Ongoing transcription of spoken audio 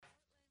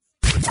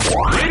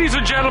Ladies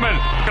and gentlemen,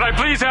 can I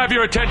please have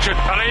your attention?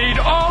 And I need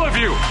all of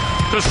you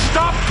to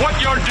stop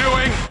what you're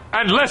doing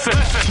and listen.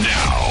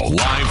 Now,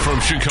 live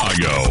from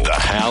Chicago, the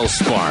Hal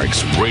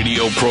Sparks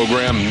radio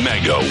program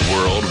Mega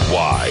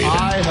Worldwide.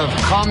 I have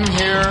come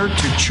here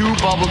to chew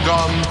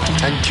bubblegum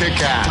and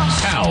kick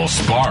ass. Hal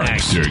Sparks,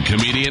 actor,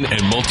 comedian, and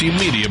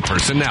multimedia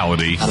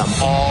personality. And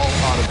I'm all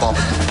out of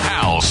bubblegum.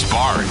 Hal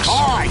Sparks.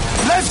 All right,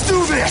 let's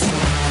do this.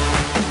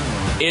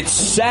 It's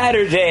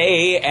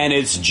Saturday, and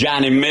it's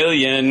Johnny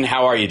Million.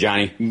 How are you,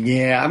 Johnny?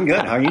 Yeah, I'm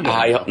good. How are you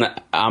doing?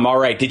 I'm all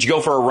right. Did you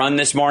go for a run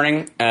this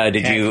morning?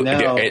 Did you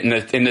no.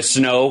 in the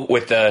snow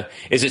with the?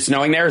 Is it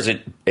snowing there?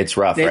 It's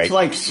rough, right? It's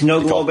like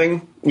snow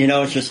globing. You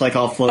know, it's just like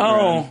all floating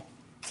around.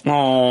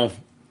 Oh.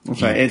 I'm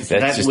sorry.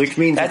 Which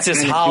means that's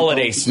just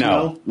holiday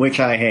snow,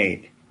 which I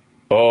hate.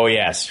 Oh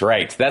yes,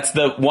 right. That's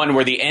the one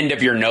where the end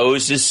of your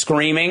nose is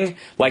screaming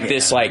like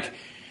this,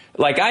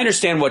 Like, I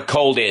understand what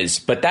cold is,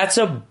 but that's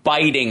a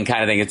biting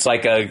kind of thing. It's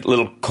like a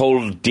little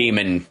cold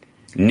demon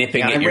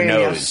nipping at your nose.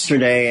 I ran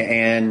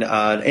yesterday and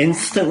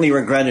instantly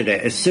regretted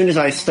it. As soon as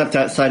I stepped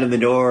outside of the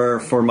door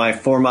for my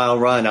 4-mile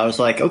run, I was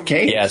like,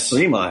 okay, yes.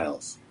 3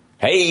 miles.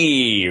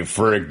 Hey,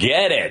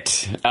 forget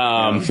it.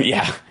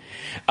 Yeah.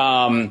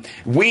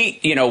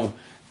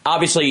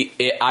 Obviously,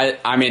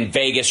 I'm in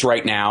Vegas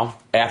right now.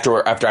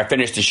 After I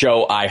finish the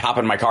show, I hop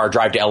in my car,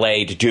 drive to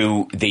L.A. to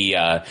do the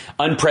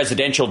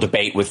unpresidential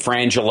debate with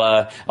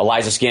Frangela,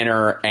 Eliza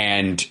Skinner,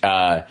 and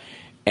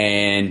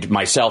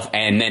myself.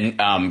 And then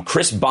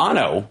Chris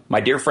Bono,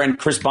 my dear friend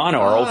Chris Bono,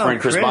 our old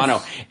friend Chris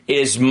Bono,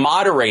 is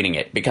moderating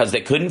it because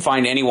they couldn't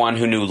find anyone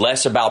who knew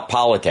less about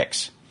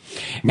politics.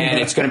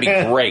 And it's going to be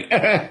great.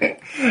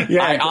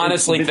 I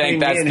honestly think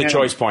that's the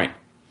choice point.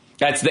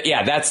 I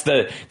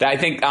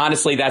think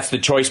honestly that's the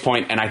choice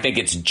point, and I think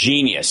it's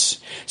genius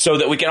so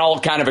that we can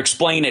all kind of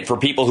explain it for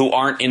people who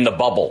aren't in the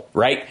bubble,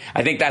 right?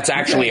 I think that's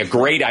actually a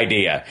great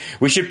idea.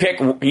 We should pick,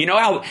 and by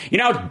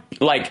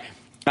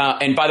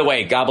the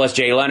way, God bless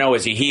Jay Leno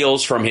as he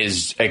heals from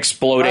his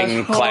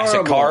exploding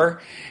classic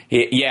car.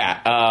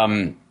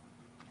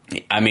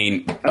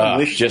 I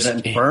wish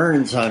that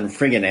burns on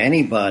friggin'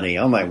 anybody.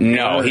 Oh my!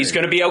 No, word. He's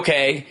going to be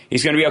okay.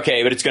 He's going to be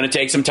okay, but it's going to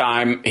take some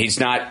time. He's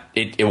not.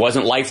 It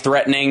wasn't life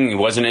threatening. He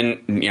wasn't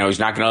in. He's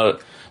not going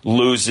to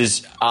lose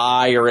his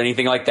eye or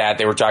anything like that.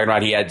 They were talking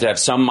about he had to have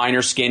some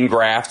minor skin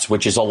grafts,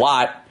 which is a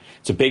lot.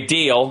 It's a big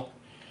deal,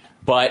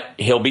 but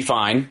he'll be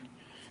fine.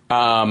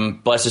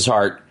 Bless his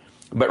heart.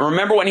 But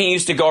remember when he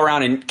used to go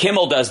around, and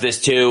Kimmel does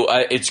this too,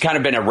 it's kind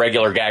of been a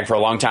regular gag for a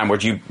long time, where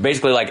you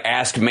basically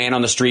ask man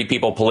on the street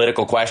people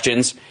political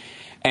questions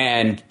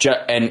and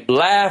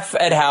laugh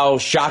at how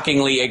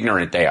shockingly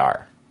ignorant they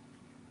are.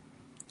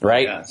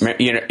 Right?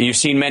 Yes. You've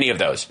seen many of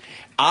those.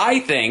 I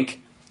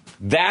think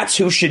that's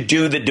who should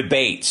do the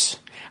debates.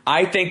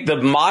 I think the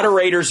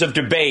moderators of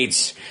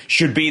debates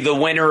should be the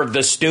winner of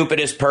the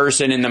stupidest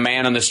person in the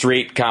man on the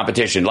street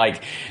competition.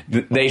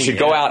 They should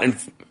go out and...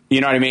 You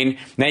know what I mean?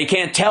 Now, you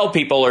can't tell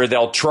people or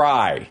they'll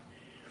try,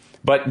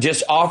 but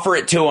just offer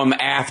it to them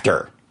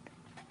after.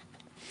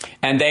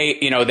 And then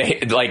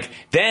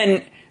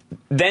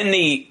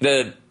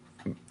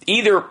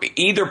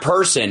either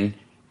person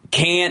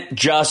can't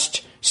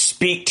just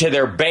speak to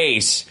their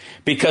base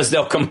because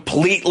they'll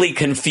completely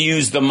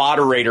confuse the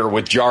moderator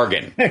with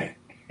jargon.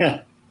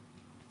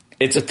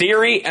 It's a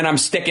theory, and I'm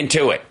sticking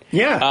to it.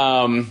 Yeah.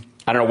 I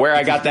don't know where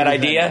I got that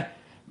idea,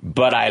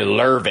 but I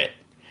love it.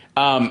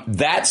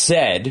 That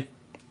said,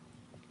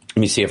 let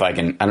me see if I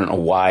can. I don't know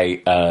why,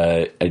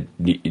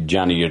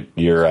 Johnny,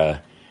 your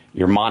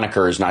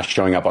moniker is not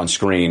showing up on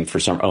screen for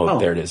some. Oh,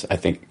 there it is. I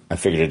think I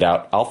figured it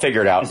out. I'll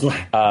figure it out.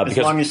 As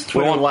long as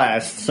Twitter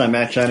lasts, I'm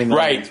at Johnny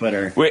Million on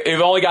Twitter.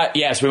 We've only got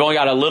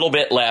a little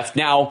bit left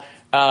now.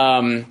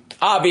 Obviously,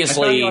 I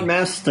found you on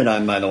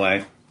Mastodon, by the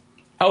way.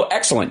 Oh,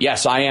 excellent.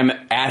 Yes, I am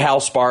at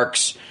Hal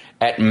Sparks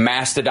at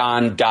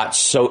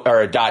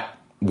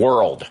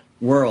mastodon.world.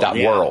 World.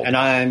 And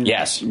I'm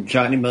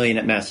Johnny Million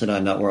at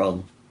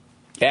mastodon.world.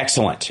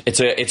 Excellent. It's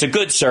a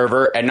good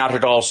server and not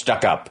at all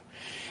stuck up.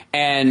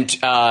 And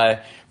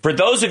for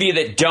those of you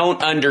that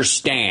don't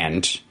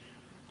understand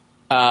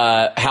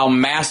how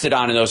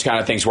Mastodon and those kind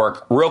of things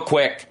work, real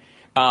quick,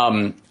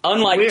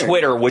 unlike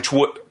Twitter,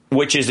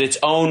 which is its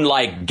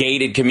own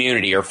gated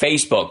community, or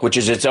Facebook, which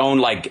is its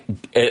own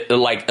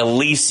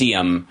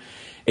Elysium,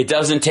 it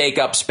doesn't take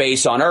up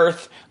space on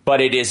Earth,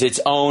 but it is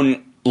its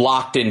own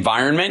locked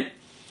environment.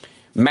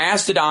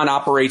 Mastodon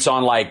operates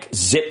on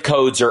zip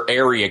codes or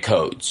area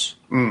codes.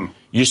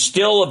 You're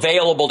still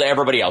available to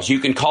everybody else. You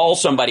can call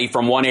somebody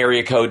from one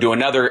area code to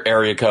another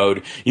area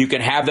code. You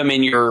can have them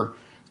in your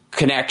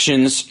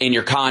connections, in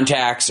your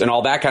contacts, and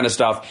all that kind of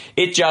stuff.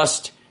 They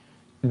just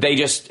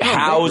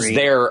house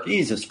their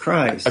Jesus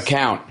Christ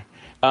account.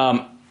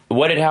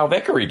 What did Hal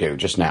Vickery do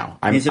just now?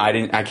 I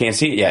can't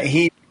see it yet.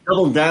 He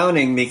double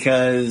downing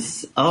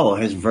because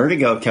his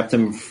vertigo kept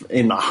him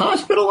in the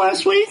hospital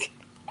last week.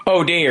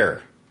 Oh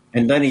dear.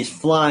 And then he's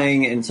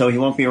flying, and so he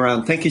won't be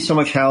around. Thank you so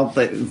much, Hal.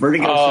 But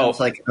vertigo sounds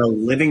like a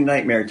living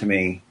nightmare to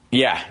me.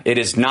 Yeah, it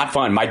is not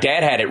fun. My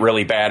dad had it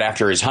really bad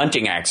after his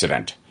hunting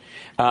accident.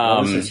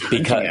 What was his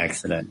hunting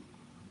accident?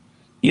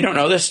 You don't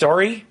know this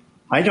story?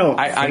 I don't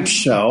think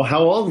so. How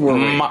old were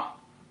we?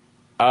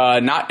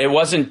 It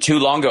wasn't too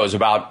long ago. It was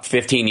about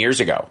 15 years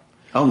ago.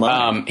 Oh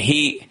my!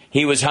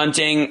 He was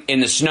hunting in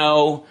the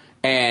snow,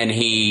 and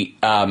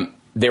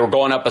they were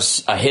going up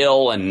a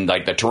hill, and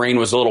like the terrain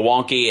was a little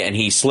wonky, and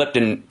he slipped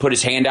and put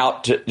his hand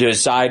out to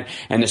his side,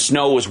 and the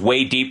snow was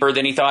way deeper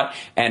than he thought,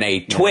 and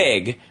a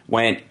twig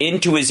went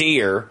into his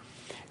ear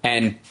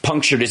and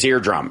punctured his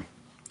eardrum,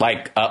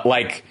 like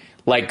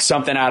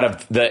something out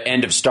of the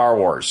end of Star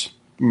Wars.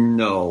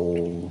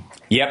 No.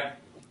 Yep.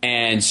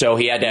 And so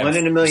he had to have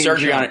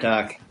surgery on it.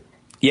 Doc.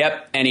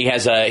 Yep. And he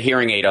has a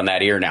hearing aid on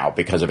that ear now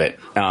because of it.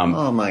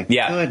 Oh my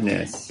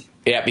goodness.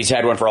 Yep. He's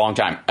had one for a long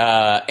time.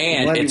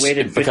 And why he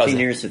waited 15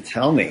 years to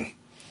tell me?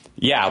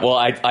 Yeah. Well,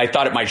 I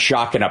thought it might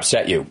shock and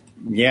upset you.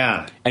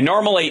 Yeah. And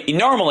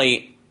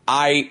normally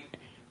I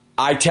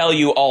tell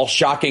you all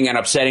shocking and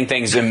upsetting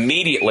things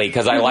immediately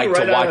because I like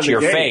to watch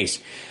your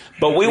face.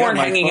 But we weren't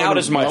hanging out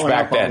as much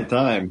back then. All the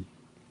time.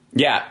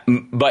 Yeah,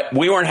 but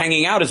we weren't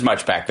hanging out as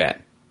much back then.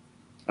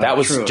 That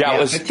was true.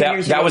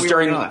 that was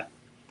during.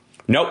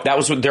 Nope, that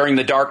was during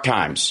the dark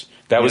times.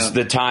 That was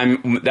the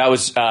time. That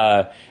was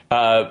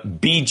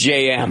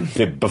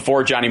BJM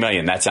before Johnny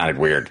Million. That sounded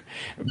weird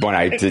when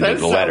I did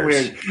the letters.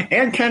 Weird.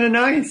 And kind of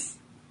nice.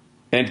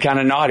 And kind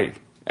of naughty.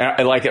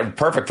 I like it.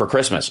 Perfect for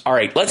Christmas. All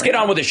right, let's get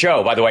on with the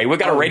show. By the way, we've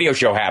got a radio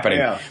show happening.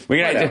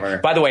 Yeah,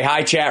 by the way,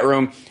 hi chat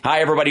room.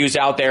 Hi everybody who's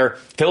out there.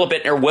 Philip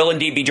Bittner will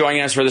indeed be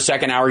joining us for the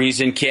second hour.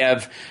 He's in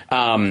Kiev.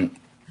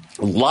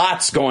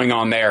 Lots going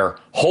on there.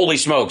 Holy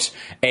smokes!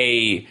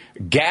 A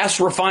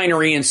gas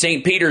refinery in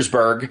St.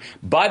 Petersburg.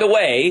 By the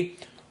way,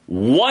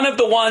 one of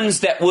the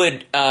ones that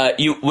would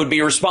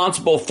be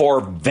responsible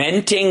for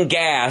venting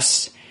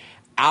gas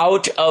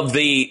out of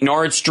the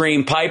Nord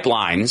Stream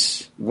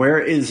pipelines. Where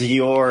is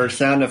your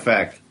sound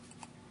effect?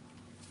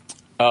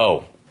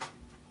 Oh.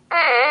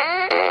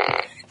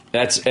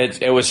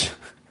 It was.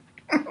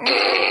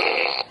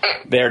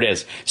 There it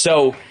is.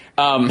 So,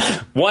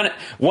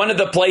 one of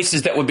the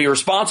places that would be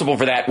responsible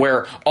for that,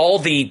 where all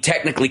the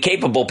technically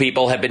capable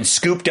people have been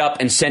scooped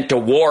up and sent to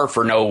war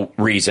for no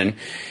reason.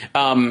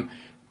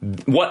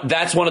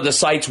 That's one of the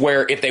sites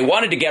where if they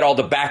wanted to get all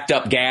the backed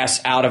up gas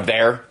out of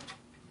there,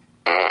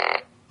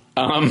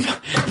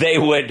 they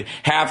would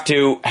have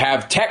to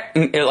have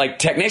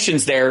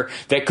technicians there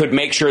that could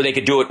make sure they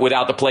could do it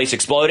without the place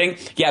exploding.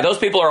 Yeah, those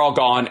people are all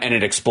gone, and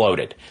it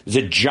exploded. It's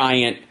a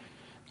giant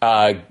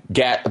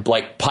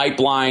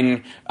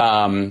pipeline.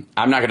 I'm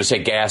not going to say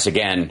gas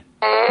again.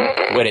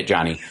 Quit it,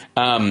 Johnny.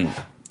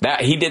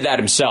 That he did that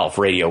himself.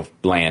 Radio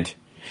Land.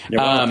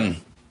 Yeah.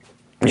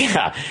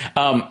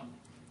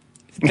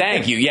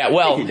 Thank you. Yeah.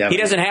 Well, he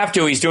doesn't have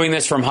to. He's doing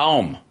this from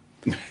home.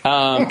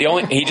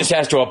 He just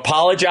has to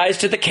apologize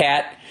to the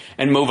cat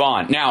and move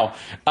on. Now,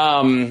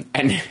 and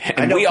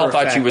we all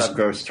thought she was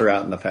grossed her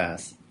out in the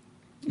past,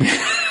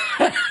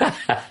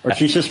 or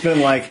she's just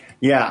been like,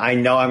 "Yeah, I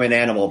know I'm an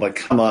animal, but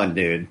come on,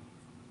 dude."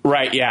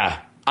 Right? Yeah,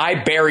 I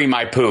bury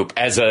my poop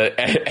that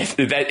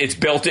it's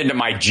built into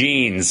my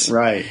genes.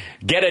 Right.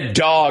 Get a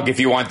dog if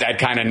you want that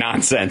kind of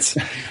nonsense.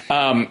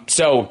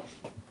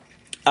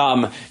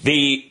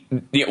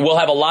 We'll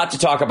have a lot to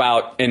talk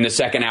about in the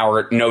second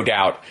hour, no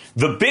doubt.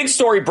 The big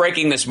story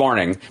breaking this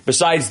morning,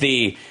 besides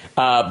the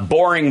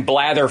boring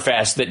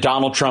blatherfest that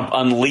Donald Trump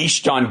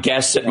unleashed on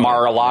guests at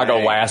Mar-a-Lago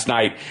last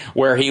night,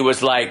 where he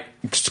was like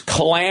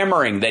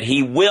clamoring that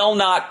he will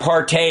not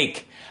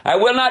partake. I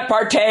will not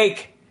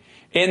partake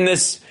in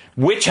this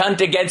witch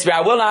hunt against me. I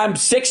will not.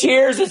 6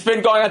 years it's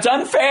been going on. It's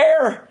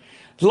unfair.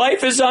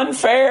 Life is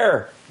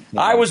unfair.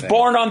 I was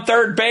born on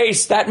third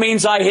base. That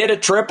means I hit a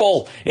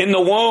triple in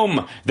the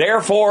womb.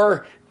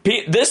 Therefore,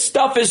 this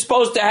stuff is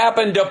supposed to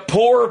happen to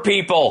poor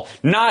people,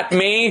 not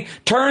me.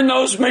 Turn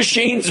those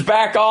machines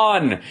back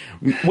on.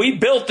 We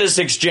built this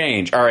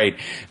exchange. All right.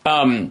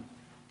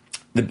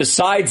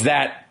 Besides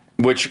that,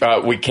 which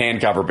we can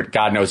cover, but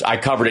God knows, I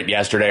covered it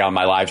yesterday on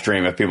my live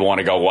stream if people want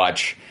to go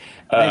watch.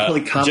 I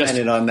actually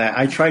commented on that.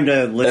 I tried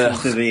to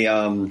listen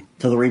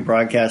to the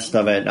rebroadcast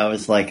of it, and I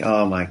was like,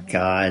 oh, my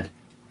God.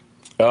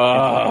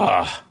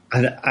 I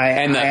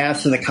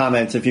asked in the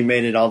comments if you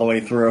made it all the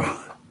way through.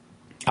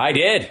 I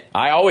did.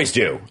 I always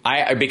do.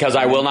 Because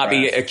I will not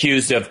be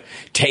accused of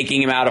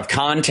taking him out of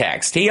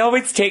context. He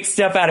always takes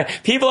stuff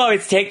people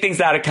always take things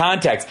out of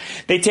context.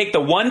 They take the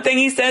one thing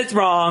he says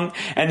wrong,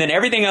 and then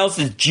everything else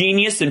is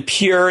genius and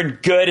pure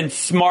and good and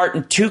smart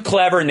and too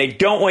clever, and they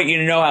don't want you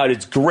to know how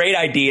it's great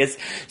ideas.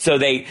 So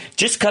they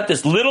just cut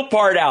this little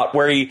part out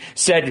where he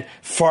said,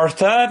 and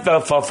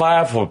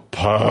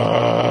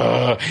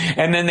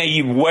then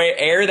they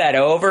air that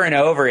over and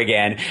over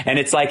again, and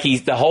it's like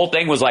the whole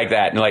thing was like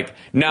that. And like,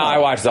 no, I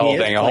watched the whole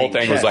thing. The whole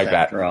thing was like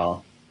that.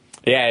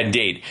 Yeah,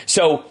 indeed.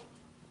 So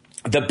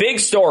the big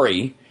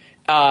story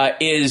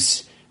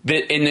is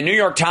that in the New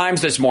York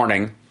Times this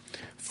morning,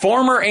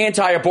 former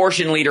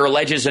anti-abortion leader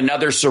alleges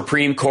another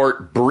Supreme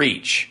Court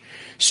breach.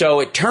 So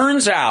it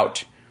turns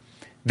out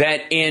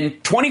that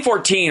in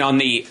 2014 on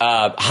the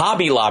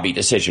Hobby Lobby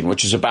decision,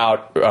 which is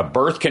about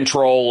birth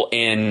control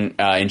in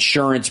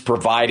insurance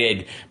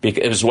provided,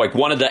 because it was like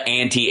one of the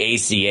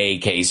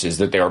anti-ACA cases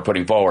that they were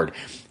putting forward.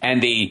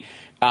 And the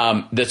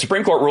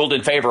Supreme Court ruled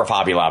in favor of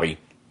Hobby Lobby,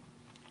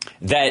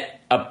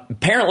 that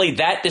apparently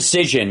that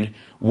decision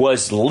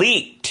was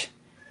leaked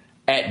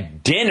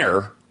at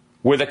dinner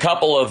with a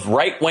couple of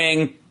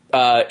right-wing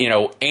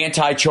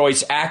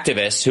anti-choice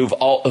activists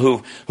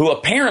who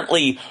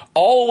apparently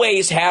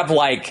always have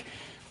like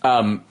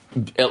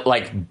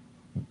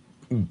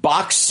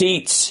box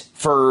seats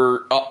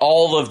for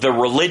all of the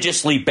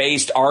religiously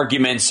based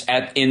arguments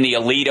in the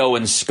Alito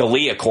and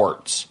Scalia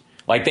courts.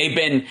 Like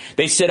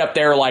they sit up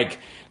there like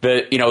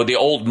the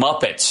old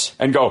Muppets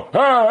and go,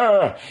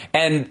 ah!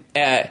 And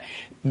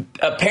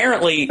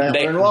apparently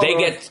they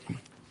get,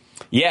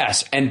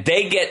 yes, and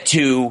they get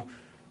to,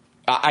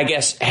 I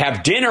guess,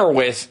 have dinner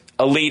with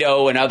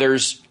Alito and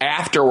others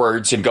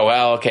afterwards and go,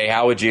 oh, okay,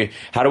 how do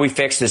we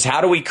fix this? How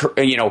do we,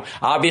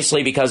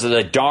 obviously because of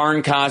the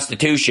darn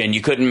Constitution,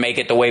 you couldn't make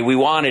it the way we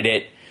wanted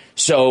it.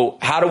 So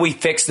how do we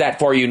fix that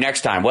for you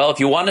next time? Well, if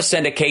you want to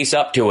send a case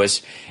up to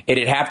us,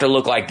 it'd have to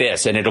look like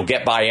this and it'll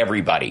get by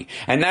everybody.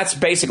 And that's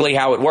basically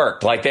how it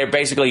worked. Like they're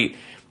basically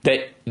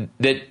that.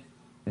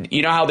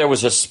 You know how there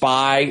was a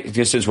spy,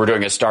 since we're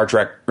doing a Star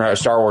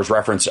Wars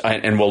reference,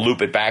 and we'll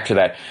loop it back to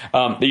that.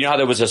 You know how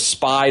there was a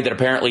spy that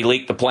apparently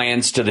leaked the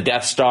plans to the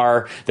Death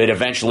Star that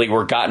eventually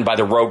were gotten by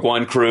the Rogue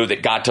One crew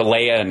that got to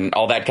Leia and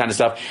all that kind of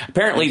stuff.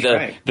 Apparently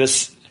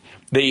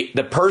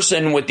the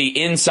person with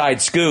the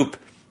inside scoop,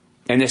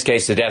 in this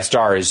case the Death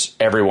Star, is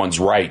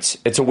everyone's rights.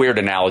 It's a weird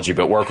analogy,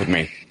 but work with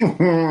me.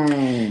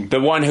 The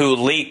one who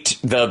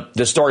leaked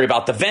the story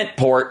about the vent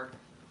port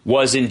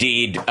was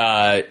indeed,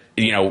 someone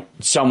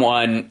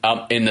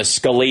in the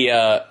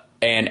Scalia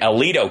and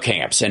Alito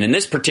camps. And in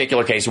this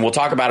particular case, and we'll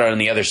talk about it on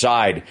the other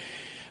side,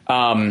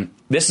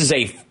 this is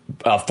a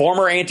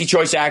former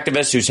anti-choice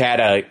activist who's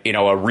had a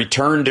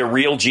return to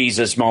real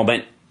Jesus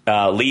moment,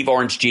 leave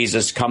Orange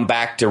Jesus, come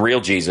back to real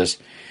Jesus.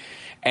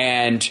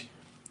 And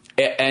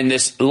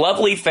this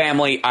lovely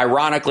family,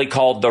 ironically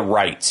called the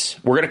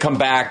Wrights. We're going to come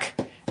back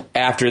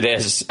after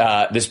this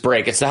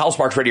break. It's the Hal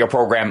Sparks radio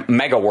program,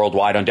 Mega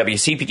Worldwide, on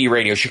WCPT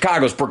Radio,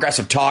 Chicago's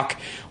Progressive Talk.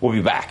 We'll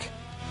be back.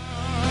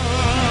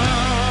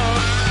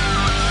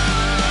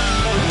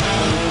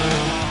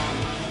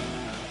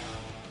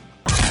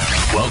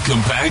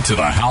 Welcome back to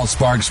the Hal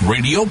Sparks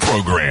radio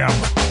program,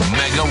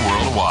 Mega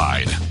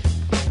Worldwide.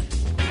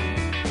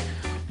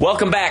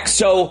 Welcome back.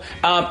 So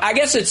I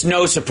guess it's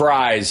no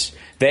surprise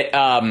that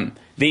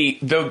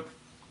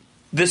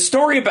the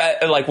story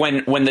about, like,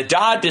 when the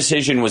Dodd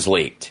decision was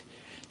leaked,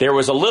 there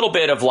was a little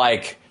bit of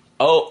like,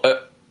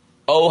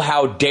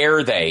 how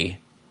dare they?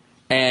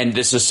 And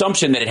this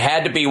assumption that it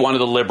had to be one of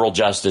the liberal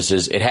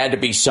justices. It had to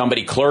be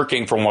somebody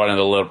clerking from one of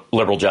the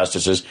liberal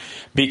justices,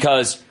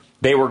 because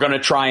they were going to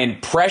try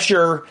and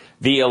pressure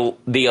the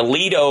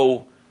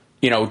Alito,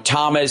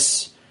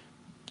 Thomas,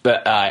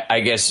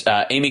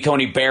 Amy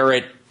Coney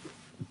Barrett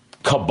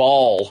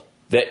cabal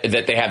that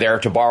they have there,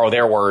 to borrow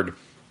their word,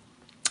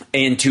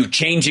 into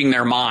changing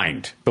their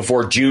mind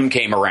before June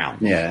came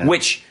around,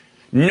 which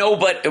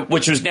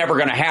was never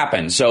going to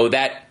happen. So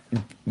that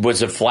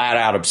was a flat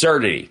out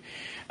absurdity.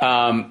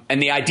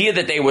 And the idea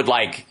that they would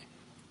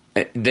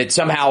that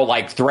somehow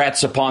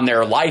threats upon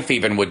their life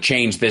even would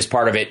change this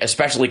part of it,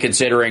 especially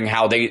considering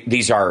how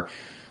these are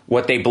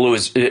what they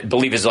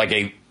believe is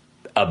like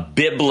a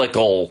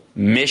biblical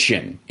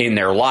mission in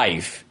their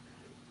life.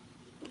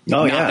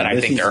 Oh, Not that I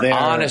think they're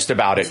honest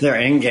about it. It's their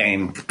end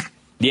game.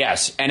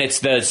 Yes, and it's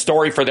the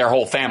story for their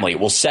whole family. It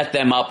will set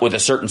them up with a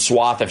certain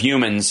swath of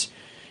humans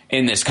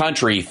in this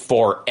country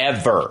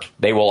forever.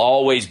 They will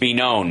always be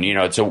known.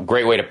 It's a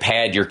great way to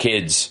pad your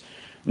kid's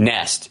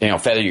nest,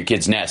 feather your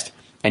kid's nest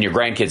and your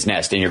grandkid's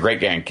nest and your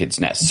great-grandkid's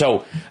nest.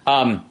 So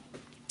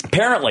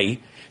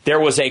apparently there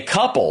was a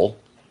couple,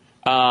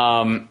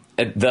 I want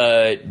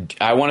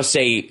to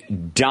say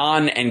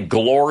Don and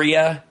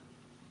Gloria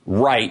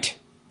Wright.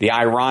 The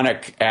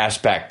ironic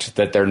aspect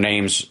that their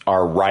names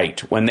are Wright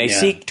when they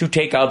seek to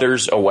take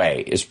others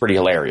away is pretty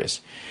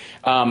hilarious.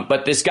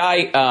 But this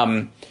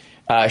guy,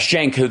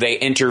 Schenck, who they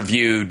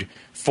interviewed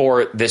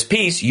for this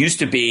piece, used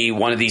to be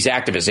one of these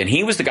activists. And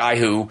he was the guy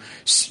who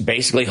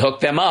basically hooked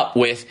them up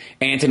with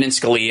Antonin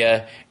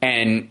Scalia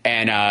and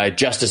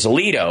Justice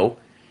Alito.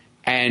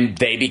 And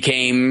they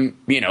became,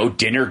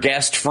 dinner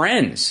guest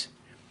friends,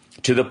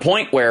 to the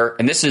point where,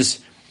 and this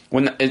is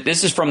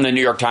from the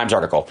New York Times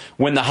article.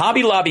 When the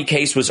Hobby Lobby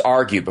case was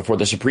argued before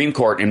the Supreme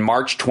Court in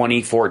March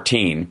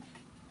 2014,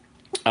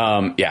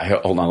 hold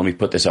on, let me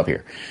put this up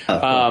here.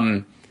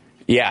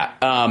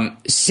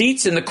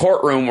 Seats in the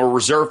courtroom were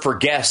reserved for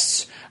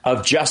guests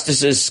of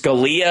Justices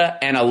Scalia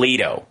and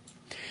Alito.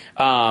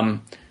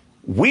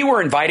 We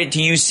were invited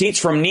to use seats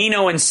from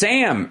Nino and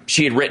Sam,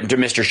 she had written to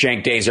Mr.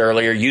 Schenck days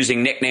earlier,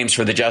 using nicknames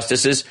for the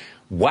justices.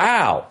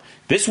 Wow.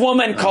 This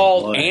woman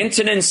called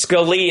Antonin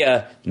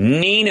Scalia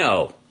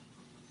Nino.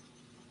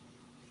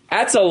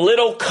 That's a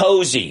little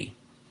cozy,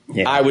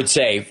 I would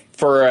say,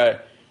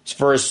 for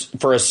for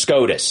a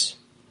SCOTUS.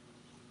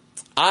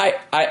 I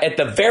at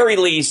the very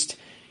least,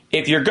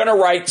 if you're going to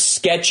write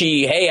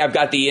sketchy, hey, I've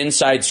got the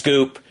inside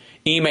scoop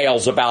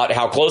emails about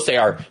how close they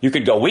are, you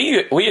could go,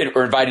 we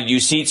invited you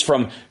seats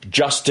from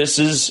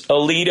Justices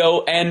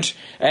Alito and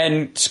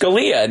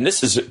Scalia, and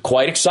this is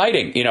quite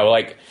exciting. You know,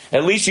 like,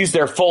 at least use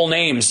their full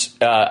names.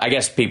 I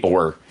guess people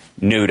were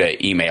new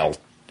to email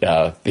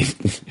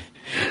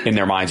in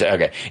their minds.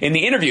 Okay. In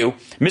the interview,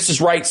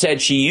 Mrs. Wright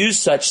said she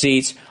used such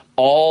seats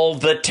all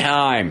the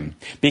time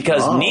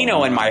because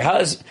Nino and my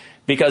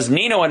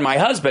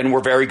husband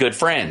were very good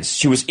friends.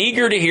 She was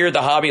eager to hear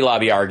the Hobby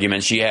Lobby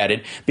arguments she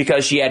had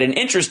because she had an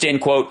interest in,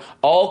 quote,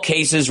 all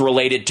cases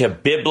related to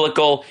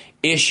biblical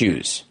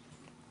issues.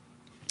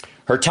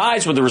 Her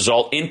ties were the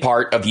result, in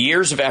part, of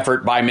years of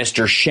effort by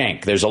Mr.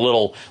 Schenck. There's a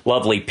little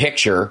lovely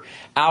picture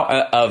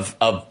of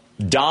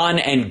Don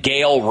and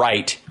Gail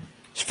Wright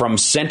from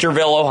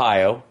Centerville,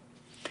 Ohio.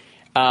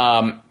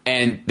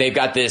 And they've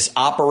got this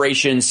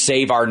Operation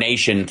Save Our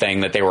Nation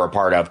thing that they were a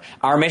part of.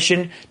 Our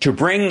mission, to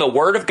bring the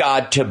Word of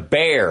God to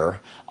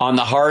bear on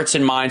the hearts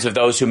and minds of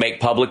those who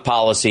make public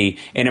policy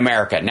in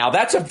America. Now,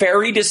 that's a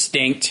very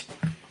distinct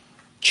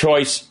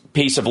choice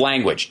piece of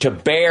language, to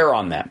bear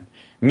on them,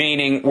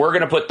 meaning we're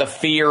going to put the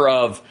fear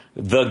of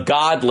the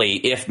godly,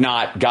 if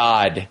not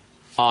God,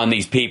 on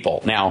these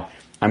people. Now,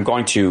 I'm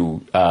going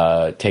to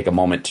take a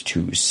moment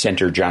to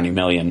center Johnny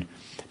Million.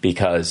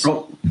 Because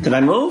did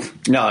I move?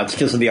 No, it's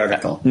because of the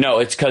article. No,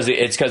 it's because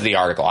of the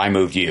article. I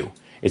moved you.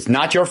 It's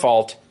not your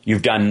fault.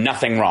 You've done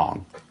nothing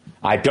wrong.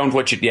 I don't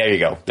want you. There you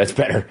go. That's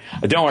better.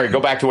 Don't worry.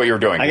 Go back to what you were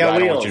doing. I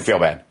don't want you to feel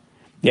bad.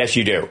 Yes,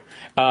 you do.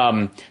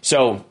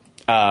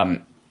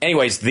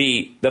 Anyways,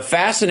 the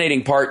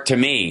fascinating part to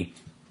me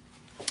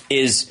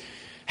is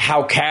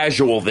how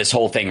casual this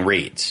whole thing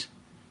reads.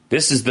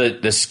 This is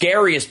the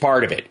scariest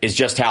part of it. Is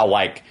just how,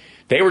 like,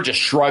 they were just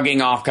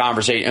shrugging off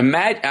conversation.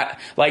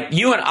 Like,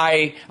 you and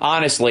I,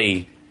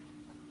 honestly,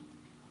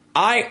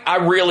 I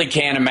really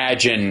can't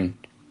imagine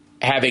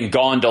having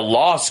gone to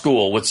law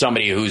school with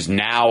somebody who's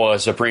now a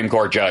Supreme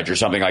Court judge or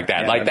something like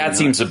that. Yeah, like, that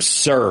seems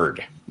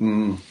absurd.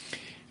 Mm.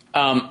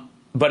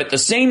 But at the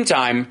same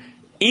time,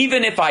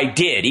 even if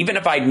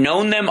I'd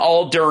known them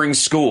all during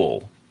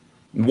school,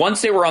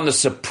 once they were on the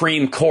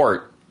Supreme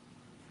Court,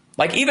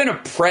 like, even a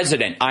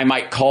president I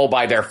might call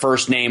by their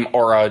first name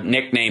or a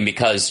nickname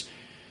because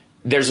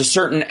there's a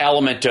certain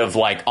element of,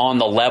 like, on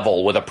the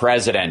level with a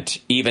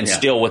president, even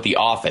still with the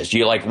office.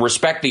 You, like,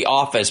 respect the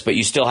office, but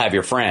you still have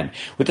your friend.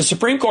 With the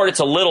Supreme Court, it's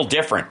a little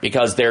different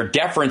because their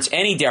deference,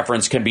 any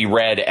deference, can be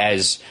read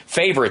as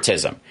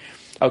favoritism.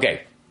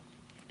 Okay.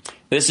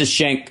 This is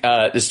Schenck,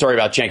 this story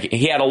about Schenck.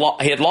 He had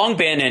long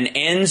been an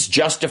ends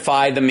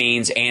justify the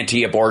means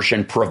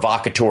anti-abortion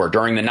provocateur.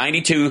 During the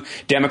 92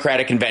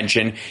 Democratic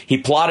Convention, he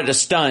plotted a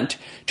stunt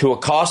to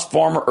accost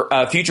former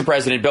future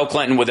President Bill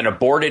Clinton with an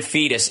aborted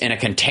fetus in a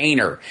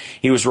container.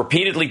 He was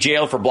repeatedly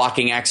jailed for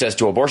blocking access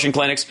to abortion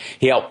clinics.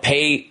 He helped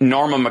pay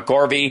Norma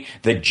McGorvey,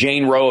 the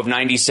Jane Roe of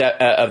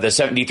the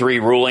 73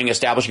 ruling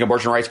establishing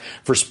abortion rights,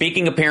 for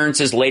speaking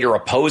appearances, later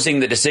opposing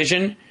the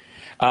decision.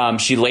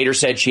 She later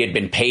said she had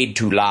been paid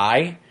to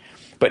lie.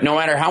 But no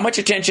matter how much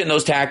attention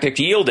those tactics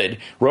yielded,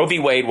 Roe v.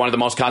 Wade, one of the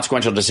most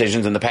consequential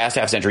decisions in the past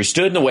half century,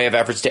 stood in the way of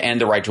efforts to end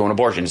the right to an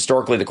abortion.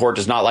 Historically, the court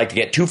does not like to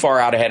get too far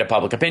out ahead of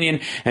public opinion,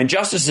 and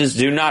justices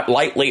do not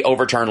lightly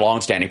overturn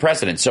longstanding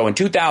precedents. So in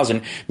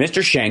 2000,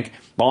 Mr. Schenck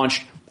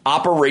launched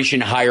Operation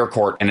Higher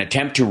Court, an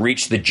attempt to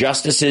reach the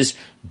justices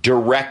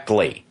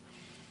directly.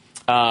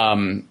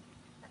 This,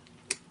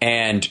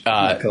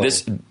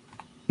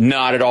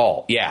 not at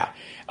all. Yeah.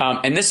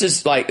 And this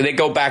is, like, they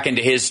go back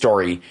into his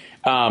story.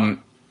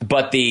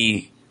 But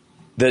the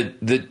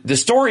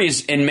story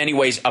is in many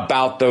ways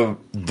about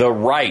the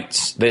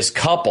rights, this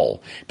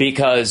couple,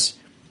 because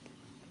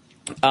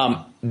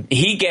through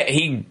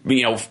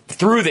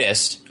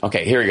this,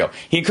 okay, here we go.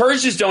 He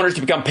encouraged his donors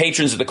to become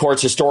patrons of the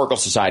court's historical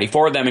society.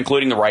 4 of them,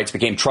 including the Wrights,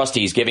 became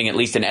trustees, giving at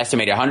least an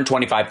estimated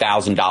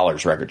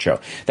 $125,000, records show.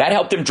 That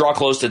helped him draw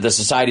close to the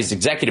society's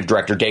executive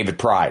director, David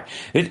Pride.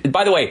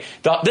 By the way,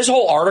 this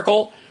whole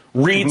article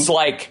reads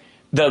like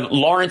the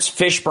Lawrence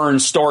Fishburne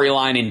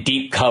storyline in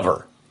Deep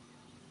Cover.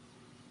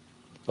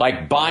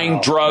 Like buying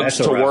drugs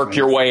to work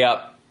your way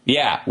up.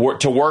 Yeah,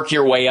 to work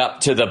your way up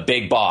to the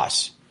big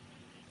boss.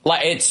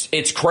 Like,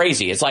 it's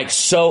crazy. It's like,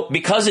 so,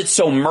 because it's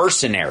so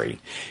mercenary.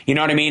 You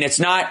know what I mean? It's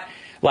not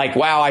like,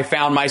 wow, I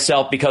found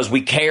myself because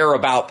we care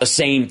about the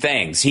same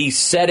things. He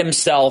set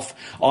himself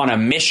on a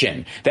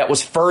mission that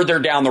was further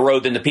down the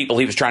road than the people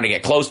he was trying to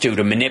get close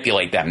to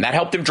manipulate them. That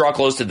helped him draw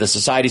close to the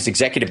society's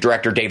executive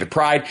director, David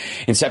Pride.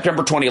 In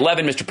September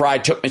 2011, Mr.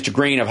 Pride took Mr.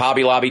 Green of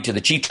Hobby Lobby to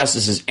the Chief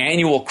Justice's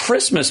annual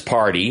Christmas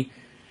party.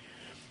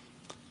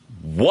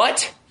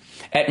 What?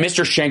 At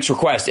Mr. Schenck's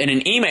request. In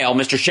an email,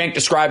 Mr. Schenck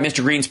described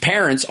Mr. Green's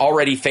parents,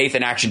 already Faith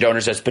in Action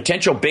donors, as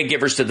potential big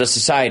givers to the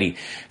society.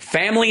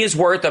 Family is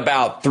worth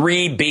about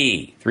 $3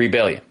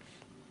 billion.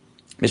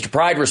 Mr.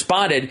 Pride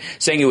responded,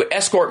 saying he would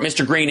escort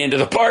Mr. Green into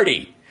the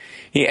party.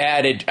 He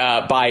added,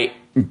 by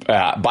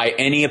by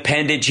any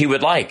appendage he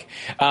would like.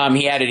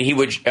 He added he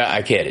would,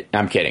 I'm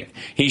kidding.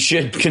 He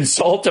should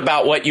consult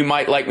about what you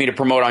might like me to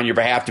promote on your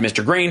behalf to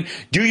Mr. Green.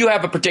 Do you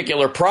have a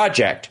particular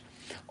project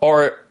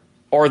or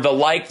the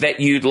like that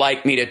you'd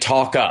like me to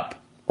talk up?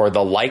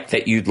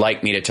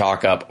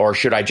 Or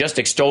should I just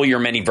extol your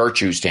many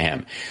virtues to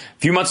him? A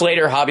few months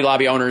later, Hobby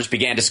Lobby owners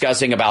began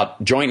discussing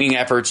about joining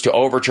efforts to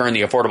overturn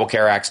the Affordable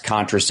Care Act's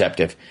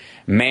contraceptive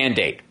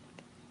mandate.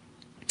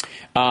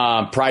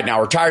 Pride Now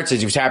Retired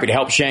says he was happy to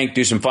help Schenck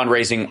do some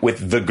fundraising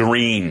with the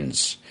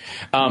Greens.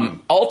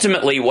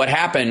 Ultimately, what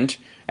happened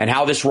and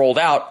how this rolled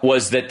out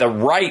was that the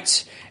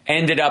rights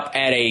ended up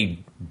at a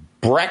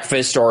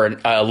breakfast or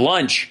a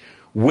lunch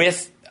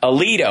with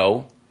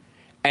Alito,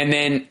 and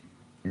then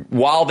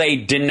while they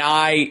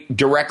deny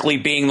directly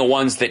being the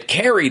ones that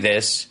carry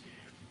this,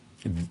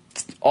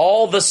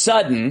 all of a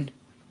sudden,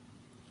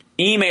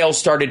 emails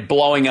started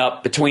blowing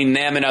up between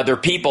them and other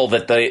people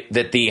that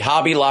the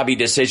Hobby Lobby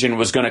decision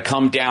was going to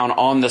come down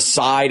on the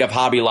side of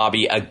Hobby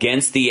Lobby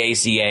against the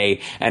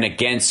ACA and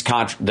against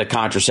the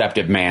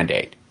contraceptive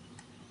mandate.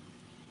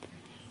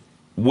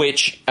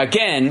 Which,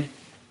 again,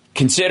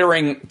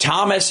 considering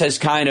Thomas has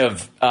kind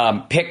of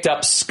picked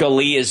up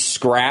Scalia's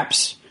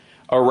scraps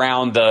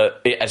around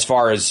as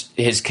far as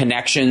his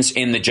connections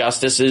in the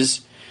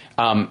justices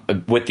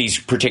with these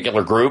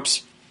particular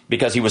groups,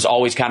 because he was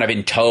always kind of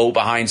in tow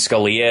behind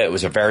Scalia. It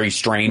was a very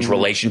strange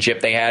relationship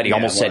they had. He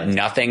almost said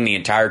nothing the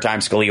entire time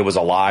Scalia was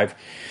alive,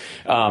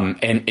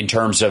 in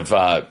terms of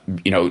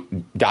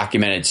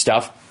documented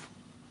stuff.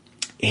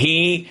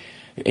 He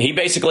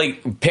basically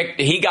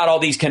he got all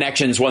these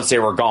connections once they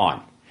were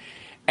gone,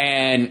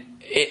 and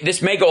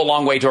this may go a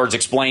long way towards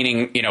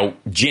explaining,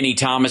 Ginny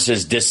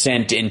Thomas's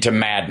descent into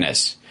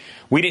madness.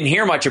 We didn't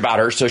hear much about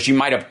her, so she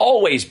might have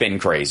always been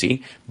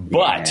crazy.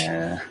 But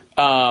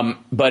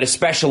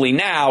especially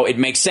now, it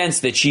makes sense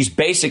that she's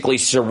basically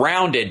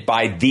surrounded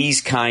by these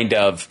kind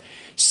of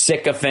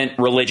sycophant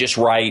religious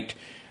right,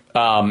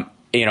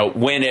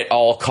 win at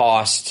all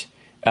cost,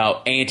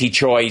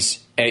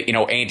 anti-choice,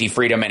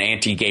 anti-freedom and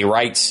anti-gay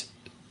rights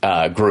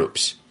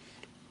groups.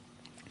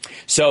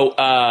 So,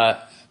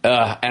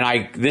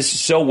 this is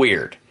so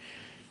weird.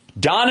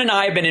 Don and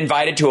I have been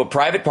invited to a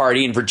private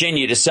party in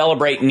Virginia to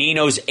celebrate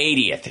Nino's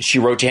 80th, she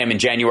wrote to him in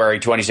January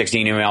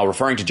 2016 email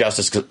referring to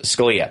Justice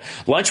Scalia.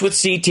 Lunch with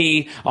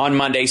CT on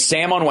Monday,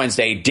 Sam on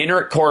Wednesday,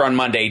 dinner at court on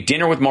Monday,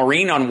 dinner with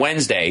Maureen on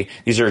Wednesday.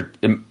 These are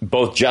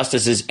both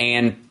justices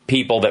and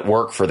people that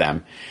work for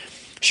them.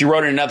 She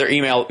wrote in another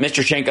email,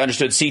 Mr. Schenck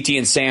understood CT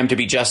and Sam to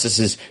be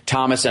Justices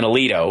Thomas and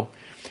Alito.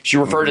 She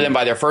referred to them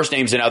by their first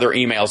names in other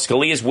emails.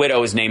 Scalia's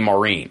widow is named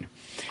Maureen.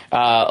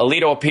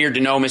 Alito appeared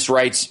to know Ms.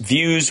 Wright's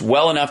views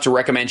well enough to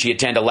recommend she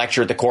attend a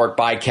lecture at the court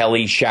by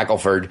Kelly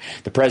Shackelford,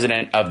 the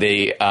president of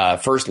the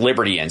First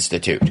Liberty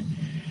Institute.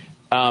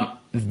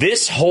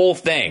 This whole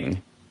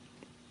thing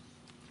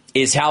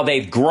is how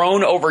they've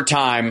grown over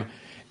time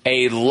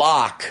a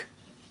lock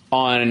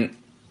on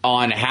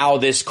how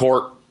this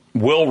court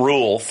will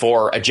rule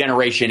for a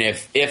generation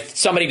if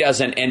somebody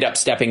doesn't end up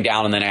stepping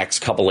down in the next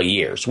couple of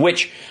years,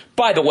 which,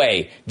 by the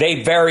way,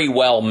 they very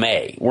well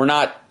may. We're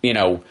not,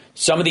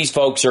 some of these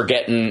folks are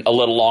getting a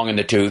little long in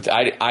the tooth.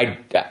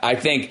 I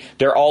think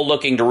they're all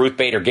looking to Ruth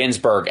Bader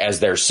Ginsburg as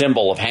their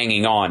symbol of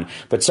hanging on.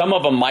 But some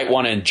of them might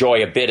want to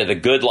enjoy a bit of the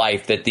good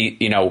life that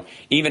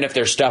even if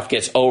their stuff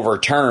gets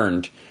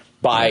overturned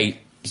by,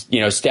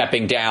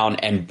 stepping down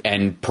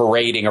and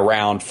parading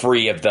around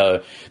free of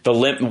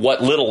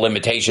what little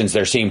limitations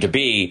there seem to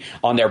be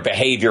on their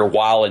behavior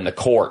while in the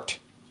court.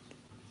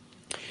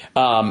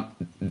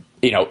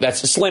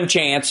 That's a slim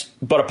chance,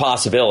 but a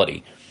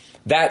possibility.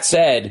 That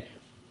said,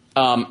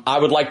 I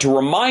would like to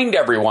remind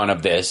everyone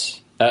of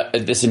this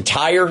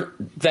entire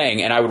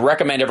thing, and I would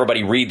recommend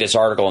everybody read this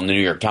article in the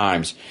New York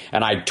Times.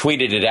 And I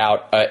tweeted it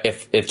out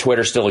if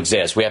Twitter still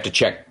exists. We have to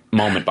check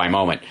moment by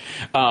moment.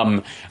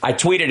 I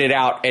tweeted it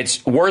out.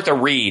 It's worth a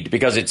read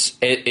because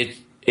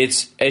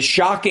it's as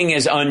shocking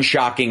as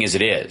unshocking as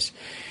it is.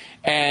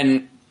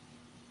 And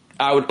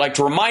I would like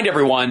to remind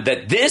everyone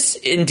that this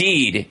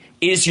indeed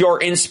is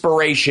your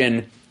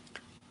inspiration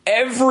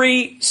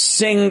every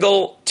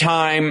single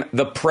time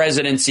the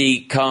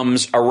presidency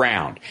comes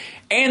around,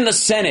 and the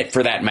Senate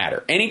for that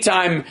matter.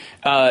 Anytime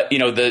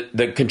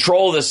the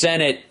control of the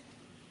Senate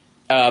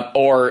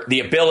or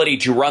the ability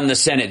to run the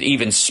Senate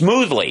even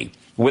smoothly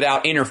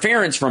without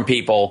interference from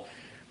people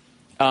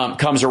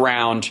comes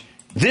around,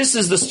 this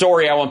is the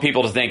story I want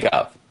people to think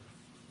of.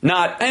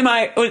 Not,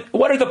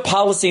 what are the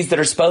policies that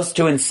are supposed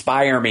to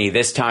inspire me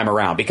this time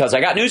around? Because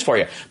I got news for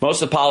you.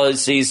 Most of the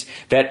policies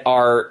that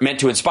are meant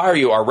to inspire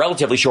you are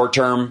relatively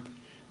short-term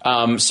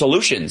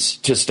solutions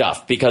to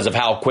stuff because of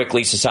how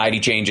quickly society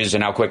changes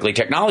and how quickly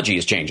technology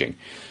is changing.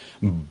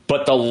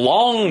 But the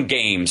long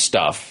game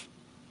stuff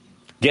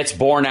gets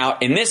borne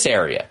out in this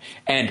area.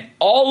 And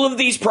all of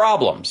these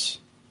problems,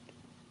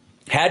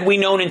 had we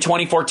known in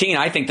 2014,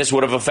 I think this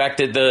would have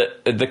affected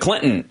the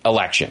Clinton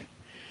election,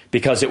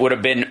 because it would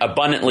have been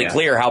abundantly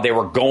clear how they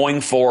were going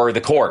for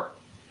the court.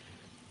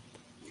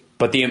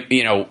 But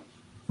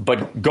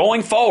but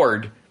going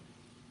forward,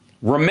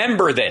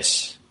 remember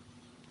this.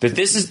 That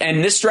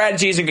this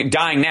strategy isn't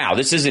dying now.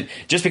 This isn't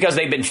just because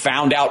they've been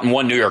found out in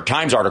one New York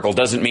Times article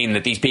doesn't mean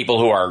that these people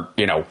who are,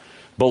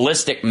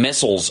 ballistic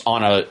missiles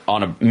on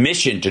a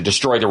mission to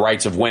destroy the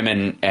rights of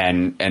women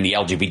and the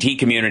LGBT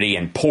community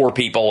and poor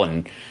people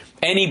and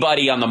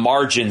anybody on the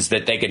margins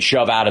that they could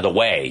shove out of the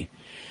way.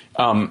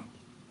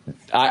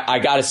 I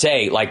got to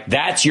say,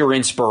 that's your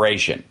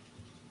inspiration.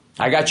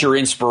 I got your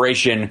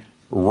inspiration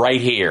right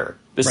here.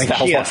 This is the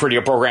Hal Sparks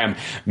Radio program,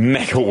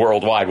 Mega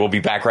Worldwide. We'll be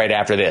back right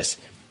after this.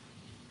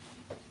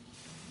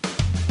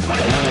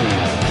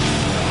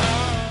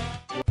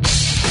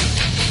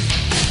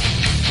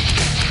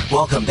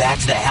 Welcome back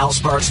to the Hal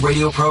Sparks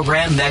Radio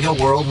program, Mega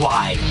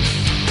Worldwide.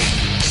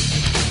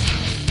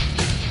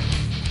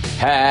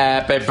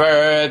 Happy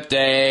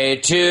birthday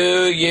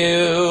to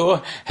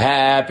you.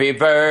 Happy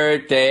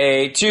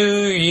birthday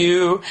to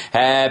you.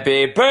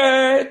 Happy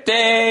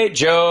birthday,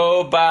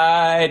 Joe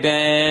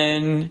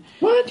Biden.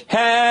 What?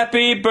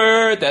 Happy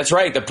birthday. That's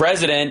right, the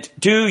president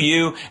to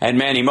you and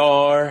many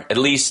more. At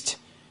least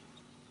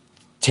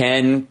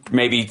 10,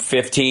 maybe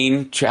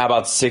 15. How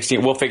about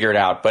 16? We'll figure it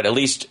out. But at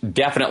least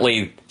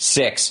definitely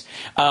 6.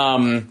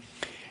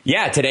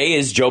 Today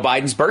is Joe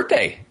Biden's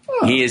birthday.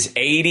 Oh. He is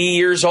 80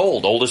 years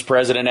old, oldest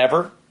president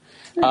ever.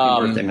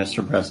 Happy birthday,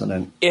 Mr.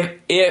 President.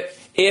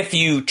 If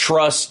you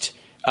trust,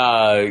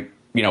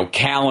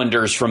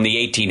 calendars from the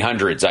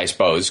 1800s, I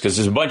suppose, because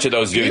there's a bunch of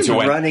those dudes who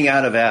went running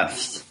out of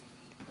Fs.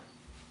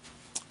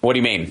 What do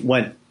you mean?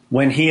 When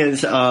he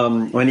is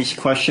when he's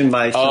questioned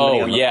by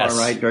somebody on the far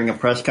right during a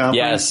press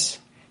conference.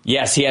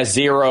 Yes, he has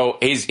 0.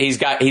 He's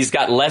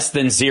got less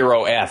than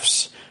 0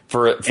 Fs.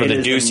 For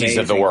the Duceys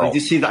of the world.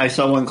 Did you see I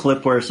saw one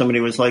clip where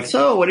somebody was like,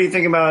 so what do you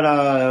think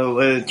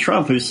about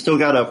Trump, who's still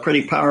got a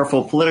pretty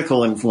powerful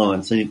political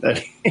influence?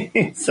 And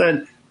he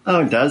said,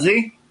 oh, does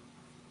he?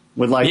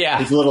 With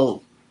his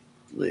little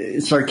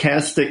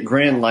sarcastic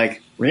grin,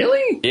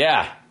 really?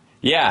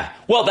 Yeah.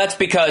 Well, that's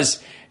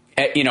because,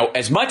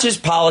 as much as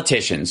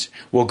politicians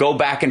will go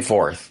back and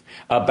forth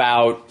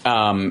about,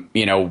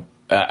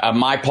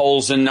 my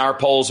polls and our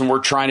polls, and we're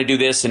trying to do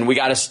this, and we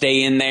got to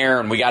stay in there,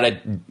 and we got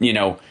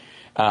to,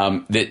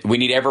 that we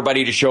need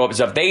everybody to show up and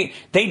stuff.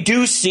 They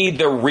do see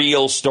the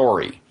real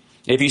story.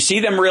 If you see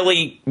them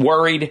really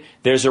worried,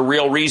 there's a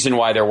real reason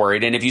why they're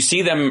worried. And if you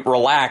see them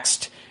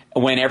relaxed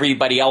when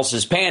everybody else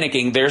is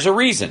panicking, there's a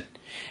reason.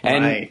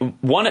 And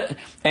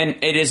and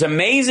it is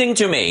amazing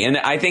to me, and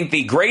I think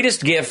the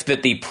greatest gift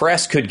that the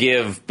press could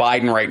give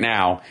Biden right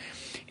now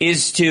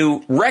is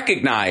to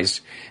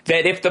recognize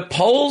that if the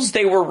polls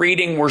they were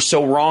reading were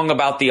so wrong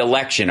about the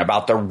election,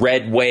 about the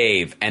red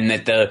wave, and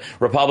that the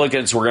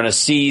Republicans were going to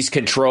seize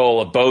control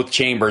of both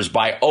chambers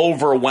by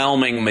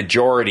overwhelming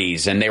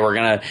majorities, and they were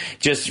going to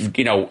just,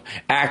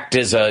 act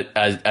as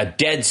a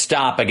dead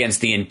stop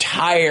against the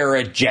entire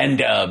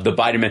agenda of the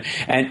Biden,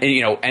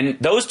 and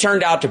those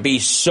turned out to be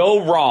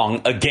so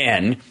wrong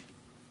again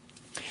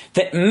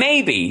that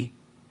maybe,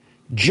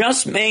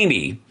 just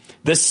maybe,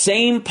 the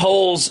same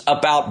polls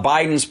about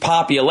Biden's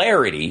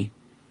popularity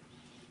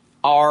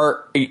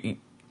are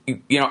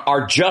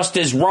just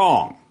as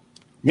wrong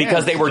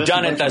because they were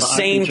done at the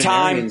same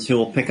time. Who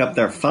will pick up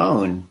their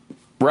phone,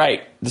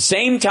 right? The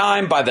same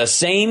time by the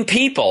same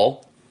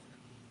people.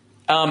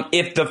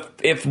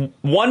 If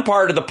one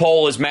part of the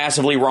poll is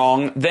massively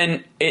wrong,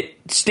 then it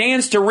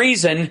stands to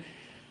reason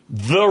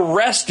the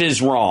rest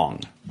is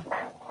wrong.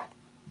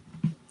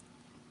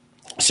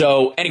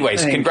 So,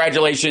 anyways,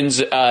 congratulations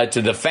to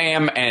the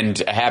fam and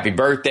happy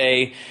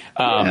birthday.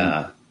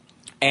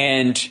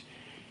 And,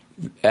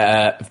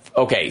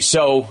 okay,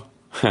 so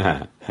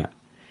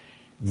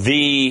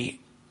the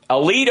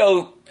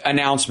Alito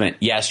announcement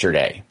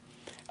yesterday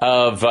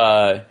of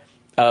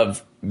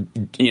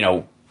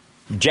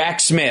Jack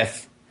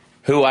Smith,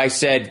 who I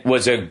said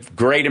was a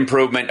great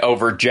improvement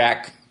over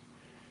Jack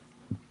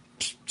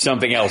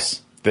something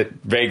else that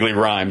vaguely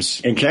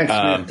rhymes. And Jack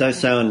Smith does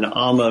sound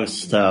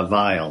almost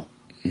vile.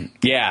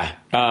 Yeah.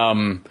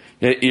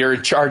 You're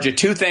in charge of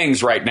 2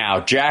 things right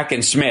now, Jack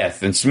and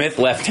Smith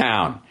left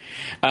town.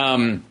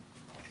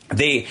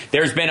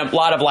 There's been a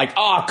lot of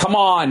oh, come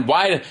on,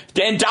 why?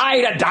 And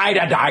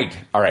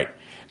died. All right.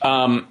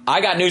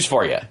 I got news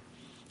for you.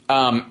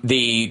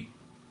 The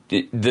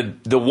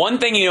one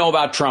thing you know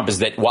about Trump is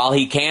that while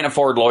he can't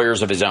afford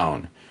lawyers of his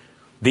own,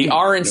 the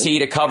RNC,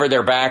 to cover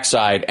their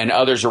backside and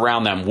others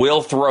around them,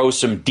 will throw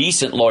some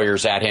decent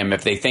lawyers at him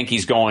if they think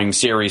he's going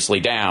seriously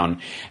down.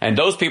 And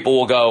those people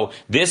will go,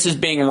 this is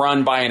being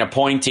run by an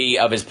appointee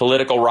of his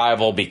political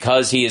rival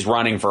because he is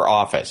running for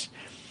office.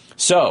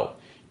 So,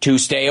 to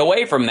stay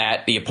away from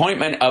that, the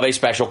appointment of a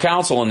special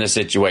counsel in this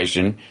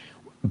situation,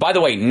 by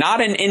the way,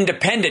 not an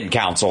independent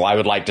counsel, I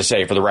would like to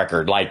say for the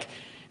record.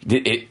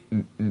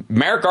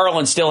 Merrick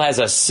Garland still has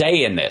a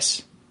say in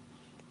this.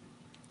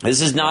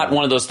 This is not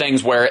one of those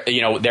things where,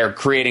 they're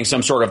creating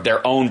some sort of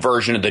their own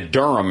version of the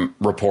Durham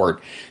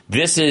report.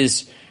 This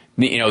is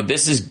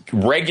this is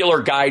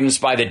regular guidance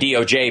by the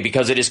DOJ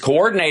because it is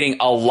coordinating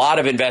a lot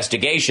of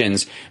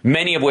investigations,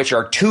 many of which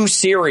are too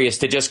serious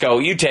to just go,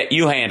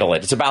 you handle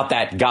it. It's about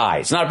that guy.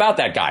 It's not about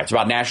that guy. It's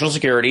about national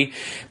security,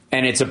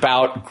 and it's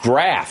about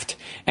graft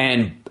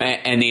and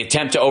the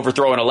attempt to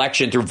overthrow an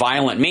election through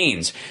violent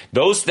means.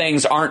 Those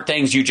things aren't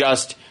things you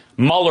just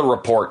Mueller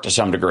report to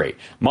some degree.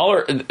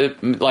 Mueller,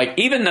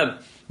 even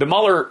the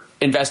Mueller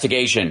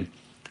investigation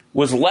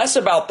was less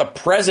about the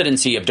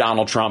presidency of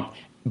Donald Trump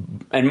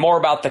and more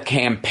about the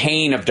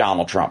campaign of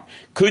Donald Trump.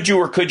 Could you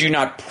or could you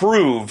not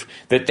prove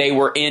that they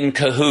were in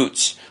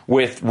cahoots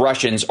with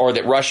Russians or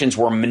that Russians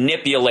were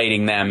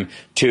manipulating them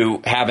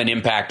to have an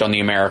impact on the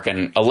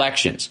American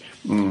elections?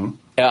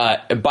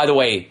 By the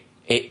way,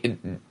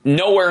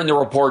 nowhere in the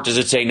report does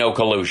it say no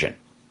collusion.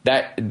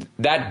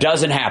 That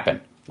doesn't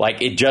happen.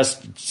 It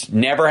just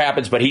never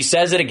happens. But he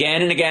says it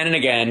again and again and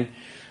again.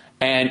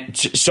 And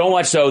so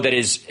much so that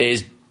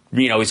his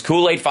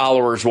Kool-Aid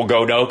followers will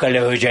go, no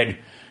collusion,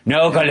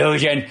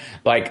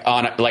 like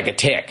a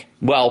tick.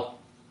 Well,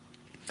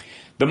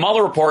 the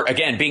Mueller report,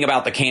 again, being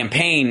about the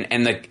campaign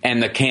and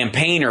the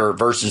campaigner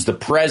versus the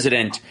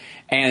president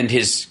and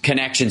his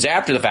connections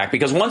after the fact,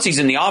 because once he's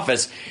in the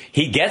office,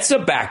 he gets a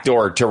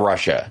backdoor to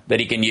Russia that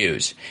he can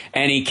use,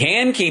 and he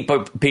can keep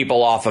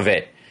people off of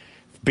it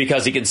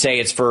because he can say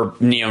it's for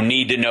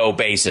need to know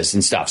basis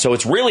and stuff. So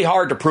it's really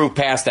hard to prove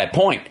past that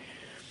point.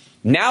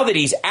 Now that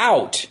he's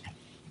out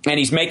and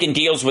he's making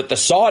deals with the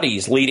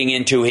Saudis leading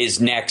into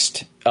his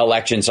next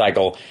election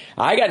cycle,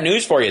 I got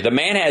news for you. The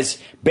man has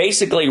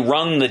basically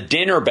rung the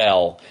dinner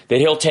bell that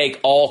he'll take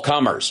all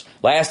comers.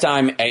 Last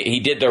time he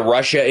did the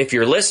Russia, if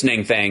you're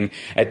listening thing,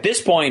 at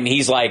this point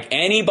he's like,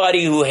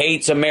 anybody who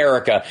hates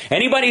America,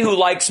 anybody who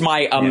likes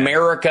my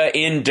America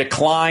in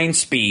decline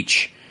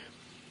speech,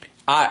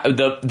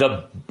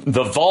 the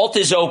vault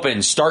is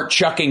open. Start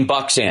chucking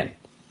bucks in.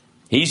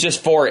 He's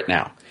just for it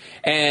now.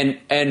 And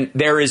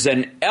there is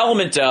an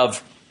element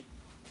of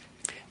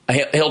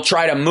he'll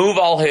try to move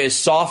all his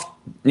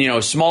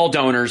small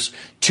donors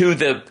to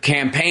the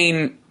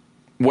campaign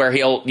where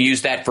he'll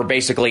use that for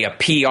basically a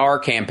PR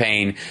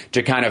campaign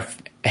to kind of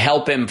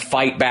help him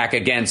fight back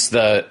against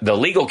the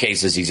legal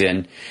cases he's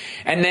in.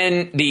 And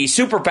then the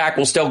super PAC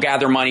will still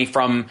gather money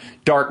from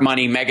dark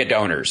money mega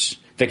donors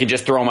that can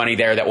just throw money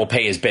there that will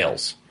pay his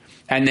bills.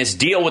 And this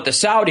deal with the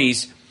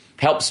Saudis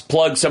helps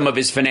plug some of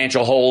his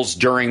financial holes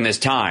during this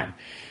time.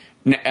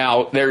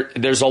 Now,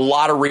 there's a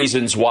lot of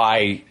reasons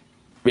why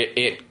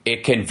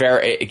it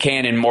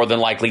can and more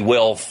than likely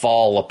will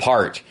fall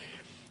apart.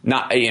 And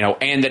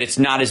that it's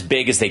not as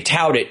big as they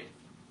tout it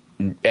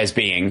as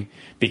being,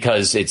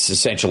 because it's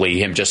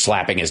essentially him just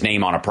slapping his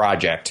name on a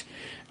project.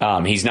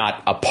 He's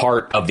not a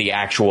part of the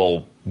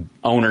actual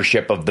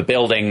ownership of the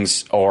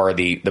buildings or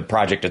the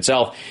project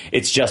itself.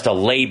 It's just a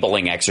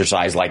labeling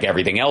exercise like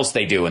everything else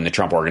they do in the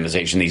Trump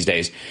organization these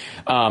days.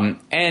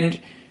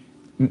 And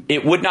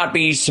it would not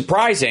be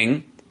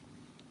surprising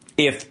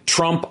if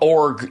Trump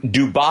Org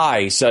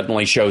Dubai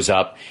suddenly shows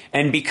up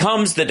and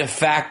becomes the de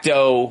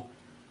facto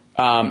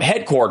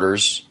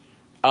headquarters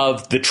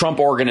of the Trump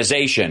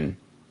organization.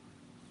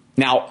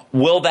 Now,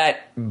 will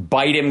that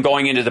bite him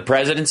going into the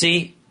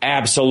presidency?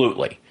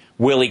 Absolutely.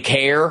 Will he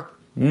care?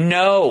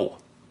 No.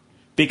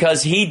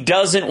 Because he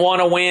doesn't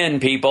want to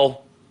win,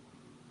 people.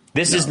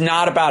 This is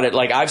not about it.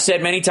 Like I've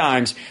said many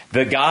times,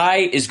 the guy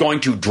is going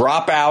to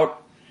drop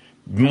out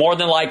more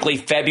than likely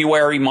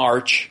February,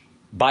 March,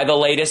 by the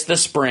latest the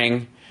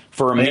spring,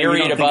 for a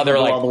myriad of other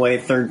all the way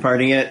third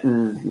party it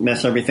and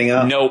mess everything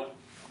up.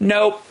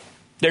 Nope.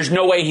 There's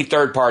no way he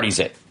third parties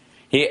it.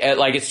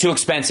 It's too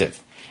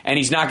expensive. And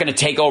he's not going to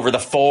take over the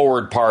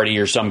Forward Party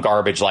or some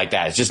garbage like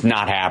that. It's just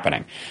not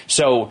happening.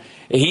 So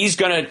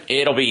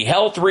it'll be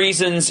health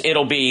reasons.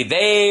 It'll be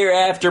they're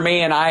after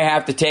me and I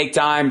have to take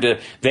time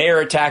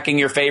they're attacking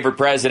your favorite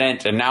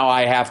president. And now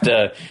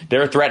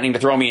they're threatening to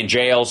throw me in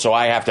jail. So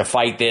I have to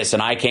fight this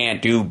and I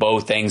can't do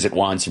both things at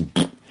once.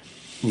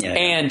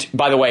 And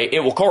by the way,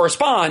 it will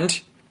correspond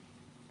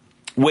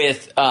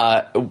with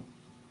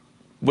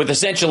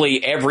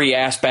essentially every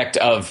aspect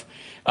of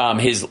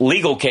his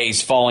legal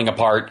case falling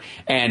apart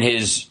and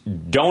his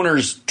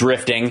donors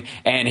drifting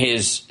and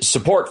his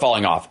support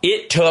falling off.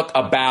 It took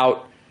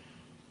about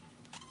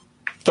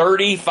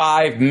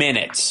 35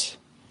 minutes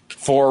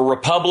for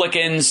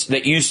Republicans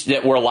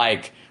that were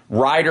like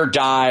ride or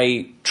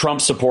die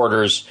Trump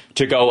supporters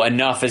to go,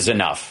 enough is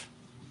enough.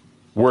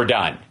 We're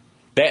done.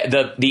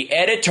 The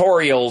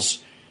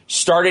editorials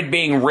started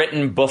being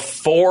written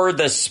before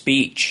the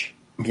speech.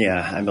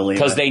 Yeah, I believe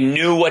because they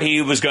knew what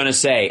he was going to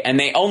say, and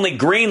they only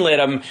greenlit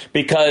him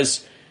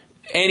because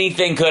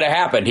anything could have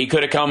happened. He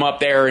could have come up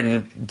there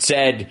and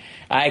said,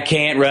 I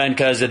can't run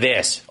because of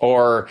this,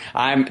 or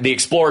I'm the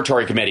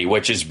exploratory committee,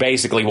 which is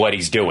basically what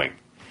he's doing.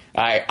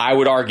 I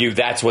would argue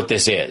that's what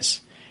this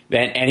is.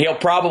 And he'll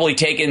probably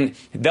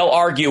they'll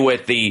argue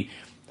with the...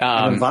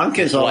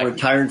 Ivanka's all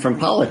retired from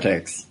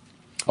politics.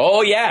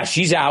 Oh, yeah,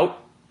 she's out.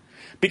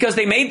 Because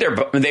they made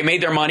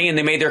their money and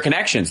they made their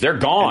connections. They're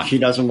gone. And she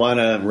doesn't want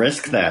to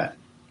risk that.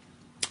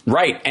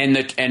 Right. And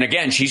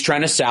again, she's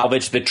trying to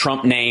salvage the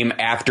Trump name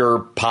after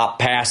Pop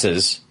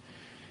passes.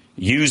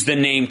 Use the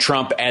name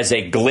Trump as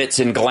a glitz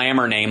and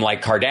glamour name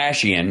like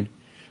Kardashian,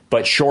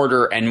 but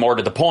shorter and more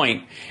to the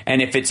point.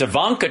 And if it's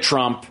Ivanka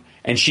Trump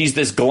and she's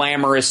this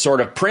glamorous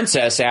sort of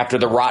princess after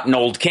the rotten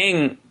old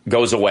king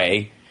goes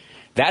away,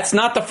 that's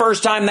not the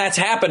first time that's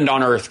happened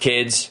on Earth,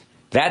 kids.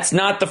 That's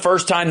not the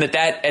first time that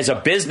as a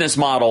business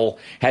model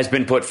has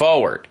been put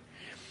forward.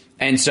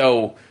 And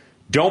so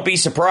don't be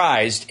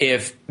surprised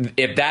if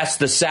that's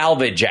the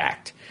salvage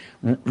act.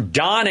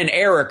 Don and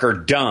Eric are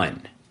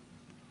done.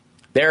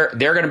 They're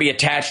going to be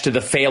attached to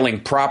the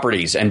failing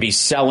properties and be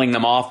selling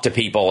them off to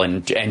people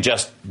and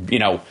just,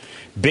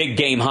 big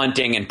game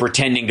hunting and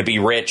pretending to be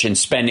rich and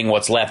spending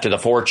what's left of the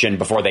fortune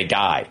before they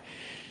die.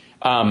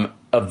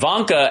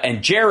 Ivanka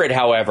and Jared,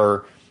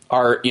 however,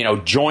 are,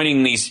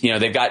 joining these,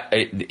 they've got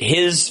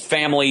his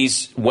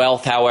family's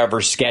wealth, however,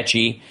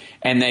 sketchy,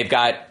 and they've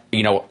got,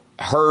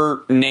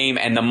 her name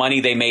and the money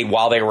they made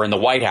while they were in the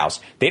White House.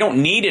 They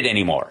don't need it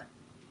anymore.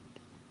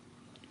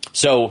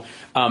 So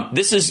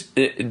this is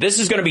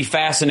going to be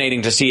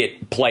fascinating to see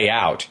it play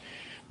out.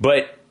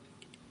 But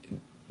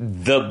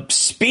the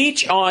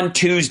speech on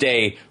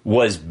Tuesday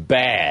was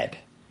bad.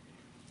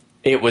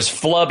 It was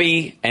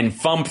flubby and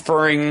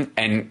fumfering,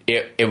 and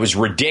it was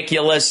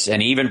ridiculous,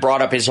 and he even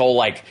brought up his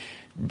whole,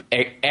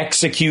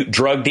 execute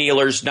drug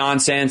dealers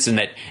nonsense, and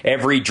that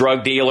every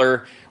drug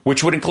dealer,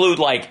 which would include,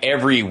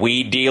 every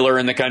weed dealer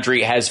in the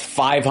country, has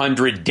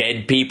 500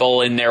 dead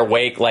people in their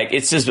wake.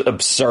 It's just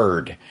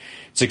absurd.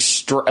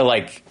 It's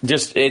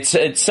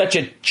it's such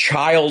a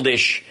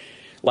childish,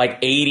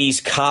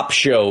 80s cop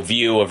show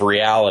view of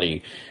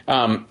reality.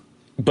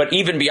 But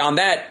even beyond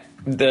that,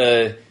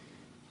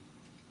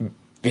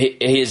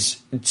 his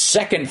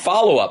second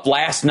follow-up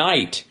last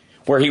night,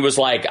 where he was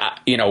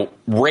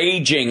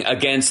raging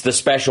against the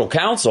special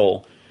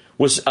counsel,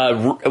 was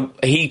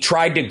he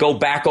tried to go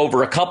back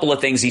over a couple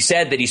of things he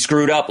said that he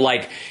screwed up.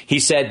 He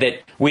said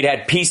that we'd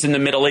had peace in the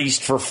Middle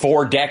East for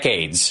 4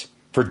 decades.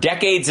 For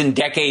decades and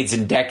decades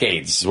and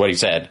decades is what he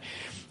said,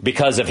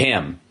 because of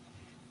him.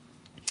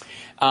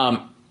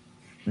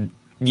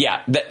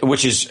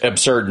 Which is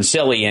absurd and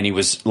silly, and he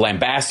was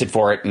lambasted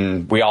for it,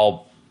 and we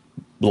all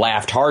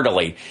laughed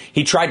heartily.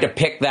 He tried to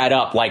pick that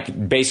up,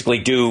 basically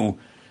do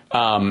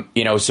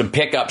some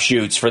pickup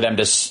shoots for them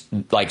to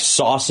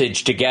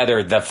sausage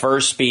together the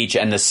first speech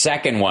and the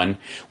second one,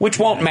 which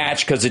won't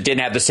match because it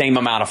didn't have the same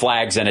amount of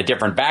flags and a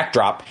different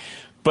backdrop.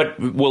 But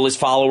will his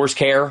followers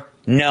care?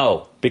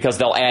 No, because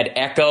they'll add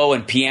echo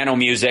and piano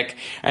music,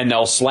 and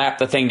they'll slap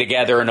the thing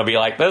together, and they'll be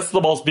like, "This is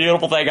the most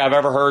beautiful thing I've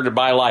ever heard in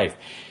my life."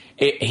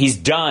 He's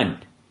done.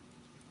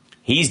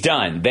 He's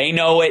done. They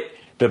know it.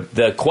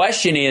 The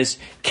question is,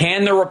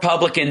 can the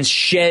Republicans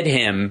shed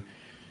him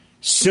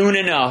soon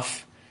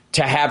enough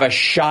to have a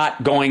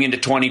shot going into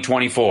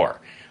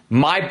 2024?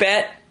 My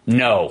bet,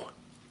 no.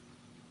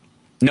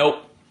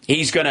 Nope.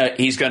 He's gonna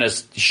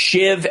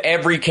shiv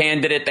every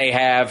candidate they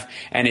have,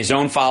 and his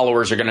own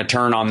followers are going to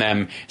turn on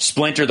them,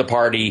 splinter the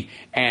party,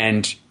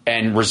 and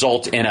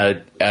result in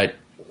a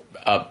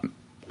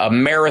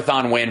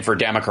marathon win for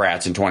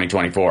Democrats in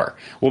 2024.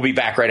 We'll be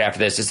back right after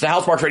this. It's the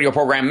Hal Sparks Radio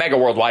program, mega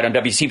worldwide on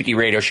WCPT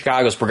Radio,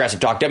 Chicago's Progressive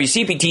Talk,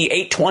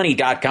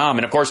 WCPT820.com,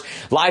 and of course,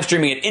 live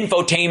streaming at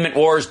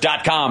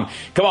infotainmentwars.com.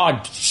 Come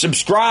on,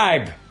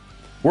 subscribe.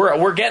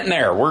 We're getting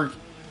there. We're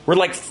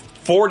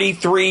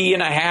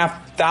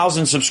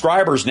 43,500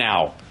 subscribers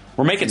now.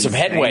 We're making some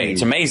headway.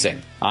 It's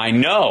amazing. I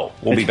know.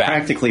 We'll be back.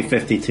 Practically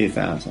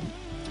 52,000.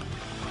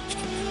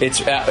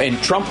 It's in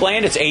Trump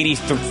land. It's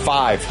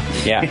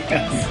 85.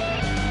 Yeah.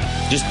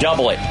 Just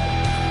double it.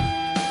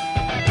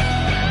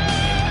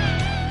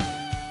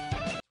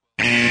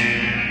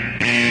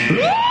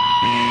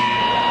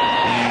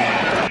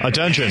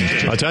 Attention.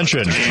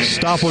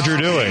 Stop what you're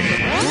doing.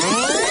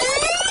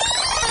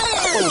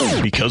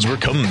 Because we're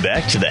coming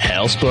back to the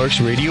Hal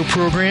Sparks radio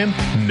program,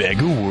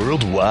 Mega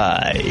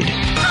Worldwide.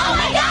 Oh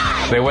my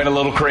God! They went a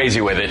little crazy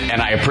with it, and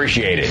I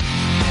appreciate it.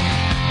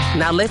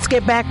 Now let's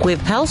get back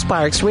with Hal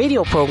Sparks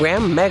radio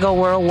program, Mega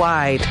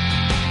Worldwide.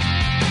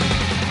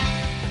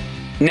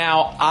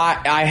 Now,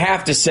 I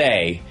have to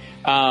say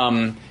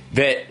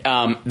that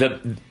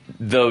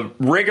the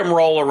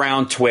rigmarole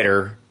around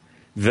Twitter,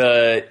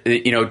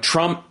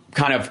 Trump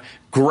kind of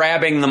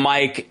grabbing the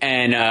mic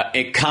and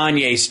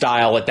Kanye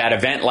style at that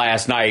event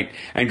last night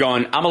and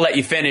going, I'm going to let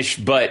you finish,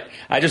 but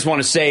I just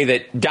want to say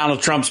that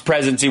Donald Trump's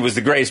presidency was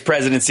the greatest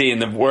presidency in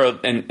the world,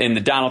 and in the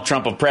Donald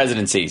Trump of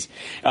presidencies.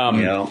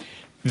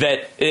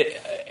 That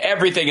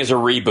everything is a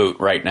reboot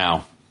right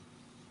now.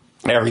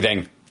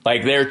 Everything.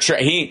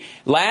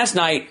 Last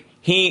night,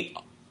 he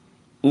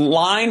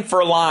line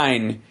for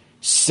line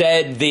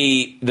said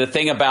the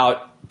thing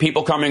about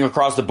people coming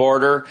across the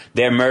border,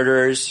 they're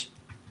murderers,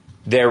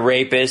 they're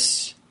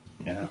rapists,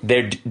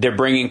 they're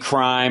bringing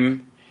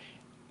crime.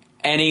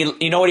 And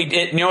you know what he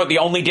did? You know what the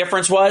only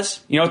difference was?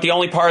 You know what the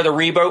only part of the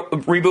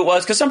reboot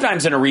was? Because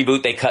sometimes in a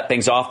reboot they cut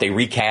things off, they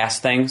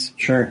recast things.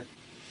 Sure.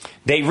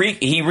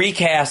 He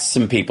recast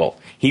some people.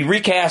 He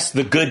recast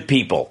the good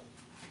people.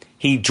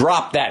 he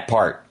dropped that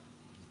part.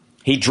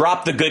 He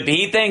dropped the good.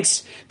 He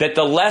thinks that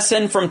the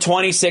lesson from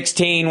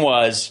 2016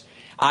 was,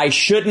 I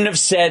shouldn't have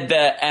said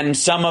that, and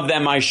some of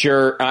them I'm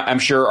sure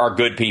are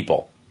good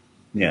people.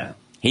 Yeah.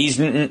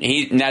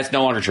 That's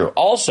no longer true.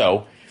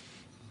 Also,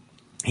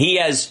 he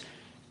has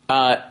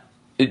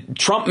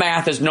Trump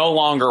math is no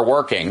longer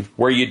working,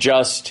 where you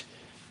just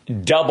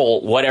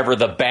double whatever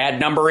the bad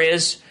number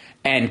is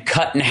and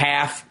cut in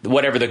half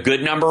whatever the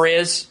good number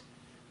is.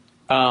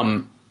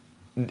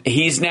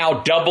 He's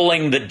now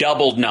doubling the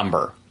doubled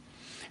number.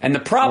 And the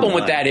problem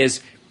with that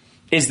is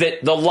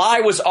that the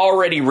lie was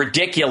already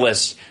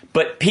ridiculous,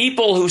 but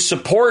people who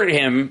supported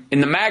him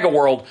in the MAGA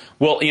world,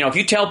 well, if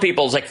you tell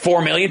people it's like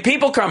 4 million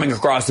people coming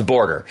across the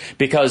border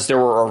because there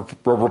were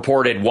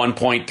reported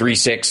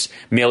 1.36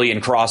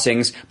 million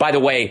crossings. By the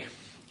way,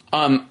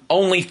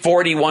 only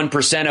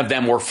 41% of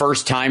them were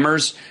first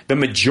timers. The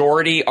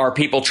majority are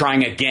people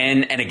trying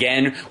again and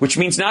again, which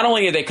means not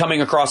only are they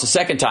coming across a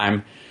second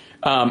time,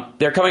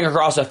 they're coming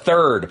across a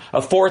third,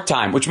 a fourth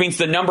time, which means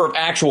the number of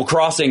actual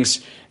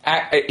crossings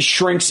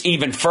shrinks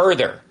even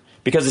further,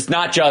 because it's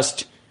not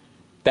just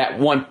that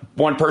one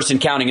person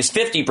counting as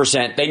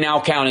 50%. They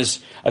now count as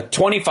a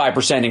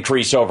 25%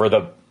 increase over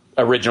the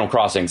original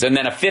crossings, and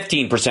then a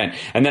 15%,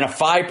 and then a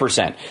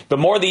 5%. The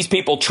more these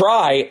people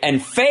try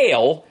and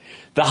fail,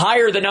 the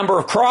higher the number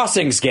of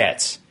crossings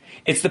gets.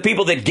 It's the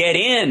people that get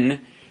in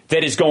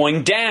that is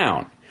going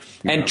down.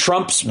 Yeah. And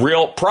Trump's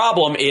real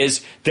problem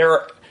is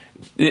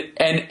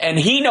and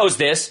he knows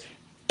this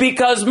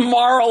because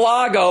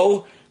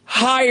Mar-a-Lago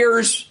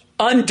hires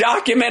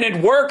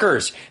undocumented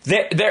workers.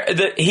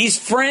 He's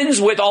friends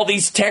with all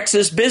these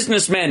Texas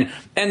businessmen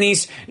and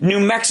these New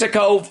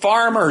Mexico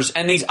farmers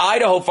and these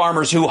Idaho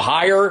farmers who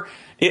hire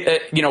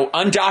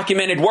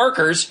undocumented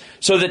workers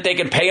so that they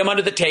can pay them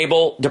under the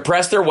table,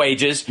 depress their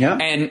wages,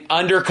 and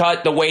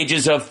undercut the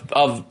wages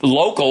of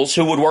locals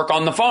who would work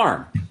on the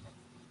farm.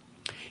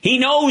 He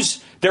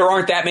knows there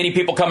aren't that many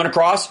people coming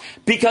across,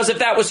 because if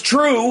that was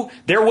true,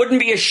 there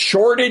wouldn't be a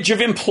shortage of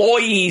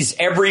employees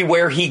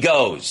everywhere he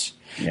goes.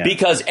 Yeah.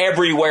 Because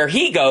everywhere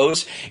he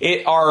goes,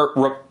 it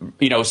are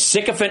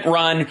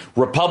sycophant-run,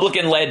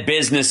 Republican-led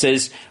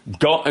businesses,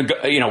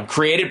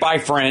 created by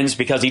friends,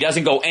 because he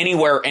doesn't go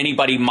anywhere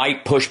anybody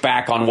might push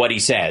back on what he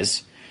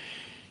says.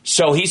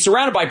 So he's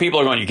surrounded by people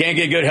who are going, you can't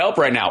get good help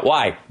right now.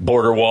 Why?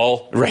 Border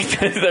wall, right?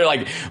 They're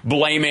like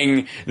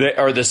blaming the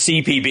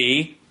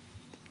CPB.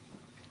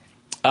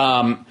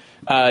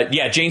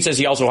 Jane says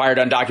he also hired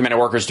undocumented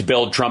workers to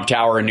build Trump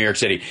Tower in New York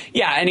City.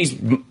 Yeah, and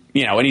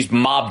he's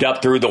mobbed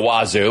up through the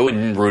wazoo,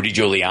 and Rudy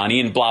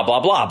Giuliani and blah, blah,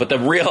 blah. But the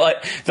real,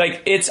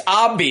 it's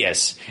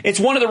obvious.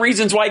 It's one of the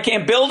reasons why he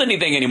can't build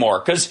anything anymore,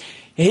 because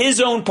his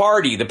own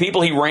party, the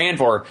people he ran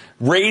for,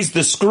 raised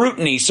the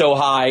scrutiny so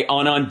high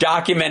on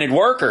undocumented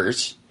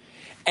workers,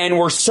 and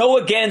were so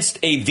against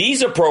a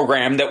visa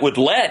program that would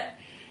let,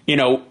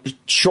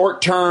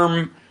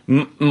 short-term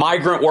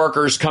migrant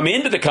workers come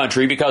into the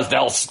country because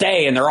they'll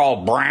stay and they're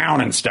all brown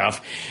and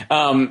stuff,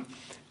 that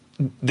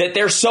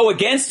they're so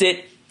against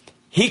it,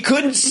 he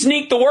couldn't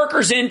sneak the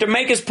workers in to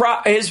make his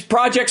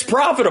projects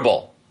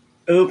profitable.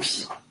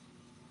 Oops.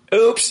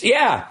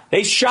 Yeah.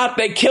 They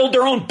killed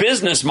their own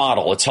business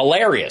model. It's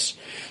hilarious.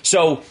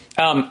 So,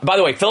 by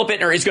the way, Philip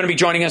Ittner is going to be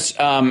joining us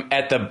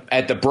at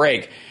the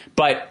break,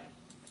 but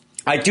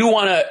I do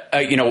want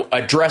to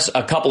address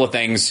a couple of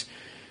things.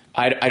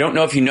 I don't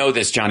know if you know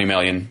this, Johnny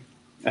Million.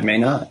 I may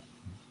not.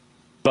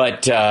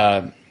 But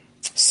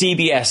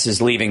CBS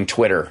is leaving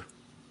Twitter.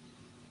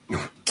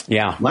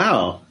 Yeah.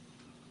 Wow.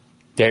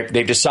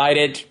 They've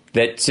decided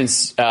that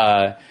since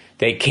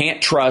they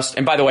can't trust.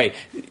 And by the way,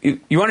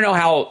 you want to know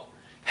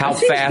how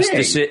fast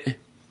it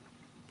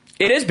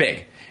is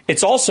big.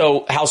 It's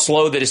also how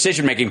slow the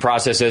decision making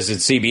process is at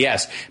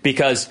CBS,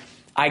 because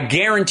I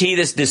guarantee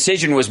this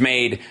decision was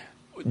made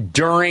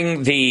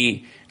during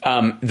the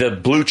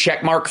blue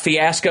checkmark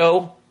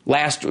fiasco.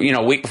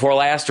 Week before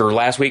last, or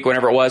last week,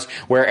 whenever it was,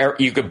 where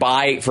you could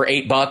buy for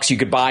 $8, you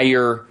could buy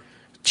your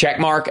check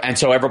mark. And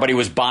so everybody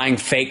was buying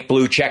fake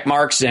blue check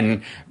marks,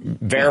 and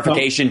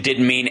verification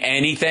didn't mean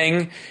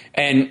anything.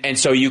 And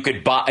so you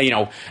could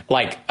buy,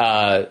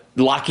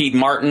 Lockheed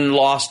Martin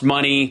lost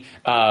money,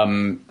 a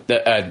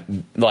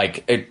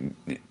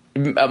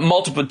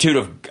multitude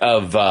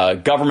of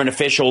government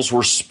officials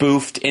were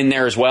spoofed in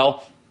there as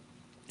well.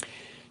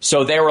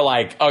 So they were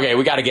like, okay,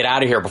 we got to get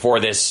out of here before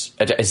this.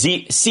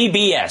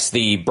 CBS,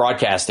 the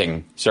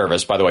broadcasting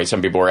service, by the way,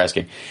 some people were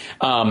asking.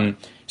 I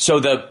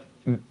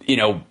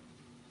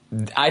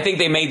think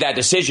they made that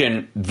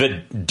decision the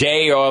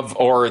day of,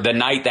 or the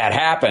night that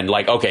happened.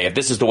 Like, okay, if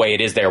this is the way it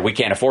is there, we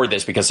can't afford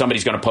this because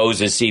somebody's going to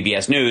pose as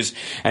CBS News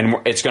and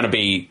it's going to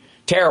be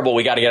terrible.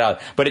 We got to get out.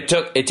 But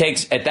it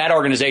takes at that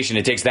organization,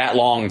 it takes that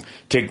long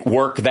to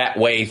work that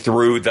way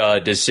through the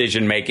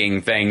decision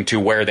making thing to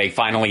where they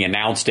finally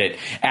announced it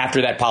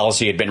after that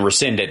policy had been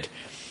rescinded.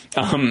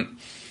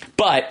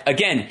 But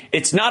again,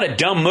 it's not a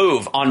dumb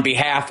move on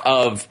behalf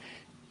of,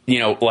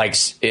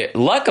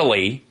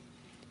 luckily,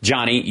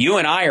 Johnny, you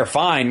and I are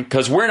fine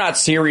because we're not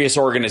serious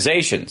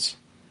organizations.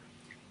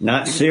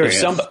 Not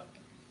serious.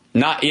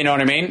 Not, you know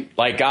what I mean?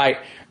 Like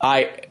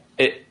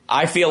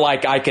I feel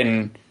like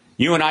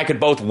you and I could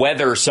both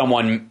weather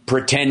someone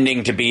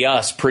pretending to be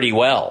us pretty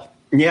well.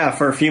 Yeah,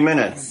 for a few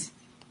minutes.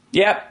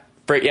 Yep.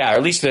 Or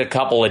at least a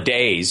couple of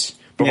days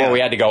before we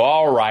had to go,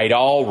 all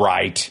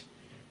right.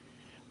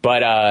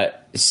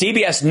 But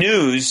CBS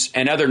News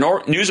and other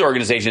news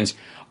organizations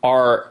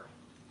are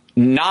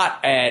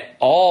not at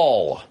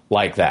all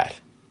like that.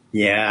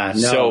 Yeah,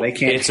 no, so they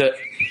can't.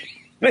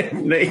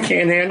 They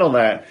can't handle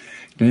that.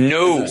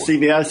 No. So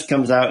CBS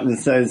comes out and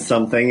says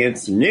something,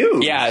 it's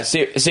news. Yeah,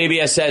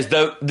 CBS says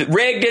the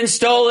rigged and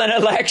stolen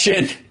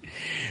election.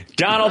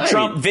 Donald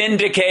Trump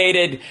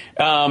vindicated,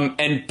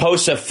 and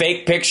posts a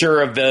fake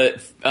picture of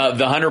the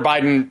Hunter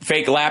Biden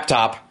fake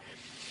laptop.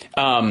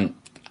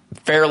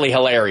 Fairly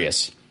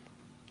hilarious.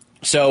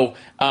 So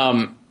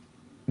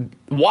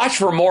watch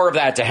for more of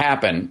that to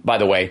happen. By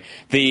the way,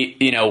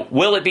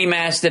 will it be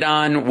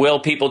Mastodon? Will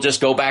people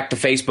just go back to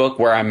Facebook,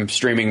 where I'm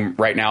streaming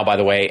right now? By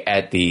the way,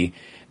 at the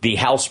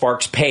Hal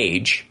Sparks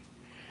page.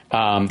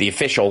 The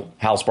official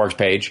Hal Sparks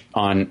page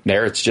on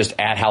there. It's just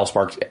at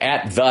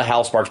the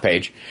Hal Sparks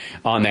page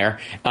on there.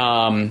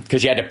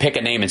 Because you had to pick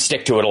a name and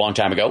stick to it a long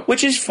time ago,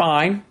 which is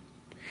fine.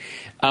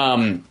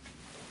 And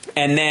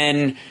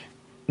then,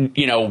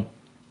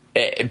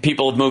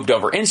 people have moved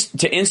over to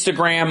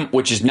Instagram,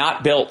 which is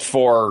not built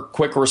for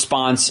quick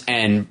response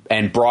and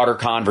broader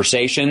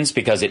conversations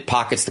because it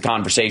pockets the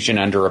conversation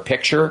under a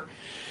picture.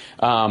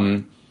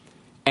 And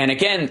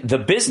again, the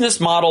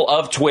business model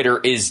of Twitter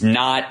is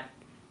not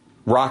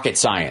rocket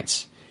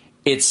science.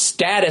 It's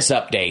status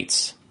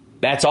updates.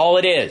 That's all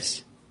it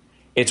is.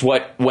 It's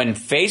when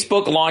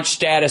Facebook launched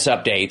status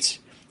updates,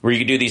 where you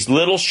could do these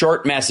little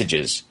short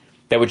messages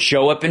that would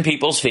show up in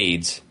people's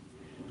feeds.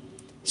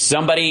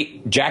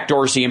 Somebody, Jack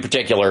Dorsey in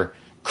particular,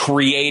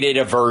 created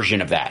a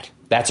version of that.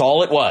 That's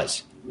all it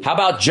was. How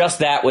about just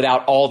that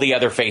without all the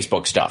other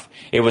Facebook stuff?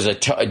 It was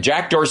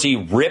Jack Dorsey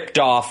ripped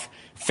off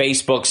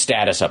Facebook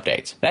status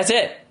updates. That's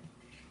it.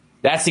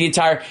 That's the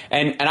entire...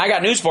 And I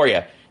got news for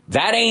you.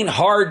 That ain't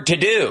hard to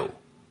do.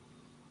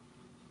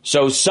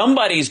 So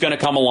somebody's going to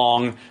come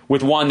along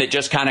with one that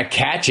just kind of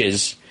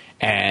catches,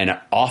 and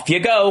off you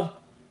go.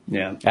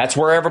 Yeah. That's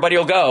where everybody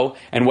will go.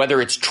 And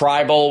whether it's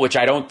tribal, which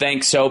I don't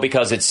think so,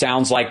 because it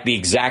sounds like the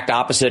exact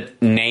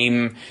opposite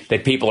name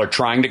that people are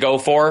trying to go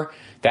for.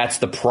 That's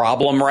the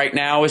problem right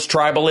now, is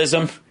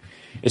tribalism,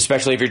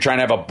 especially if you're trying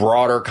to have a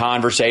broader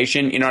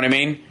conversation. You know what I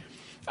mean?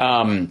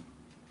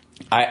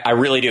 I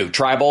really do.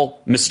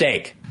 Tribal,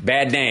 mistake,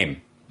 bad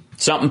name.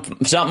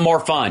 Something more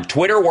fun.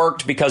 Twitter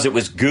worked because it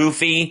was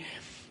goofy,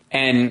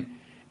 and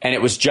it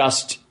was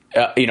just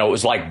it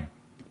was like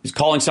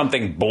calling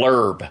something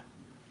Blurb.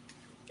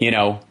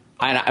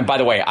 And by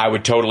the way, I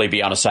would totally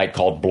be on a site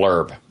called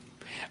Blurb.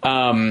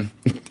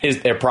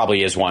 There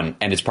probably is one,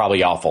 and it's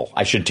probably awful.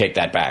 I should take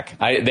that back.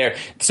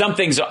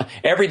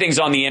 Everything's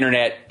on the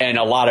internet, and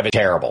a lot of it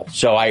terrible.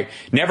 So I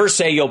never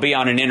say you'll be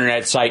on an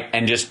internet site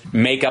and just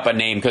make up a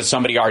name because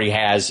somebody already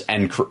has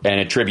and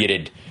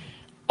attributed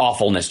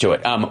awfulness to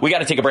it. We got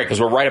to take a break because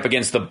we're right up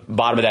against the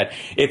bottom of that.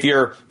 If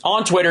you're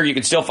on Twitter, you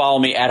can still follow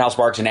me at Hal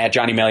Sparks and at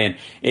Johnny Million.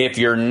 If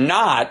you're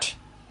not,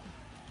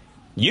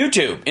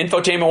 YouTube,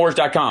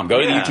 infotainmentwars.com.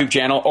 Go to the YouTube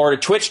channel or to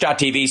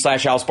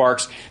twitch.tv/Hal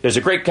Sparks. There's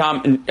a great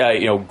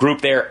group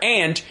there.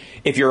 And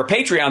if you're a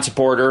Patreon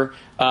supporter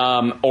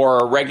or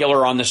a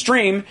regular on the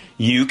stream,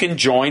 you can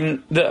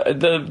join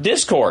the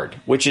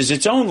Discord, which is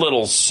its own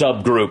little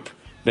subgroup.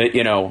 That,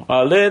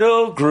 a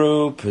little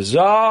group has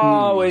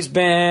always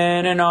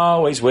been and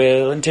always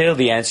will until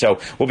the end. So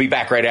we'll be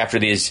back right after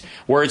these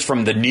words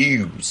from the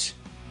news.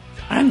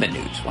 I'm the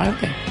news. Why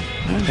don't they?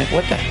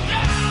 What the?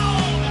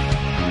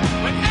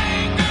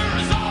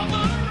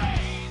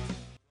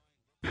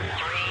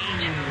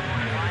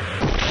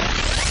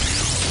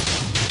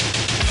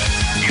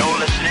 You're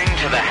listening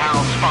to the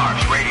Hal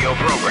Sparks radio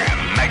program,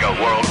 Mega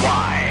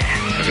Worldwide.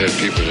 I've had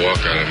people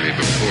walk out of me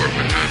before,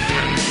 but not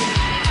when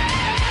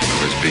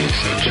I was being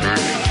so charming.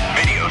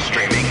 Video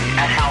streaming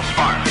at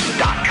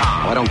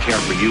HalSparks.com. I don't care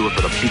for you or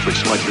for the putrid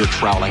sludge you're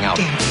troweling out.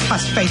 Damn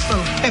puss-faced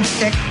little pimp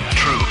stick.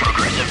 True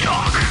progressive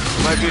talk.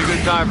 Might be a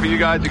good time for you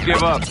guys to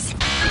give up.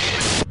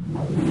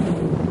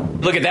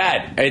 Look at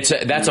that!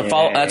 That's a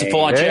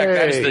full-on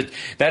check.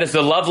 That is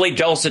the lovely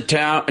dulcet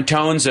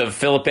tones of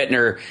Philip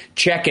Bittner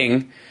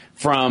checking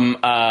from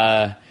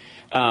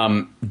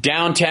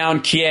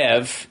downtown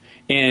Kiev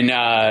in.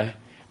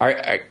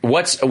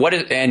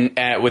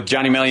 With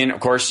Johnny Million,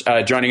 of course,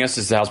 joining us.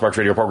 This is the Hal Sparks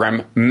radio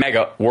program,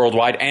 Mega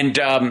Worldwide. And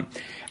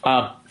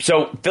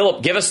so,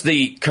 Philip, give us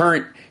the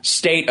current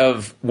state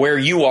of where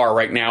you are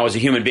right now as a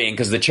human being,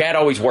 because the chat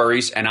always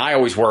worries, and I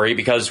always worry,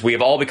 because we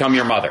have all become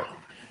your mother.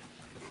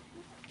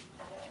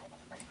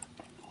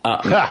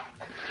 Well,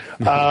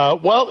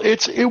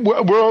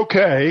 we're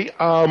okay.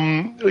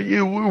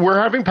 We're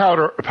having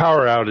power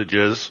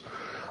outages.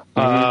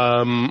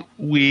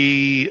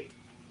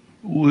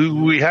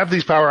 We have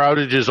these power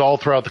outages all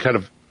throughout the kind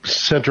of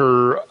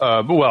center,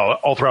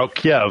 all throughout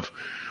Kiev.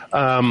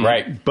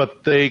 Right.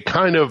 But they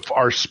kind of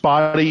are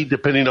spotty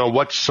depending on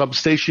what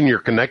substation you're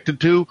connected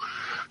to.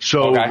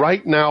 So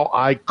right now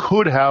I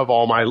could have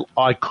all my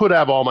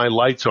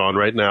lights on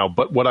right now,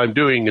 but what I'm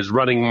doing is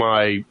running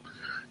my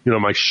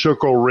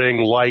Circle Ring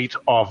light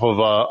off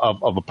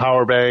of a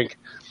power bank,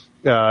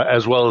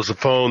 as well as the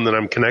phone that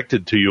I'm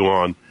connected to you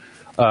on.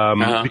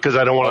 Because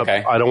I don't want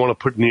to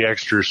put any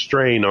extra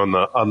strain on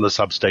the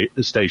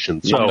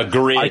substation. So on the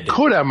grid. I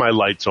could have my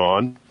lights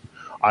on.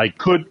 I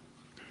could,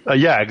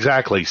 yeah,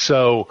 exactly.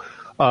 So,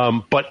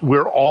 but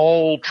we're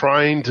all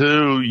trying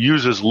to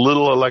use as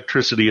little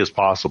electricity as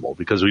possible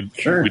because we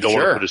don't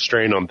want to put a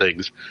strain on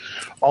things.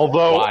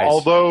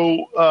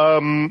 Although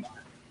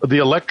the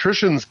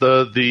electricians,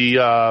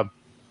 the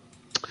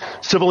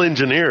civil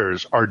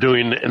engineers are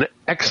doing an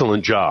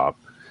excellent job.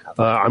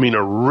 I mean,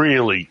 a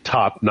really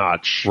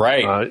top-notch,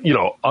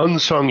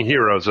 unsung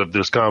heroes of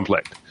this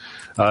conflict.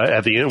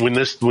 At the end, when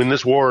the story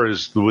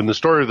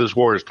of this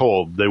war is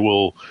told, they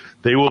will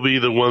be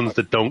the ones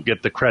that don't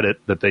get the credit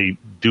that they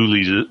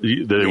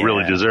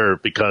really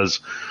deserve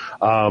because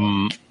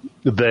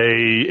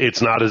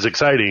it's not as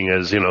exciting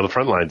as the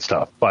frontline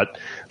stuff. But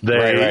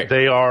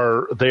they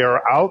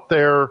are out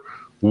there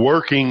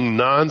working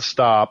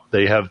nonstop.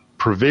 They have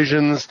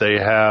provisions. They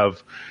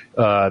have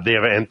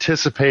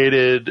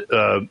anticipated,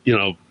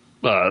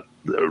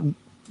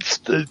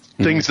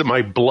 things that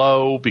might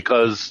blow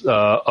because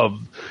of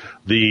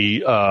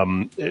the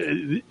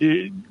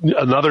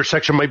another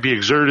section might be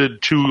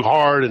exerted too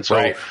hard, and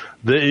so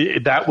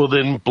that will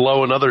then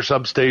blow another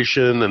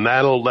substation, and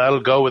that'll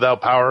go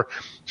without power.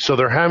 So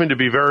they're having to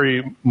be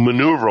very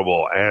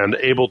maneuverable and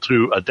able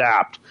to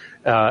adapt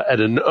at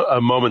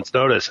a moment's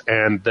notice,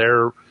 and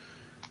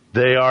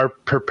they are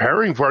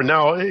preparing for it.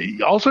 Now,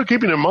 also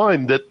keeping in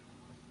mind that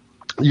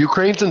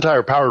Ukraine's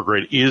entire power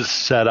grid is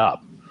set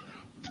up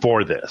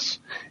for this.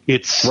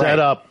 It's set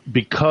up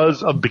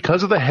because of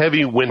the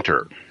heavy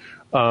winter.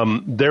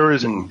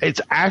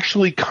 It's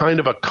actually kind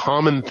of a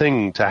common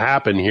thing to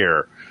happen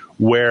here,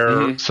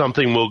 where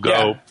something will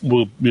go,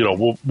 will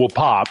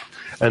pop,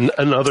 and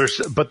others.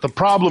 But the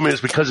problem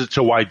is because it's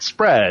so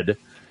widespread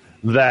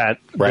that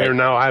they're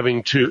now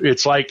having to.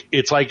 It's like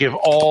if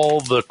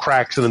all the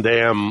cracks in the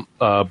dam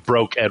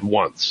broke at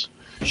once.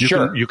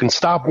 You can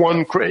stop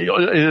one in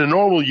a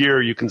normal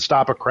year. You can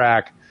stop a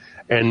crack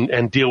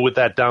and deal with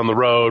that down the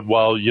road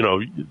while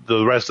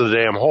the rest of the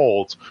dam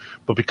holds.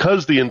 But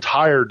because the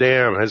entire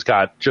dam has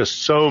got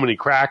just so many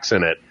cracks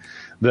in it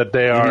that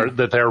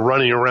they're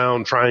running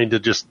around trying to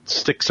just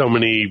stick so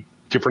many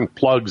different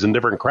plugs and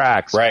different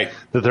cracks that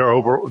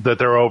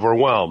they're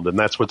overwhelmed, and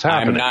that's what's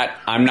happening.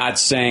 I'm not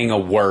saying a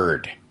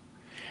word.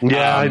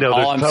 Yeah, I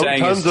know. There's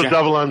tons of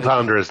double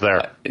entendres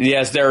there.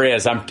 Yes, there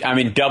is. I'm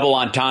in double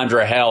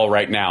entendre hell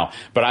right now.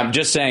 But I'm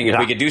just saying, if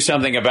we could do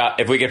something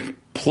if we could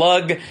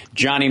plug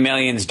Johnny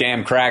Million's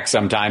damn crack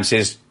sometimes,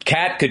 his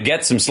cat could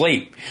get some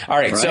sleep. All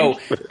right. So,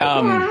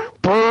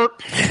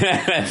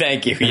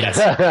 thank you. Yes.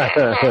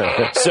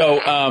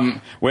 So,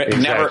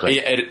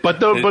 exactly.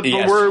 But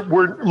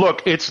we're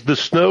look. It's the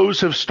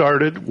snows have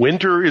started.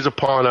 Winter is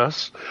upon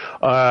us.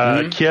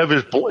 Kiev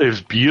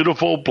is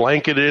beautiful,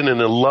 blanketed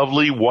in a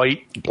lovely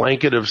white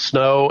blanket of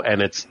snow,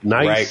 and it's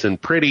nice and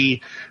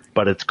pretty,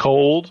 but it's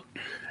cold.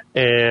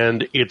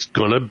 And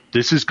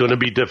this is gonna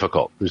be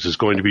difficult. This is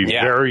going to be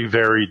very,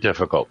 very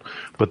difficult.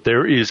 But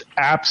there is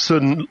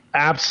absolutely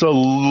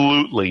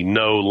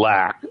no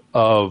lack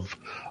of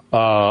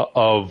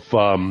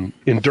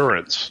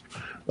endurance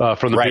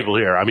from the people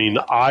here. I mean,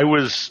 I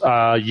was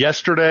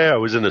yesterday. I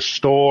was in a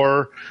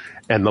store,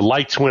 and the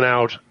lights went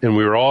out, and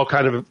we were all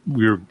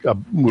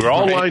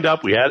lined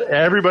up.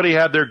 Everybody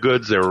had their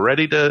goods. They were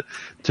ready to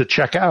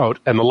check out,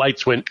 and the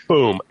lights went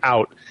boom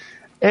out.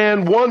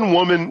 And one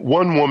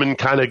woman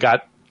kind of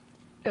got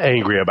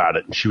angry about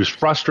it. And she was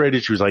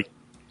frustrated. She was like,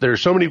 there are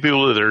so many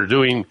people that are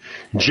doing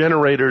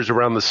generators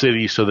around the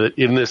city so that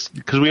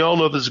because we all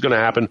know this is going to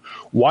happen,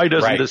 why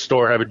doesn't this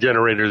store have a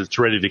generator that's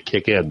ready to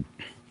kick in?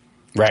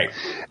 Right.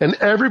 And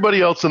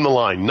everybody else in the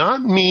line,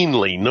 not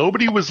meanly,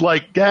 nobody was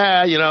like, get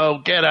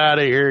out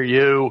of here,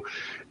 you.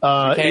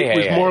 It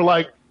was more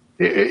like,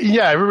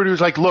 everybody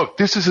was like, look,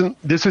 this is,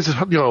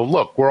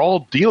 look, we're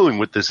all dealing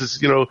with this.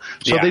 So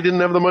they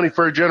didn't have the money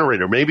for a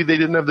generator. Maybe they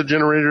didn't have the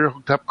generator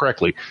hooked up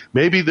correctly.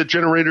 Maybe the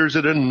generator's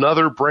at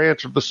another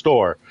branch of the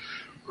store.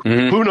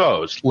 Mm-hmm. Who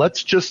knows?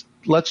 Let's just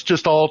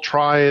all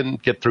try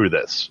and get through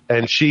this.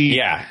 And she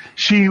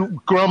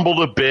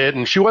grumbled a bit,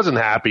 and she wasn't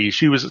happy.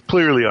 She was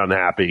clearly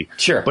unhappy.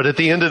 Sure. But at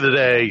the end of the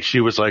day,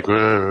 she was like,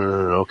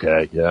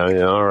 okay,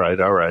 all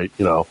right,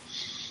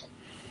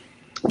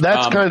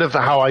 That's kind of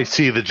how I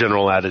see the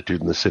general attitude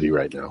in the city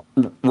right now.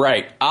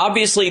 Right.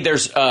 Obviously,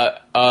 there's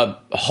a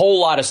whole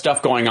lot of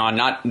stuff going on,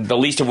 not the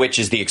least of which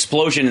is the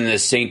explosion in the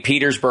St.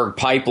 Petersburg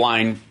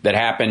pipeline that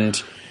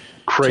happened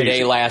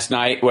today, last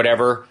night,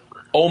 whatever.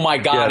 Oh, my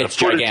God, it's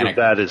gigantic. The footage of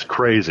that is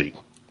crazy.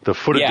 The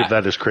footage of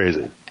that is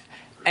crazy.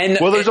 And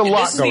there's a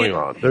lot going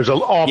on. There's an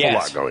awful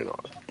lot going on,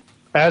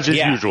 as is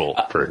usual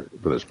for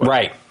this place.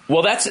 Right.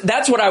 Well,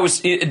 that's what I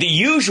was. The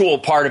usual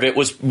part of it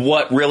was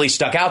what really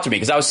stuck out to me,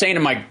 because I was saying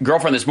to my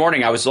girlfriend this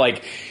morning, I was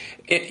like,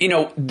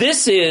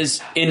 this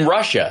is in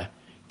Russia.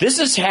 This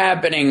is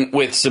happening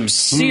with some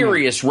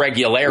serious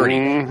regularity.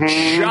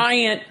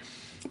 Giant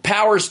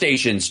power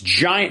stations,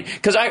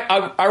 because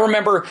I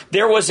remember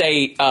there was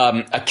a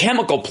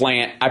chemical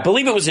plant, I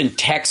believe it was in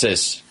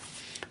Texas,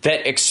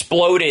 that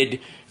exploded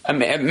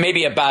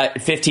maybe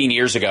about 15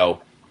 years ago.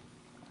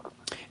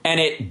 And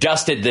it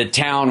dusted the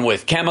town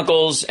with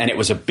chemicals, and it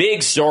was a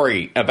big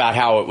story about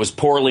how it was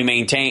poorly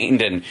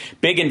maintained and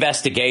big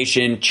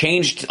investigation,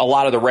 changed a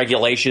lot of the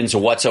regulations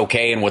of what's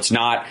okay and what's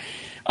not.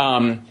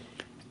 And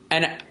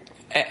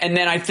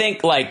then I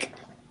think like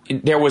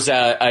there was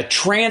a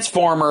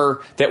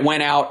transformer that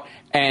went out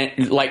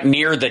and like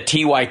near the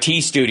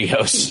TYT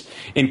studios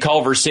in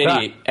Culver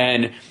City,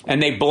 and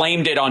they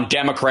blamed it on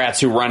Democrats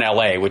who run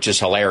LA, which is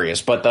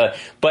hilarious. But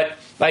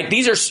like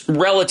these are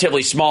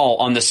relatively small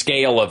on the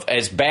scale of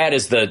as bad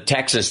as the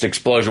Texas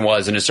explosion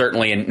was, and as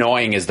certainly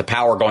annoying as the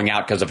power going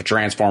out because of a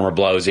transformer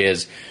blows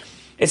is.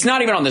 It's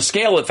not even on the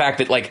scale of the fact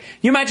that, like,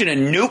 you imagine a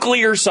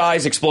nuclear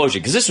size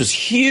explosion, because this was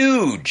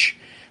huge.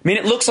 I mean,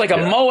 it looks like a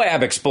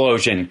Moab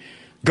explosion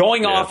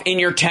going off in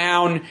your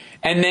town,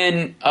 and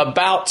then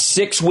about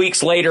 6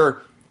 weeks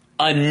later,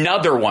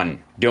 another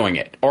one doing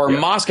it. Or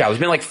Moscow. There's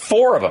been like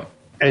 4 of them.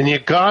 And you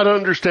got to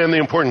understand the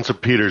importance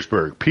of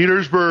Petersburg.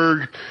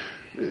 Petersburg,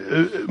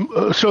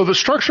 so the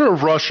structure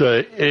of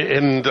Russia,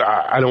 and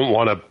I don't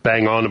want to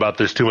bang on about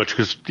this too much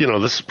because, you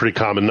know, this is pretty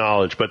common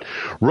knowledge, but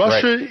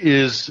Russia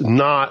is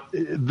not,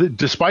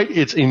 despite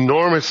its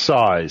enormous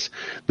size,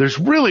 there's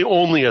really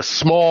only a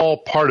small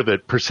part of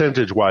it,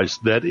 percentage-wise,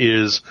 that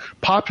is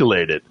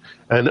populated.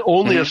 And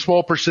only a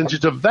small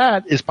percentage of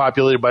that is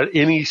populated by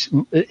any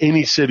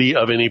city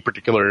of any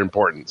particular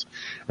importance.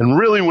 And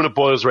really, when it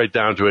boils right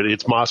down to it,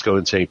 it's Moscow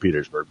and St.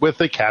 Petersburg, with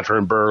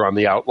Ekaterinburg on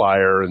the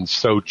outlier and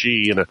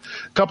Sochi and a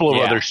couple of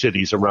other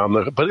cities around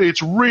the. But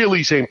it's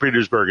really St.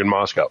 Petersburg and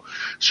Moscow.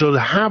 So to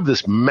have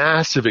this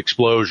massive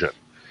explosion,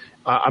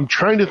 I'm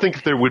trying to think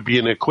if there would be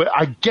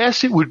I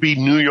guess it would be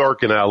New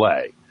York and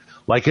L.A.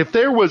 Like if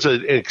there was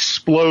an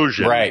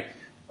explosion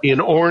in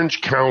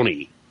Orange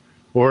County.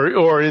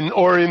 Or in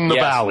the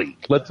valley.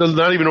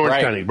 Not even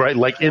Orange County, right?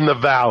 Like in the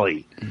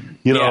valley.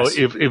 You know,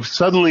 if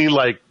suddenly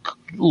like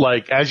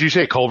as you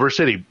say, Culver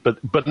City,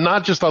 but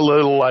not just a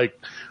little like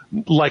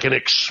an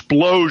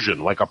explosion,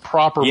 like a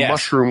proper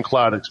mushroom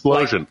cloud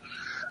explosion.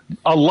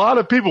 A lot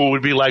of people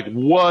would be like,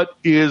 "What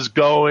is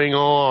going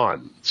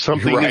on?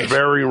 Something is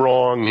very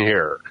wrong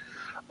here."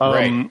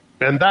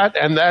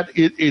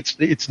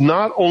 It's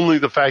not only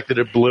the fact that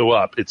it blew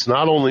up. It's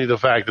not only the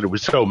fact that it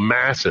was so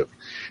massive.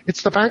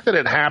 It's the fact that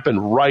it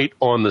happened right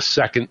on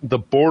the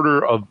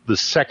border of the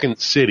second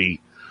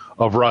city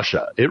of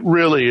Russia. It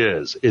really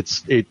is.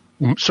 It's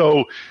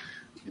not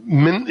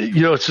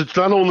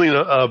only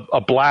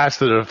a blast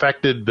that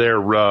affected their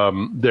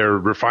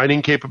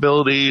refining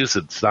capabilities.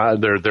 It's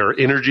not their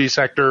energy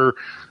sector.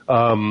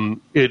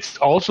 It's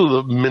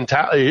also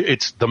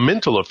the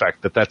mental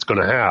effect that's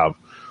going to have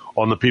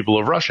on the people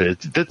of Russia.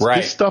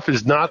 This stuff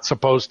is not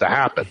supposed to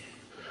happen.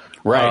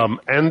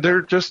 And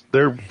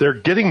they're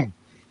getting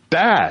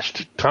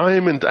bashed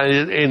time and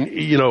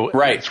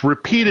it's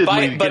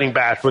repeatedly getting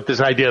bashed with this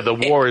idea the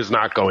war is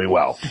not going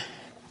well.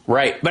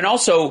 But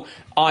also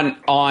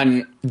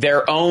on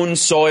their own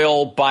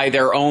soil by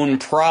their own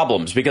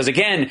problems, because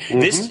again,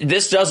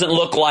 this doesn't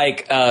look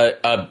like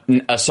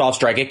a soft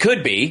strike. It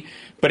could be,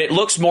 but it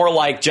looks more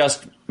like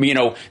just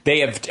they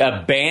have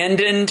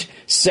abandoned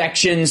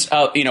sections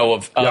of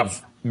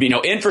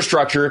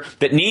infrastructure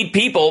that need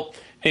people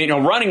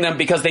running them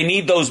because they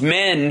need those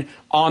men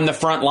on the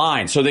front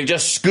line. So they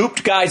just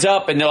scooped guys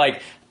up and they're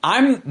like,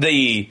 I'm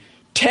the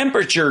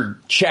temperature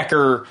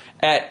checker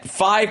at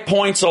 5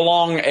 points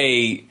along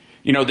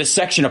this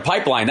section of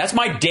pipeline. That's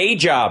my day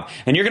job.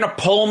 And you're going to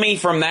pull me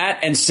from that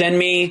and send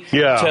me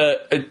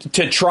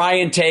to try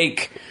and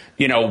take,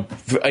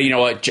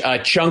 a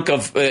chunk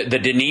of the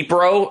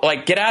Dnipro.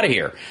 Like, get out of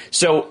here.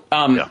 So,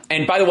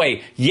 and by the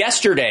way,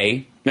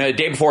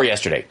 day before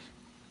yesterday,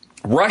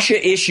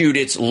 Russia issued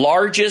its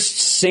largest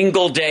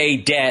single-day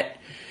debt,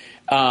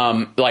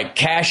 like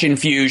cash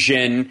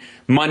infusion,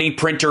 money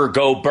printer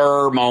go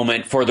burr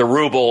moment for the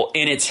ruble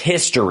in its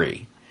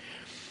history,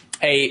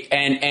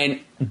 and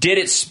did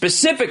it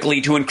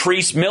specifically to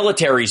increase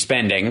military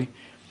spending,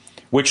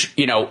 which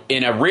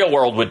in a real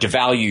world would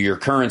devalue your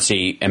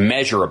currency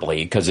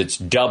immeasurably because it's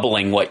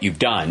doubling what you've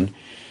done.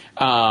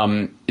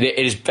 It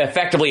is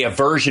effectively a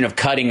version of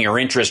cutting your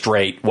interest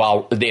rate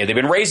while they've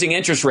been raising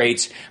interest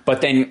rates,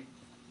 but then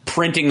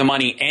printing the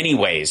money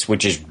anyways,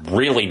 which is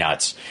really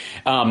nuts.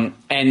 And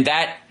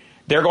that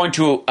they're going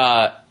to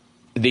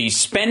the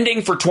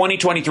spending for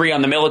 2023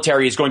 on the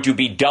military is going to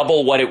be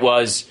double what it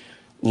was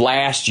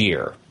last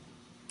year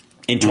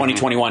in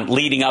 2021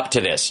 leading up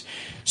to this.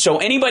 So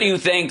anybody who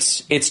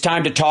thinks it's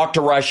time to talk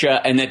to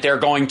Russia and that they're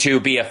going to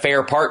be a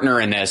fair partner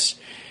in this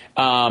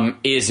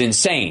is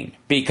insane,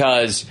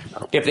 because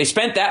if they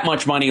spent that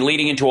much money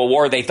leading into a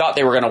war they thought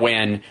they were going to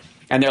win,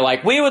 and they're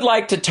like, we would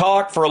like to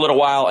talk for a little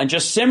while and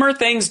just simmer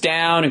things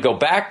down and go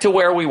back to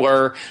where we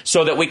were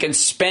so that we can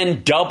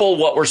spend double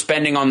what we're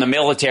spending on the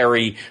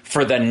military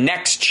for the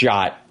next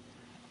shot.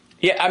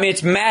 Yeah, I mean,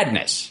 it's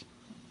madness.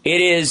 It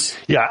is.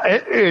 Yeah,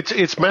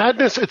 it's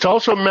madness. It's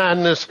also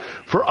madness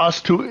for us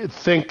to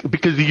think,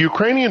 because the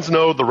Ukrainians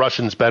know the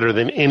Russians better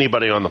than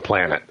anybody on the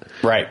planet.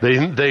 Right.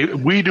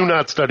 We do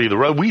not study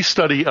we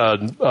study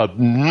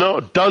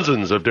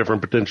dozens of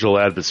different potential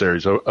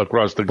adversaries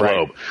across the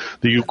globe.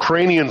 Right. The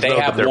Ukrainians know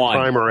that their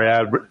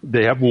primary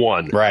they have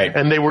one. Right.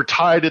 And they were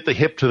tied at the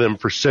hip to them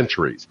for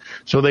centuries.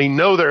 So they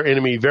know their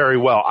enemy very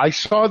well. I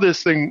saw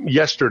this thing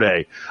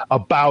yesterday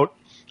about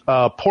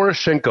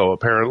Poroshenko,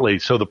 apparently,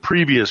 so the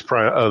previous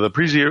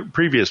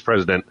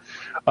president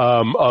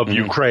of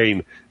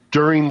Ukraine,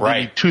 during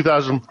the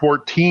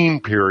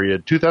 2014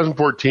 period,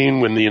 2014,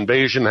 when the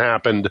invasion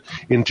happened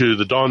into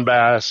the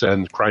Donbass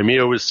and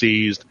Crimea was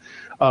seized,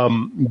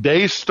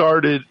 they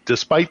started,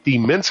 despite the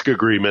Minsk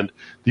agreement,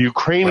 the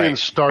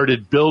Ukrainians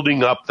started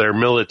building up their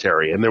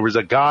military. And there was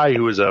a guy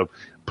who was a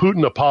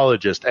Putin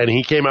apologist, and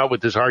he came out with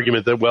this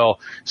argument that, well,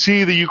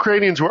 see, the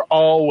Ukrainians were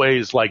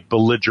always like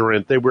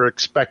belligerent. They were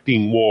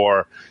expecting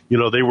war. You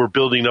know, they were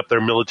building up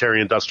their military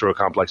industrial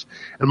complex.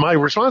 And my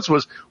response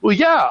was, well,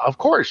 yeah, of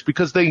course,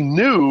 because they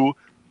knew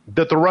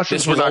that the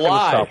Russians were not going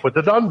to stop with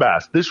the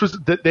Donbass. This was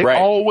that they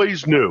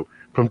always knew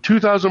from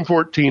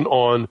 2014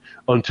 on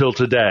until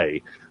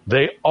today.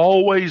 They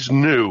always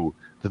knew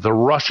that the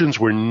Russians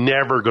were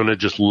never going to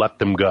just let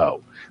them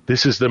go.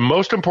 This is the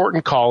most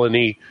important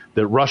colony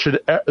that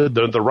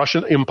the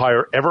Russian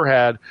Empire ever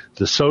had,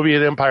 the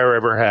Soviet Empire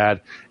ever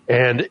had,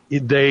 and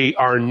they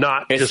are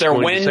not just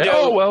going to say,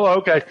 oh, well,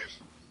 okay.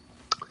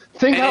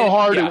 Think how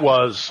hard it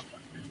was.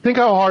 Think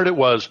how hard it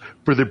was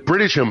for the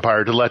British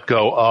Empire to let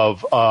go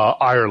of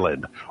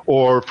Ireland,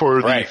 or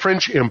for the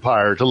French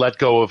Empire to let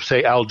go of,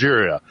 say,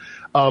 Algeria.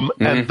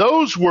 And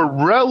those were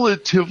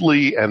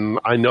relatively, and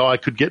I know I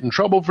could get in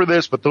trouble for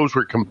this, but those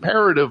were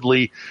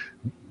comparatively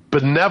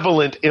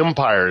benevolent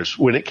empires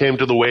when it came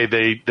to the way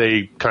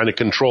they kind of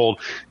controlled.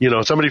 You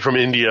know, somebody from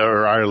India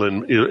or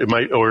Ireland,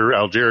 or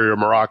Algeria or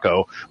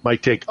Morocco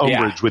might take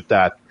umbrage with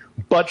that.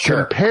 But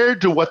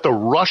compared to what the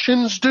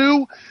Russians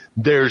do,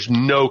 there's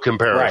no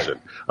comparison.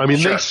 I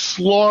mean, they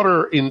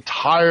slaughter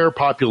entire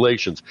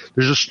populations.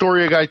 There's a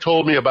story a guy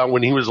told me about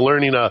when he was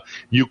learning a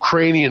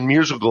Ukrainian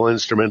musical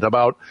instrument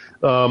about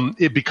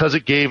because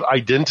it gave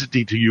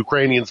identity to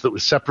Ukrainians that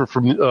was separate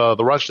from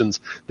the Russians.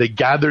 They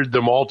gathered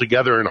them all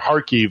together in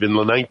Kharkiv in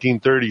the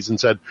 1930s and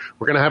said,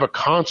 we're going to have a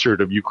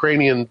concert of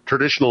Ukrainian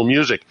traditional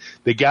music.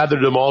 They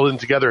gathered them all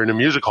together in a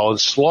music hall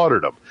and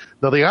slaughtered them.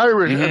 Now, the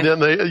Irish and then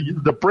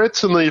the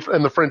Brits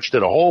and the French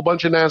did a whole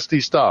bunch of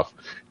nasty stuff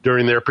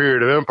during their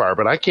period of empire,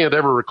 but I can't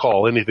ever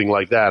recall anything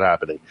like that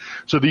happening.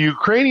 So the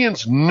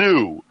Ukrainians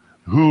knew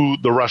who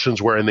the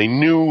Russians were, and they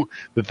knew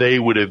that they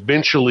would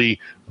eventually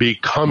be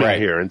coming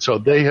here. And so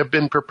they have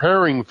been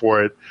preparing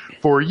for it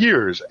for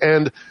years.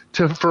 And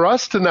for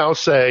us to now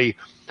say,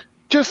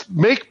 just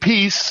make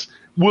peace,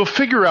 we'll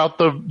figure out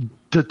the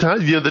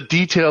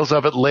details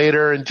of it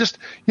later, and just,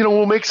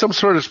 we'll make some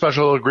sort of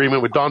special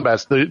agreement with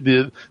Donbass.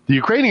 The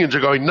Ukrainians are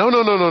going, no,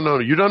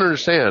 you don't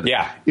understand.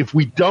 Yeah. If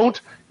we do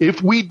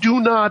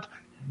not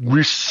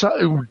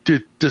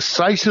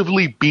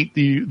decisively beat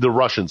the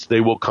Russians, they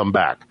will come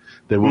back.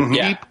 They will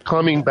keep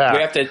coming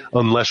back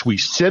unless we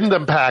send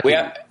them packing.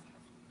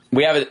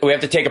 We have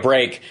to take a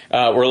break.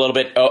 We're a little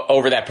bit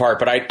over that part,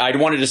 but I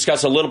want to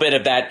discuss a little bit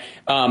of that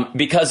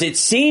because it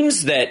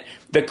seems that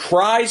the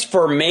cries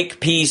for make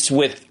peace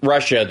with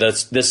Russia,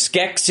 the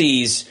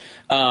Skeksis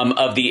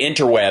of the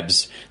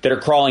interwebs that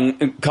are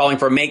calling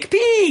for make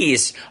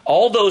peace,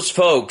 all those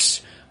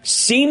folks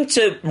seem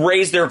to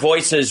raise their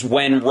voices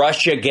when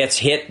Russia gets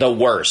hit the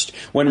worst.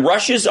 When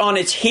Russia's on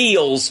its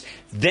heels,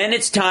 then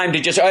it's time to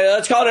just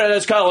let's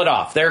call it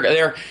off.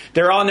 They're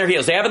on their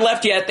heels. They haven't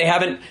left yet. They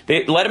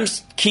let them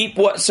keep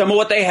some of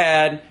what they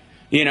had,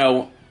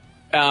 and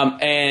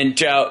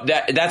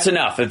that's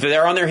enough. If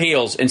they're on their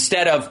heels,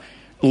 instead of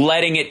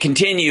letting it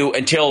continue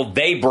until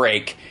they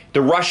break,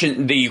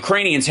 the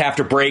Ukrainians have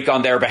to break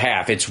on their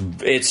behalf.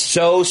 It's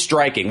so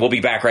striking. We'll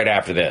be back right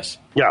after this.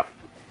 Yeah.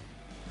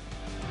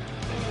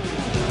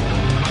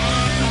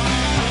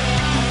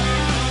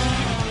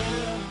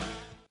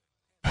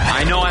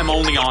 I know I'm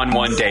only on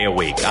one day a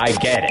week. I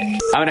get it. I'm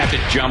going to have to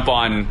jump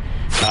on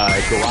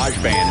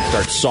GarageBand and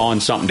start sawing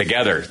something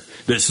together.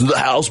 This is the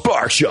Hal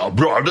Sparks Show. And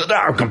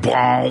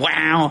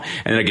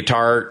a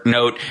guitar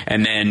note,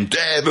 and then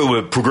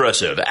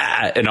progressive,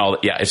 and all.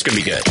 Yeah, it's going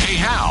to be good. Hey,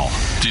 Hal,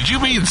 did you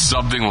mean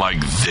something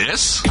like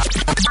this?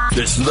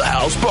 This is the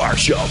Hal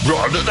Sparks Show.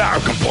 And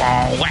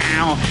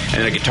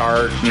a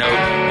guitar note,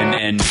 and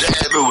then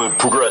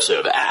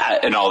progressive,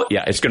 and all.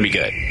 Yeah, it's going to be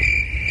good.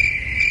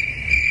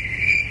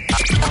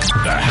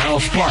 The Hal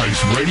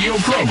Sparks radio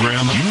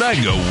program,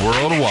 mega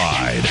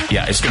worldwide.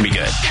 Yeah, it's going to be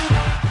good.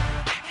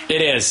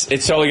 It is.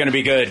 It's totally going to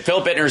be good.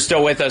 Phil Bittner is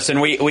still with us, and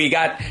we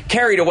got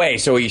carried away,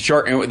 so we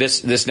shortened.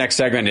 This next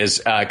segment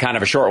is kind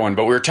of a short one,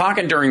 but we were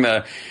talking during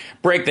the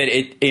break that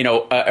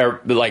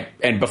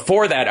and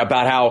before that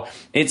about how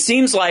it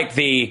seems like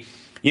the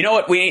You know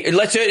what?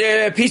 Let's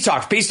peace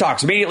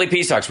talks, immediately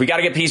peace talks. We got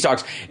to get peace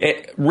talks.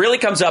 It really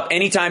comes up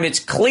anytime it's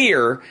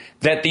clear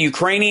that the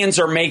Ukrainians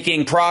are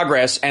making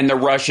progress and the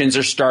Russians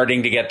are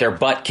starting to get their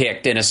butt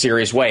kicked in a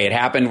serious way. It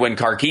happened when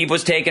Kharkiv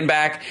was taken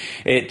back.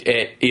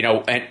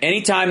 And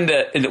anytime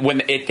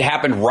when it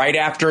happened right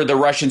after the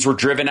Russians were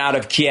driven out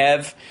of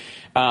Kiev,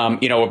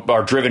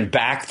 or driven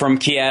back from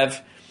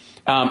Kiev,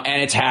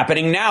 and it's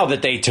happening now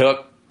that they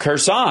took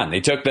Kherson.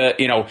 They took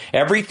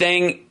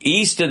everything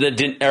east of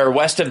or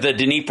west of the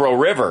Dnipro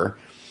River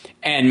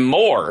and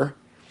more.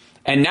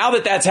 And now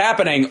that that's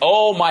happening,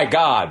 oh my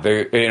God,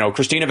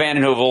 Christina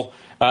Vanden Heuvel,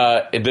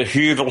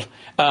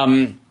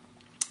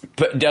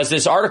 does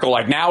this article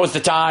like now is the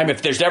time.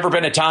 If there's ever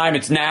been a time,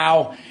 it's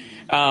now.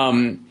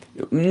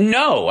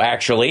 No,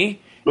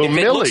 actually, well,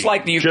 it looks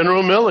like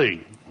General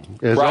Milley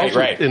has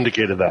also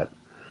indicated that.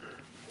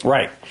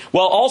 Right.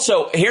 Well,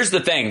 also here's the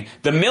thing: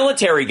 the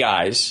military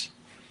guys,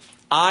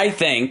 I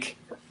think,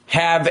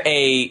 have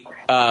a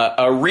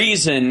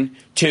reason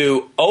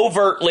to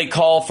overtly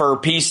call for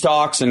peace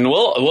talks, and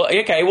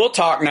we'll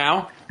talk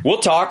now. We'll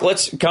talk.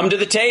 Let's come to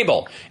the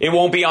table. It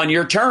won't be on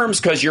your terms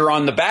because you're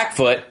on the back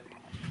foot.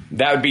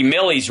 That would be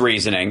Milley's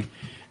reasoning,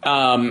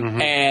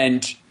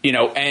 and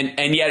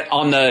yet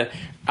on the.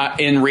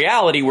 In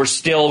reality, we're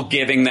still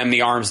giving them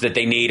the arms that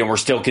they need, and we're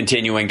still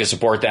continuing to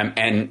support them.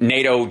 And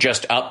NATO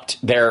just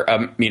upped their,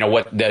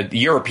 what the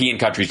European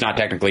countries, not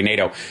technically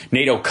NATO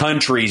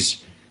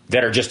countries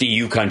that are just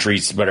EU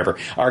countries, whatever,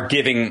 are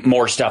giving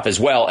more stuff as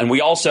well. And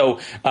we also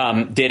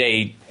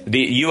the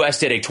U.S.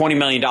 did a $20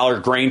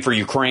 million grain for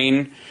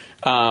Ukraine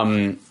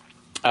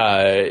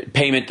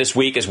payment this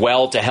week as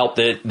well to help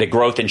the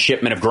growth and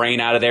shipment of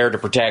grain out of there to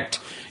protect,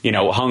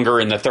 hunger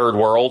in the third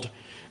world.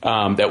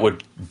 That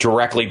would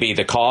directly be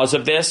the cause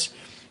of this.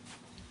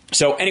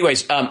 So,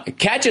 anyways,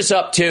 catch us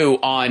up too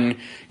on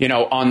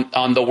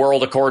the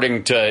world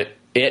according to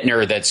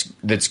Ittner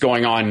that's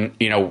going on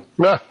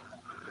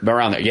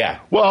around there. Yeah.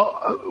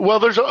 Well,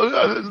 there's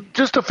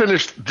just to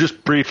finish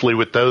just briefly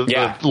with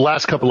the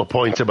last couple of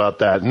points about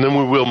that, and then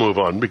we will move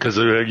on because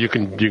you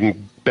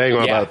can bang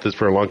on about this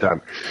for a long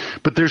time.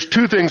 But there's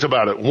two things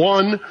about it.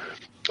 One.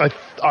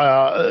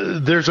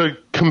 There's a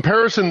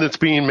comparison that's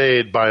being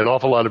made by an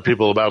awful lot of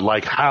people about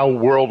like how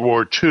World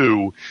War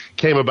II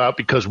came about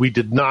because we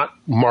did not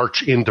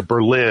march into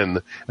Berlin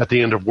at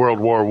the end of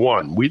World War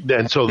I.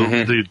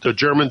 The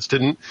Germans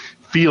didn't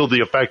feel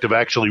the effect of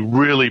actually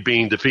really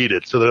being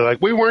defeated. So they're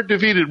like, we weren't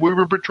defeated, we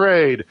were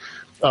betrayed.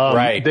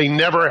 They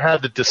never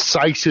had the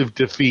decisive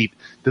defeat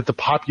that the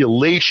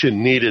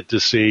population needed to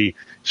see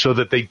so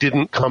that they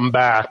didn't come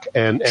back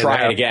and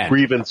have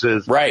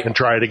grievances and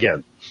try it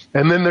again.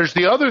 And then there's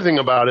the other thing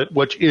about it,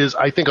 which is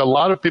I think a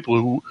lot of people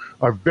who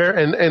are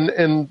very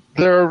and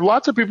there are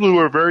lots of people who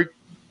are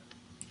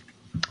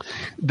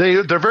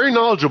they're very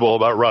knowledgeable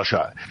about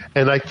Russia,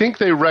 and I think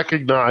they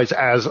recognize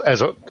as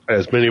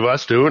many of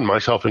us do, and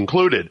myself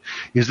included,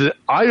 is that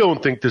I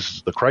don't think this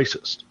is the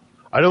crisis.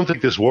 I don't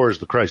think this war is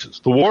the crisis.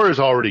 The war is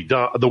already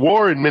done. The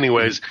war, in many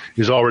ways,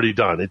 is already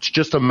done. It's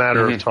just a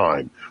matter of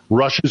time.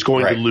 Russia is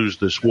going to lose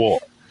this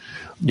war.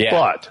 Yeah.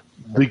 But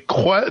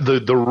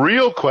the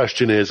real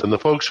question is, and the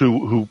folks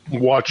who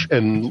watch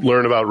and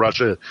learn about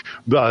Russia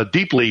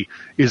deeply,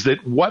 is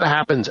that what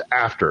happens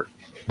after?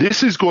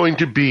 This is going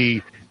to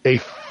be a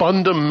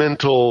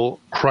fundamental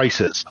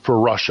crisis for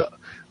Russia.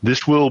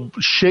 This will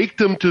shake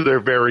them to their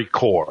very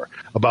core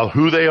about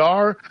who they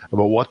are,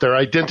 about what their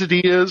identity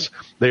is.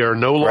 They are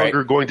no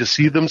longer going to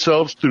see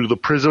themselves through the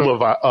prism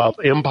of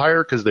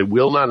empire because they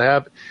will not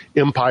have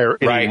empire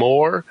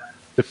anymore.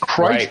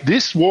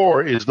 This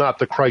war is not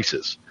the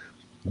crisis.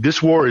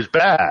 This war is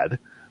bad.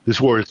 This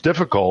war is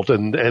difficult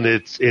and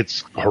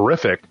it's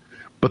horrific.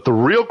 But the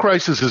real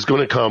crisis is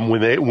going to come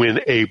when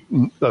a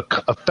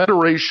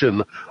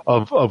federation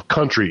of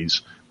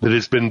countries that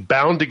has been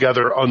bound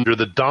together under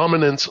the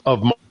dominance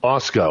of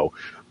Moscow,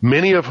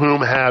 many of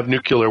whom have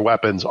nuclear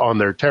weapons on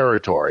their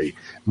territory,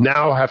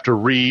 now have to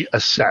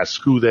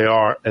reassess who they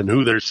are and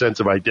who their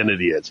sense of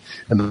identity is.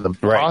 And the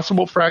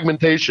possible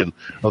fragmentation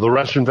of the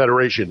Russian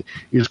Federation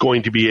is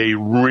going to be a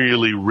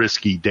really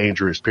risky,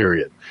 dangerous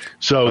period.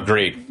 So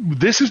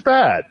this is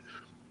bad.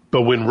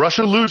 But when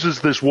Russia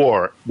loses this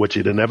war, which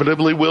it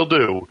inevitably will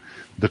do,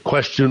 the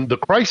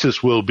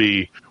crisis will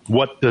be,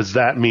 what does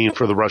that mean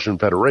for the Russian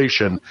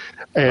Federation?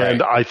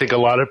 And I think a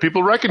lot of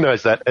people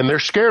recognize that, and they're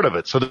scared of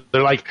it. So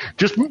they're like,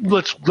 just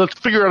let's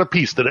figure out a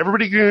peace that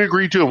everybody can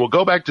agree to, and we'll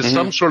go back to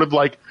some sort of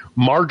like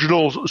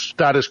marginal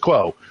status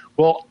quo.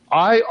 Well,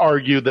 I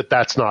argue that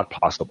that's not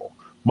possible.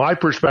 My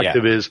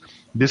perspective is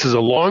this is a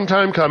long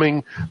time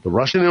coming. The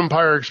Russian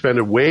Empire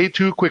expanded way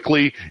too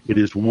quickly. It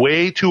is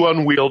way too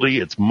unwieldy.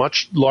 It's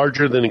much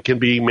larger than it can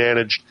be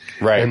managed.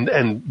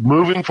 And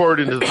moving forward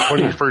into the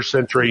 21st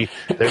century,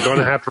 they're going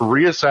to have to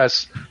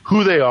reassess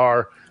who they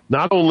are,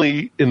 not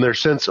only in their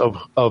sense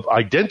of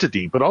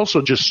identity, but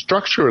also just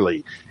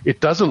structurally.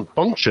 It doesn't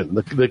function.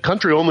 The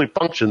country only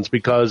functions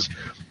because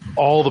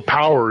all the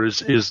power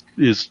is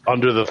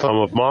under the thumb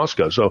of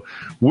Moscow. So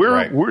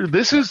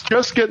this is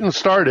just getting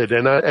started.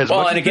 And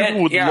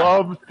people would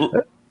love.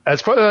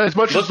 As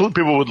much as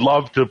people would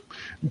love to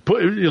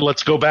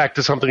let's go back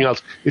to something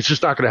else, it's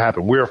just not going to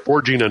happen. We are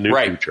forging a new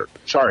future.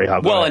 Sorry,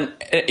 Hal. Well, and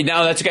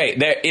no, that's okay.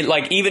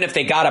 Even if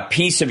they got a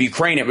piece of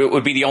Ukraine, it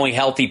would be the only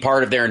healthy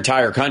part of their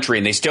entire country,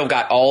 and they still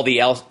got all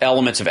the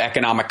elements of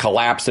economic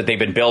collapse that they've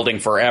been building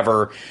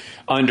forever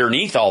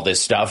underneath all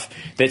this stuff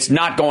that's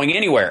not going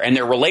anywhere. And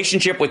their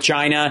relationship with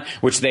China,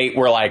 which they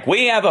were like,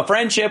 we have a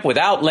friendship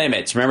without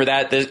limits. Remember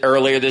that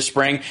earlier this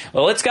spring?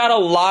 Well, it's got a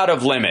lot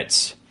of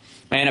limits.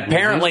 And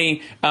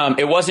apparently,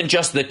 it wasn't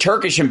just the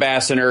Turkish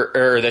ambassador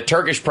or the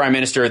Turkish prime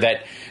minister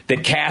that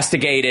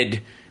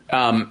castigated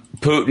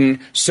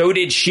Putin. So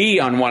did Xi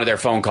on one of their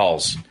phone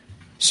calls.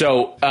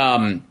 So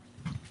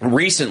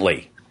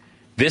recently,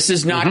 this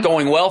is not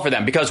going well for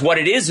them, because what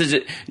it is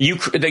the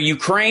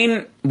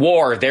Ukraine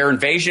war, their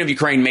invasion of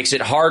Ukraine, makes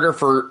it harder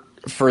for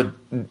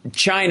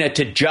China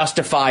to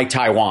justify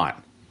Taiwan.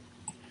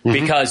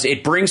 Because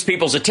it brings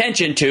people's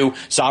attention to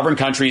sovereign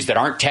countries that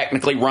aren't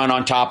technically run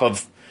on top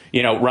of,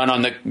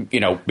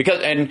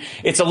 because, and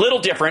it's a little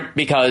different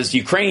because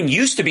Ukraine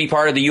used to be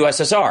part of the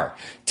USSR.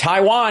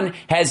 Taiwan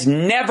has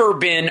never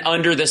been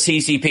under the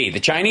CCP.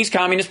 The Chinese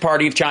Communist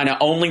Party of China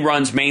only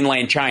runs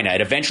mainland China. It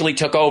eventually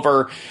took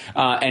over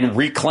and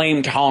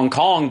reclaimed Hong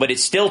Kong, but it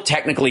still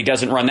technically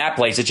doesn't run that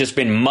place. It's just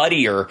been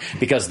muddier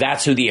because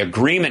that's who the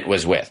agreement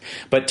was with.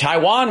 But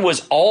Taiwan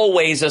was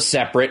always a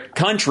separate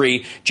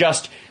country,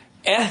 just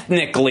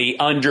ethnically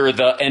under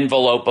the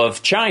envelope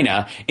of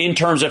China in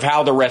terms of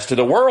how the rest of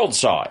the world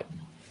saw it.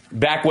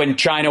 Back when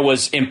China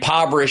was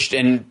impoverished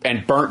and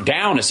burnt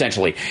down,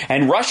 essentially.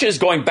 And Russia is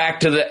going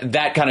back to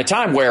that kind of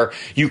time where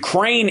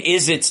Ukraine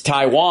is its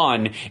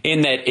Taiwan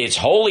in that it's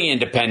wholly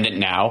independent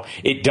now.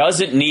 It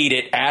doesn't need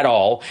it at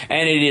all.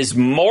 And it is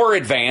more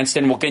advanced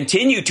and will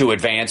continue to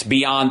advance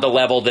beyond the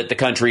level that the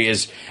country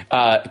is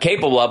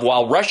capable of,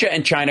 while Russia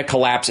and China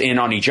collapse in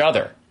on each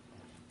other.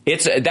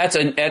 That's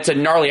a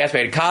gnarly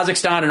aspect.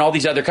 Kazakhstan and all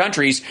these other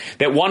countries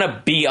that want to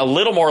be a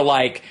little more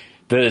like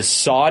the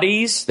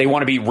Saudis. They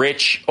want to be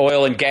rich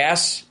oil and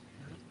gas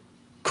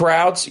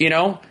crowds,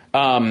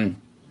 But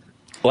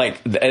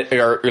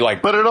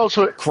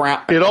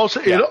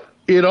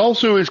it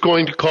also is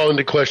going to call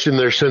into question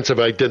their sense of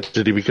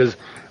identity, because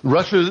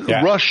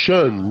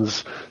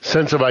Russians'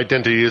 sense of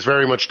identity is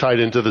very much tied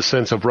into the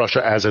sense of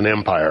Russia as an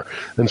empire.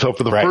 And so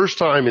for the first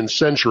time in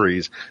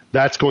centuries,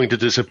 that's going to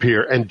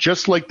disappear. And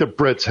just like the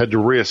Brits had to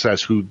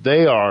reassess who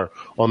they are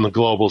on the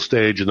global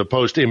stage in the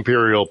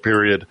post-imperial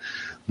period,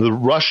 the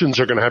Russians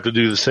are going to have to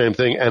do the same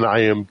thing. And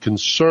I am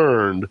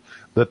concerned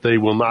that they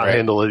will not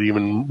handle it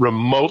even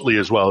remotely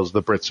as well as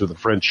the Brits or the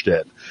French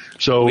did.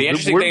 So the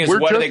interesting thing is,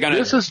 what are they going to...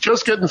 This is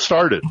just getting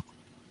started.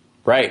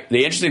 Right.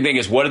 The interesting thing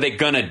is, what are they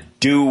going to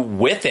do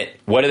with it?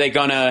 What are they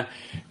going to,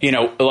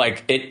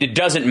 it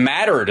doesn't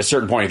matter at a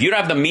certain point. If you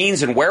don't have the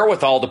means and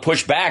wherewithal to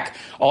push back,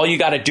 all you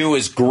got to do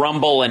is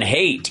grumble and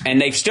hate.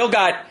 And they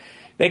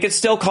could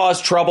still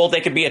cause trouble.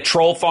 They could be a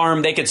troll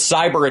farm. They could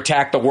cyber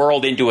attack the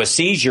world into a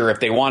seizure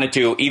if they wanted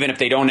to, even if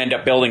they don't end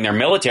up building their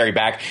military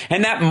back.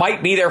 And that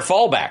might be their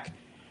fallback.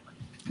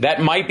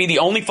 That might be the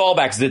only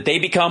fallback, is that they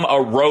become a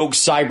rogue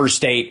cyber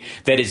state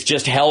that is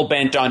just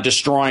hell-bent on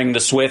destroying the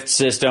SWIFT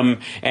system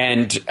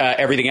and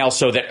everything else,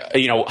 so that,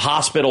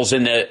 hospitals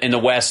in the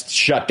West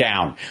shut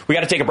down. We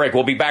got to take a break.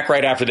 We'll be back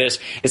right after this.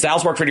 It's the Hal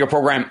Sparks Radio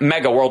program,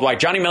 Mega Worldwide.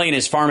 Johnny Million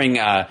is farming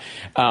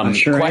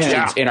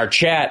questions in our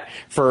chat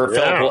for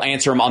Philip. Will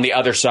answer them on the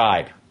other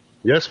side.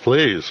 Yes,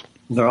 please.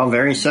 They're all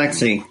very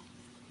sexy.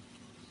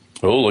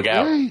 Oh, look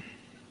out. Hey.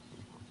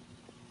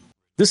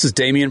 This is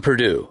Damian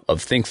Perdue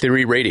of Think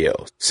Theory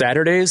Radio,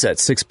 Saturdays at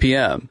 6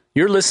 p.m.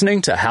 You're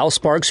listening to Hal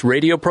Sparks'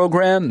 radio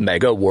program,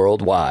 Mega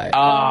Worldwide.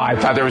 I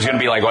thought there was going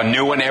to be like a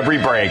new one every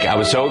break. I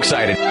was so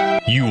excited.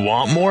 You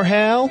want more,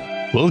 Hal?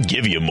 We'll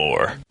give you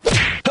more.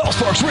 Hal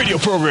Sparks' radio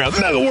program,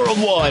 Mega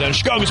Worldwide, on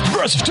Chicago's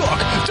Progressive Talk,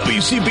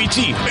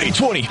 WCBT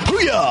 820.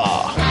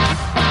 Booyah!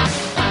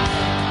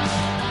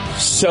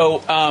 So,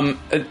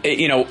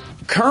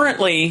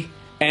 currently,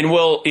 and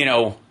we'll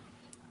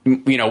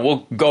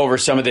go over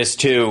some of this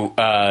too,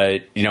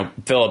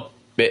 Philip,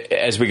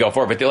 as we go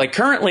forward. But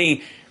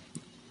currently,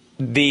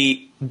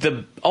 the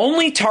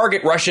only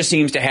target Russia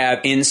seems to have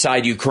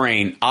inside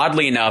Ukraine,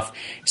 oddly enough,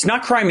 it's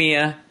not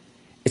Crimea,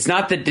 it's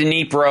not the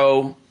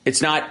Dnipro,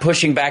 it's not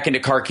pushing back into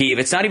Kharkiv,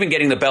 it's not even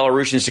getting the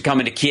Belarusians to come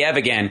into Kiev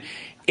again.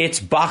 It's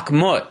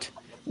Bakhmut,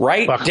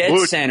 right?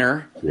 Dead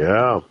center.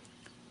 Yeah.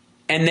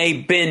 And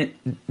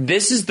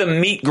this is the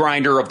meat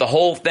grinder of the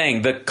whole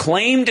thing. The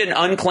claimed and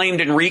unclaimed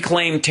and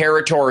reclaimed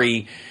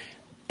territory,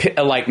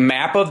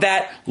 map of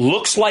that,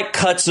 looks like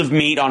cuts of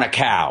meat on a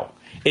cow.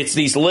 It's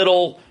these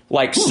little,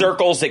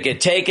 circles that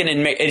get taken,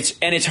 and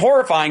it's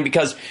horrifying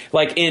because,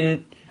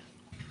 in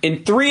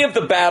 3 of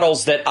the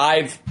battles that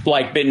I've,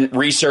 been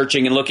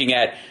researching and looking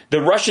at,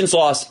 the Russians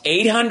lost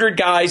 800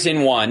 guys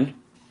in one.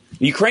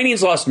 The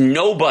Ukrainians lost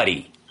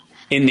nobody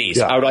in these,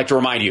 I would like to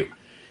remind you.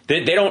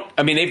 They don't.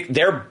 I mean,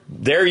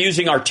 they're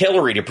using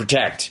artillery to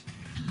protect.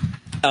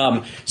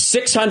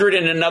 600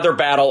 in another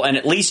battle, and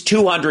at least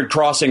 200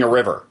 crossing a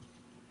river.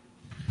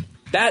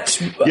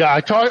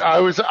 I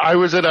was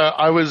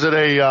at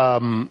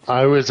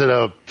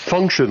a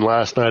function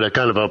last night, a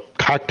kind of a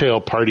cocktail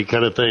party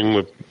kind of thing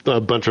with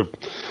a bunch of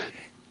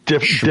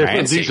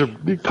different. These are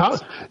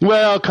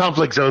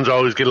conflict zones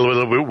always get a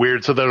little bit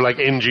weird. So they're like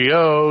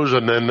NGOs,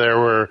 and then there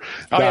were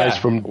guys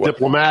from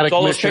diplomatic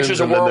all those missions.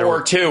 Pictures of World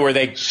War II where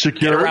they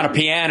get around a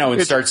piano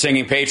and start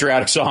singing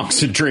patriotic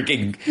songs and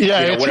drinking.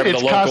 Whatever the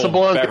local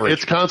Casablanca. beverage.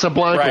 It's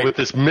Casablanca with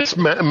this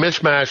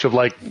mishmash of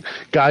like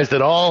guys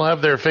that all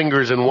have their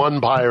fingers in one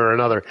pie or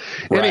another.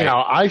 Right.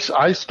 Anyhow, I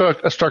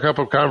struck up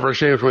a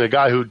conversation with a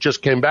guy who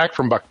just came back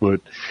from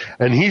Bakhmut,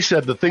 and he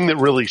said the thing that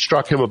really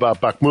struck him about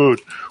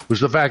Bakhmut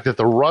was the fact that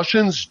the Russians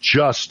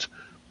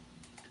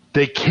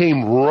they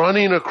came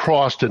running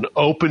across an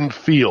open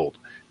field.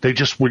 They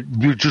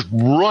were just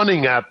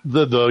running at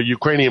the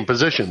Ukrainian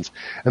positions,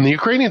 and the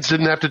Ukrainians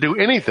didn't have to do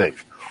anything.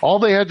 All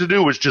they had to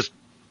do was just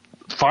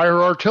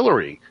fire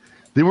artillery.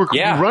 They were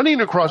running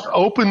across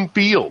open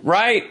field,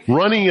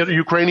 running at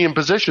Ukrainian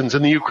positions,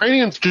 and the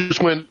Ukrainians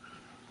just went,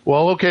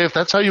 well, okay, if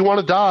that's how you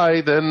want to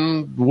die,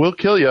 then we'll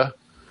kill you.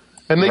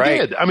 And they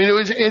did. I mean,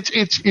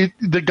 it's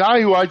the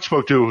guy who I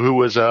spoke to, who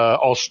was an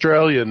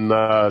Australian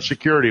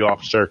security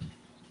officer,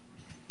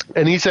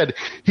 and he said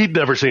he'd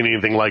never seen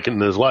anything like it in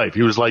his life.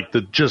 He was like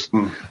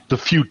the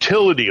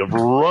futility of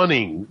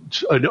running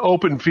in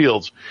open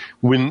fields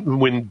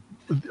when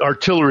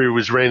artillery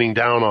was raining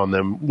down on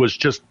them was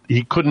just,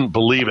 he couldn't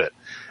believe it.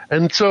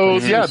 And so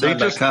they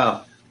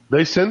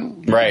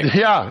sent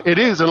it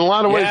is in a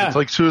lot of ways. It's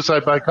like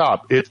suicide by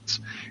cop.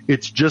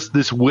 It's just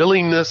this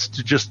willingness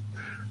to just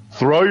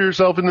throw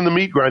yourself into the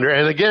meat grinder.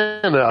 And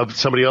again,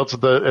 somebody else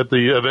at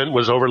the event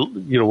was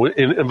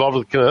involved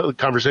with the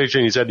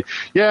conversation. He said,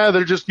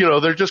 they're just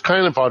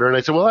cannon fodder. And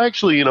I said, well,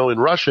 actually, in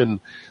Russian,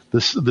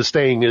 the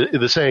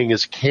saying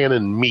is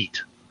cannon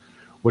meat,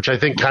 which I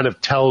think kind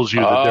of tells you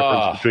the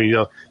difference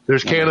between,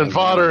 there's cannon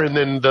fodder, and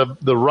then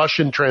the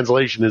Russian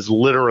translation is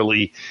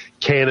literally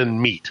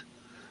cannon meat.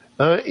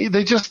 Their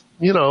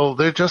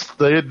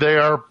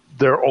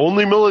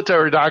only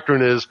military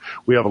doctrine is,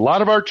 we have a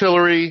lot of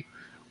artillery,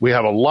 we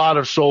have a lot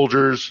of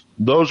soldiers.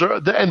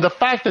 And the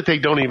fact that they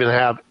don't even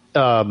have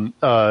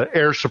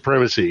air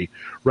supremacy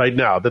right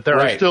now, that there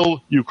are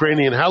still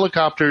Ukrainian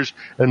helicopters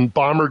and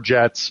bomber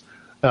jets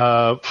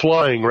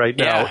flying right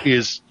now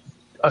is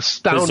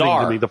astounding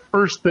to me. The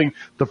first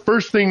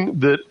thing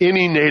that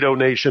any NATO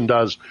nation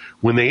does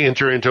when they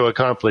enter into a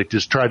conflict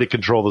is try to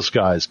control the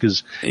skies,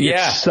 because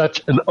it's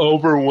such an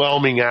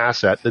overwhelming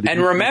asset. That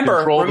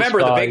remember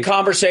the big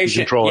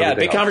conversation.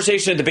 Big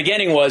conversation at the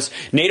beginning was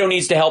NATO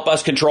needs to help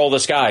us control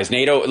the skies.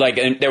 NATO,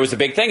 and there was a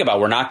big thing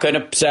about, we're not going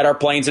to set our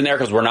planes in there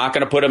because we're not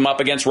going to put them up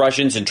against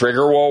Russians and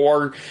trigger World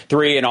War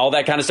III and all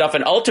that kind of stuff.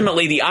 And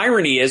ultimately, the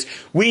irony is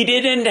we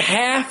didn't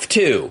have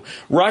to.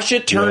 Russia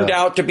turned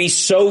out to be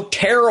so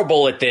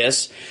terrible at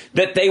this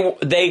that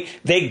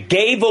they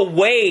gave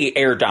away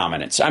air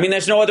dominance. I mean,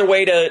 there's no other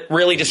way to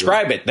really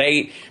describe it.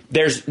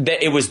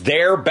 It was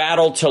their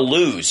battle to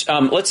lose.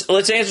 Let's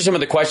answer some of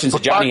the questions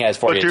that Johnny has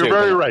for you. You're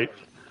very right.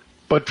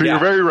 You're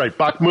very right.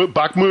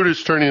 Bakhmut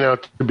is turning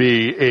out to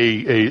be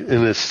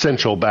an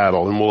essential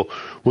battle, and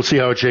we'll see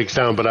how it shakes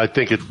down. But I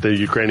think the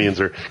Ukrainians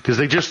are, because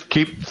they just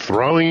keep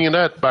throwing it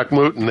at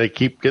Bakhmut and they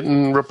keep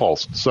getting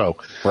repulsed. So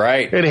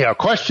anyhow,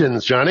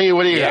 questions, Johnny?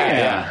 What do you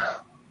got?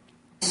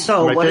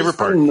 So, what is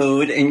the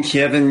mood in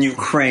Kiev and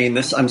Ukraine?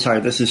 This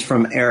is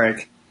from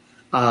Eric.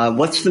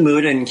 What's the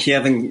mood in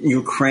Kiev and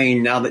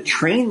Ukraine now that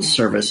train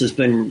service has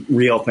been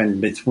reopened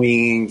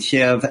between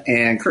Kiev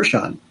and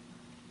Kherson?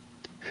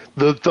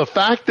 The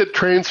fact that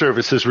train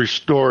service is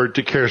restored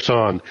to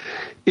Kherson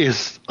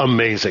is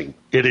amazing.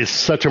 It is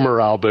such a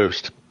morale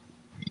boost.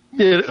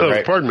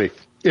 Pardon me.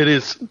 It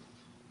is.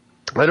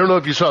 I don't know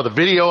if you saw the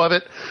video of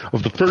it,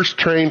 of the first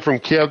train from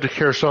Kiev to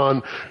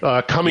Kherson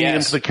coming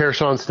into the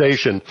Kherson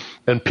station,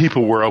 and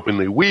people were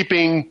openly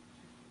weeping.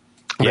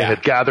 They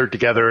had gathered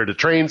together at a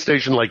train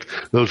station, like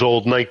those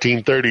old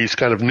 1930s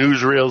kind of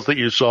newsreels that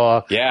you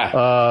saw.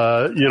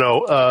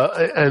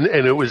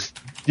 And it was,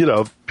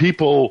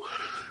 people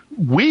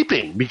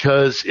weeping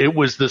because it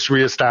was this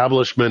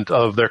reestablishment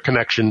of their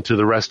connection to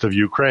the rest of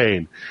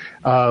Ukraine.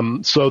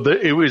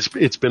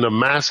 It's been a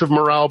massive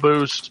morale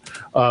boost.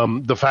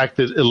 The fact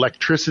that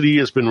electricity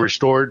has been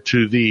restored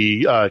to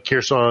the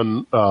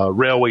Kherson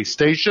railway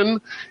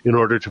station in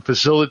order to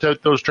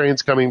facilitate those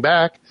trains coming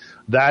back,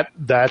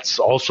 that's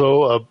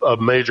also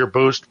a major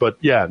boost. But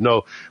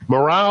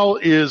morale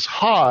is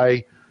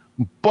high,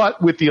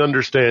 but with the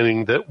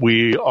understanding that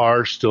we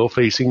are still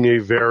facing a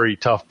very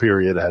tough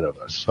period ahead of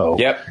us. So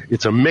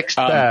it's a mixed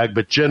bag,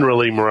 but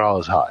generally morale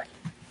is high.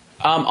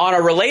 On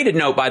a related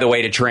note, by the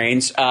way, to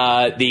trains,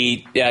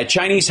 the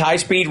Chinese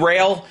high-speed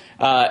rail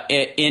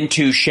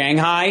into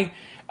Shanghai,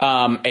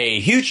 a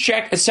huge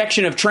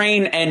section of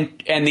train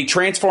and the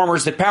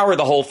transformers that power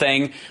the whole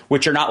thing,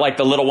 which are not like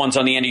the little ones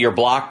on the end of your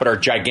block, but are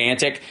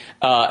gigantic,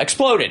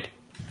 exploded.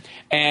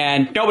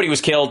 And nobody was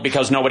killed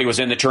because nobody was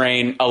in the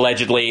train,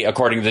 allegedly,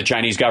 according to the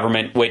Chinese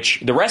government, which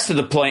the rest of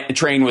the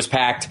train was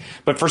packed.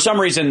 But for some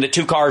reason, the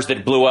two cars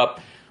that blew up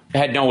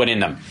had no one in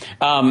them,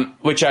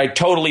 which I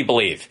totally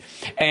believe.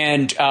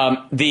 And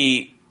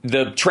the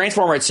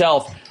transformer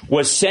itself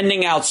was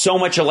sending out so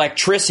much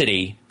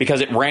electricity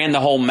because it ran the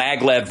whole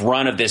maglev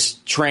run of this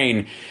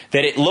train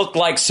that it looked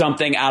like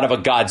something out of a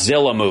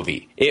Godzilla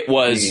movie. It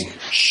was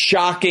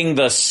shocking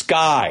the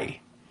sky.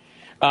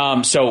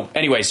 So,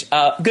 anyways,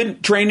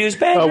 good train news.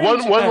 Bad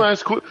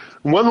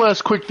One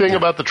last quick thing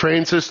about the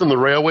train system, the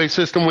railway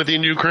system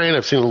within Ukraine.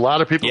 I've seen a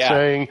lot of people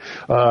saying,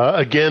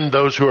 again,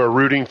 those who are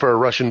rooting for a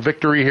Russian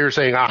victory here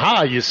saying,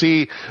 aha, you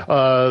see,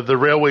 the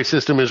railway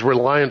system is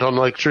reliant on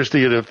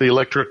electricity, and if the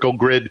electrical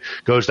grid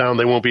goes down,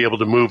 they won't be able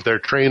to move their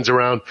trains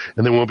around,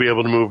 and they won't be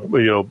able to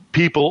move,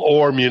 people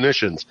or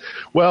munitions.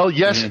 Well,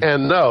 yes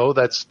and no,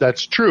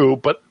 that's true,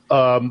 but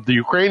the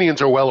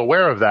Ukrainians are well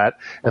aware of that,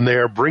 and they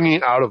are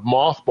bringing out of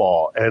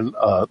mothball, and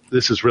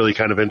this is really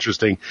kind of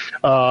interesting,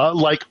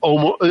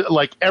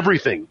 like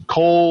everything,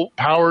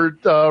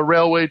 coal-powered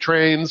railway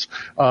trains,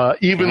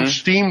 even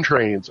steam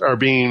trains are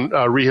being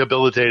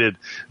rehabilitated.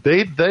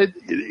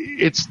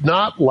 It's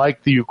not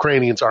like the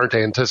Ukrainians aren't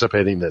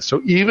anticipating this.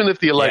 So even if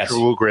the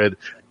electrical grid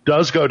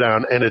does go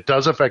down and it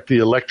does affect the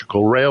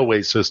electrical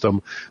railway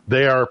system,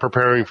 they are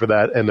preparing for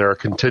that, and there are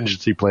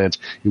contingency plans.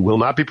 It will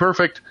not be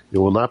perfect. It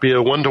will not be a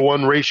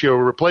 1-to-1 ratio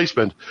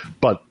replacement,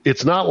 but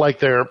it's not like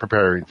they're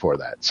preparing for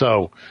that.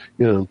 So,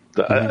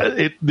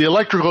 the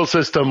electrical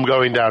system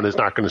going down is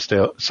not going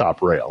to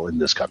stop rail in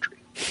this country.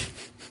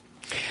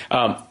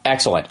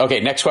 Excellent.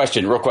 Okay, next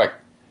question, real quick.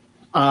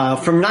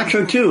 From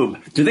Nacho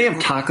Tube, do they have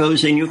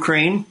tacos in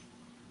Ukraine?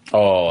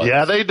 Oh,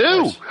 yeah, they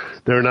do.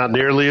 They're not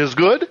nearly as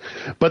good,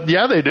 but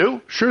yeah, they do.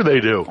 Sure, they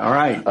do. All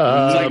right, it's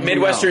like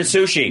Midwestern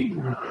sushi.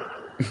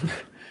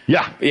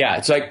 Yeah.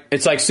 It's like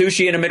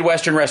sushi in a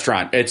Midwestern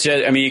restaurant. It's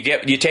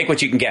you take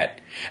what you can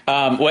get.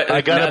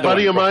 I got a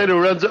buddy of mine who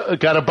runs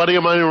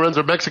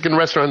a Mexican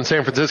restaurant in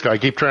San Francisco. I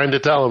keep trying to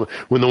tell him,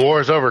 when the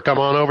war is over, come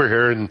on over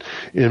here and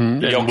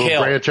we'll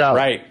branch out.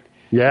 Right.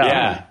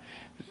 Yeah.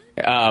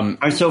 All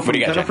right, so from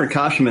Jennifer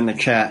Kashim in the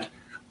chat,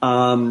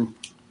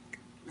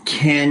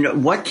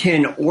 what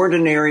can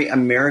ordinary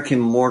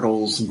American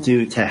mortals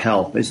do to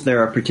help? Is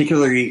there a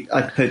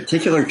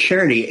particular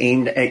charity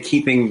aimed at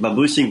keeping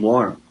Babusi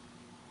warm?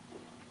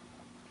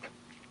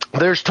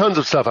 There's tons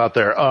of stuff out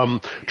there.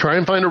 Try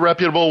and find a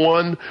reputable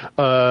one.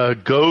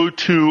 Go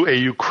to a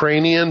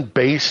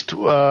Ukrainian-based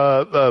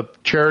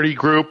charity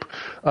group.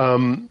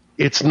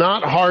 It's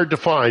not hard to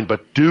find,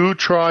 but do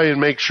try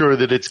and make sure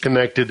that it's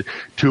connected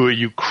to a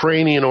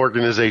Ukrainian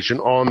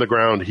organization on the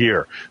ground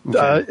here.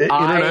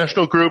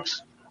 International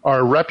groups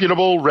are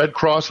reputable, Red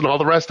Cross and all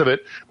the rest of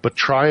it, but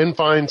try and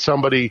find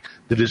somebody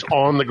that is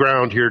on the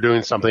ground here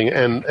doing something.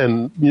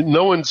 And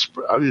no one's,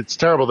 it's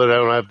terrible that I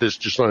don't have this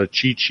just on a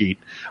cheat sheet.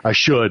 I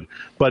should,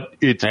 but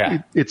it's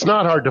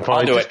not hard to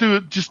find.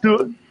 Just do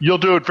it. You'll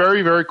do it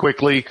very, very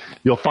quickly.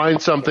 You'll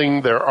find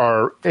something. There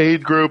are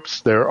aid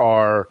groups.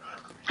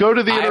 Go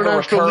to the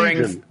International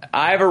Legion.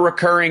 I have a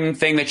recurring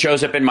thing that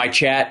shows up in my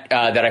chat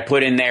that I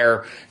put in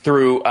there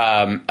through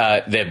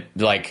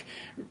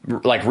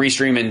like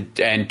Restream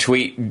and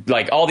Tweet,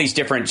 like all these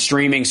different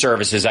streaming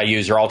services I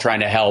use are all trying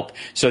to help.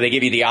 So they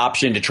give you the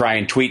option to try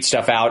and tweet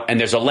stuff out. And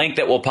there's a link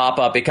that will pop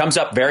up. It comes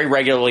up very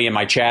regularly in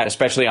my chat,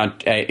 especially on,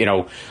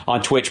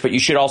 on Twitch, but you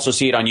should also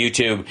see it on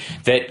YouTube,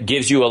 that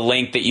gives you a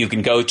link that you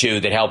can go to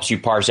that helps you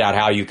parse out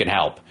how you can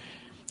help.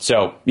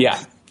 So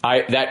yeah,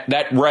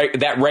 that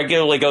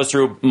regularly goes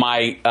through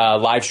my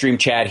live stream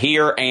chat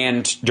here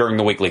and during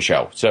the weekly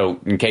show. So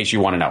in case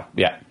you want to know.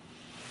 Yeah.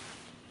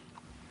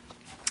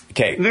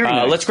 Okay,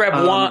 let's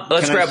grab one.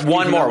 Let's grab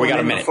one more. We got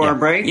a minute for a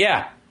break.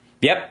 Yeah.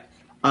 Yep.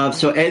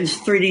 So Ed's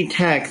 3D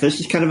Tech. This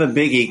is kind of a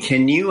biggie.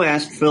 Can you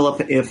ask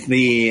Philip if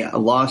the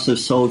loss of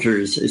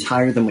soldiers is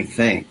higher than we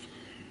think?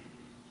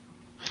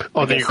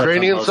 On the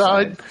Ukrainian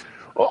side,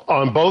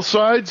 on both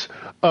sides,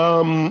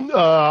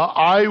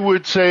 I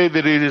would say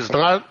that it is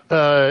not.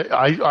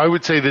 I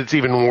would say that it's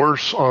even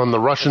worse on the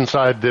Russian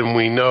side than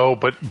we know.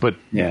 But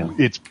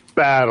it's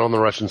bad on the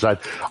Russian side.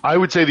 I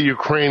would say the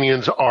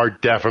Ukrainians are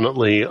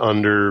definitely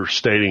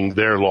understating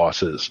their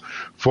losses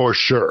for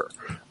sure.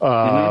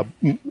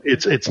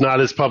 It's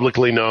not as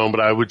publicly known, but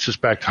I would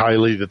suspect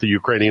highly that the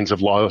Ukrainians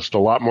have lost a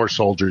lot more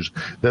soldiers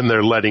than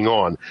they're letting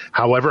on.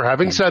 However,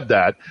 having said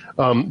that,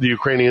 the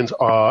Ukrainians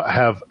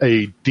have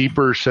a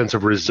deeper sense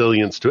of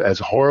resilience to, as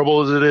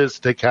horrible as it is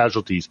to take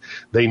casualties.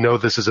 They know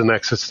this is an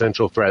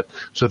existential threat,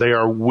 so they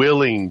are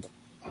willing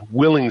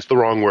is the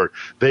wrong word.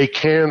 They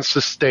can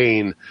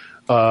sustain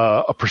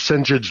a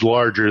percentage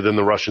larger than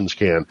the Russians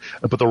can.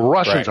 But the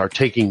Russians are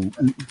taking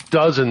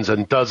dozens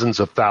and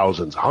dozens of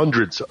thousands,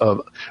 hundreds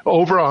of,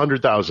 over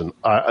 100,000,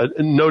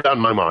 no doubt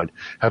in my mind,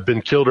 have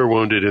been killed or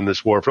wounded in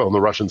this war on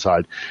the Russian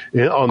side.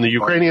 On the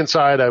Ukrainian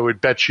side, I would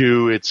bet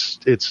you it's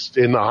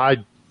in the high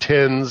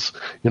tens,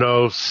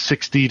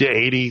 60 to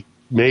 80.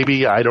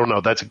 Maybe, I don't know.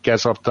 That's a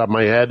guess off the top of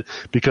my head,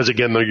 because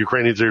again, the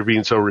Ukrainians are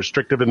being so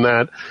restrictive in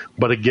that.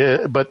 But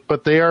again,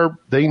 but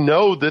they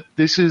know that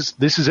this is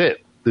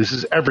it. This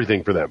is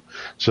everything for them.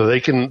 So they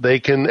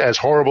can, as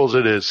horrible as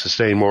it is,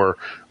 sustain more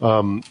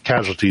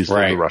casualties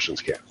than the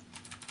Russians can.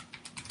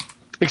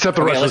 Except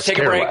the Russians let's take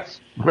a break.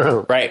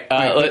 Right.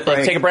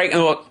 Let's take a break,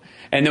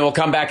 and then we'll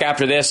come back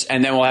after this,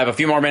 and then we'll have a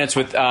few more minutes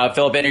with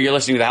Philip Bittner. You're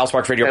listening to the Hal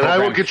Sparks Radio program.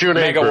 And I will get you an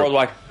Mega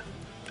Worldwide.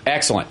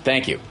 Excellent.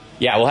 Thank you.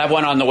 Yeah, we'll have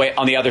one on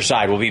the other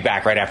side. We'll be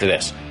back right after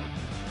this.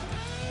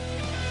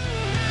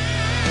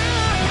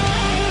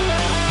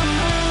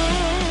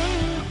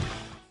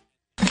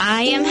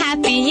 I am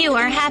happy, you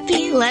are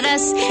happy, let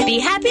us be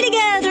happy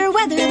together,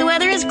 whether the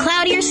weather is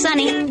cloudy or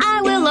sunny.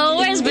 I will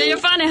always be your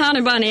funny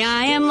honey bunny.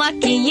 I am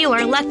lucky, you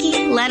are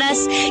lucky, let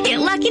us get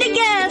lucky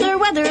together,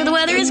 whether the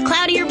weather is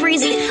cloudy or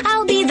breezy.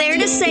 I'll be there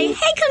to say,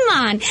 hey, come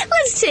on,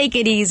 let's take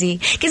it easy.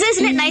 'Cause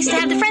isn't it nice to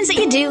have the friends that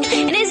you do?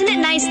 And isn't it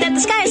nice that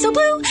the sky is so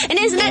blue? And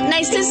isn't it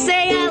nice to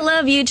say I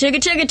love you, chugga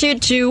chugga choo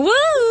choo, woo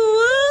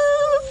woo.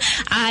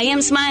 I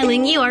am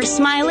smiling, you are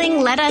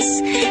smiling, let us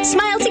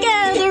smile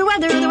together,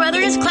 whether the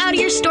weather is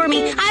cloudy or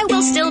stormy. I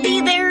will still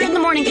be there in the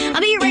morning, I'll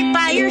be right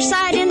by your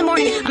side in the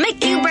morning. I'll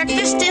make you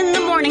breakfast in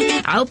the morning.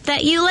 I hope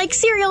that you like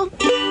cereal.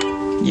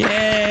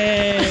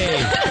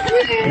 Yay!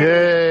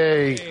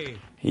 Yay!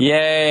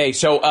 Yay!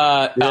 So,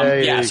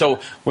 Yay. So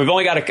we've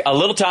only got a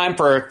little time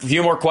for a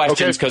few more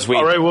questions because we.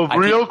 All right. Well,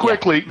 real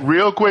quickly.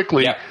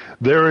 Yeah.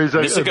 There is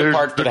this is a good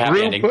part for the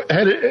happy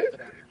ending.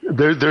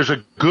 There's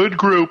a good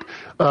group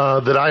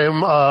that I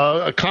am.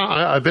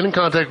 I've been in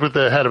contact with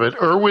the head of it.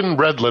 Erwin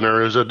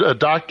Redliner is a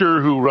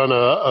doctor who run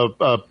a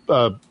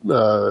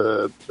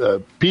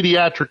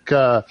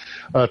pediatric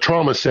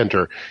trauma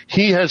center.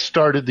 He has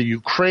started the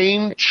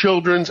Ukraine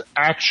Children's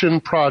Action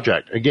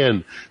Project.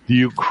 Again, the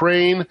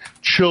Ukraine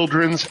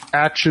Children's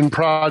Action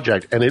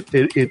Project, and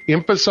it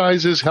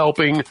emphasizes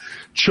helping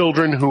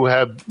children who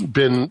have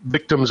been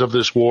victims of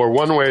this war,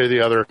 one way or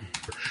the other.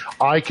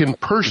 I can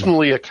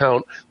personally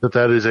account that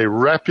is a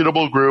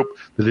reputable group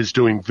that is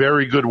doing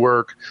very good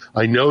work.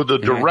 I know the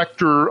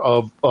director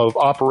of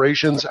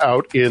operations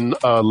out in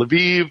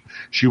Lviv.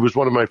 She was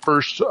one of my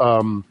first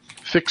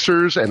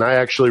fixers, and I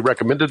actually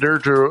recommended her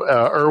to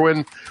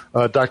Erwin,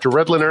 Dr.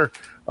 Redliner.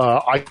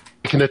 I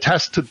can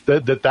attest to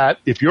that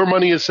if your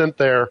money is sent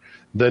there,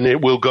 then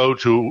it will go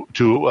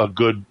to a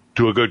good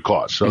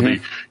cause. So the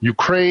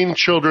Ukraine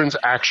Children's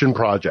Action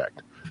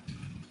Project.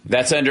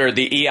 That's under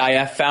the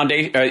EI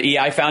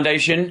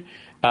Foundation.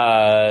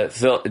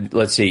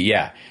 Let's see.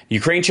 Yeah.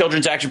 Ukraine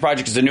Children's Action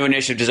Project is a new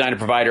initiative designed to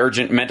provide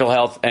urgent mental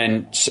health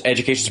and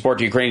education support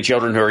to Ukrainian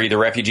children who are either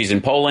refugees in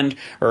Poland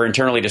or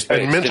internally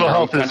displaced. And mental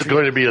health is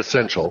going to be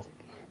essential.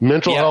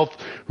 Mental health,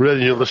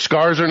 the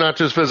scars are not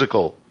just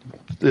physical.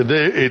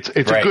 It's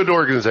a good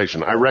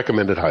organization. I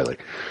recommend it highly.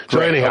 So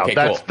anyhow,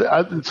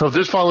 so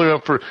just following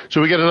up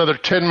so we got another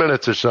 10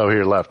 minutes or so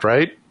here left,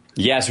 right?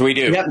 Yes, we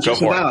do. Yep,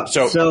 just about.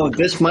 So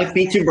this might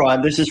be too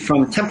broad. This is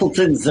from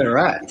Templeton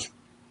Zerat.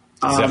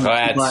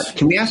 But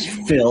can we ask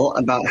Phil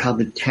about how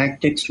the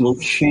tactics will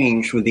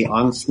change with the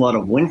onslaught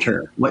of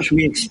winter? What should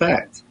we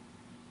expect?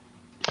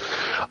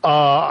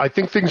 I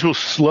think things will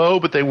slow,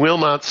 but they will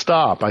not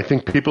stop. I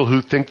think people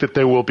who think that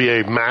there will be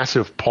a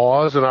massive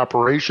pause in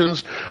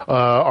operations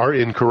are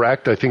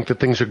incorrect. I think that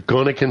things are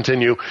going to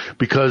continue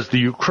because the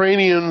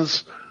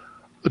Ukrainians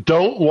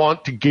don't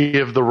want to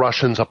give the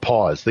Russians a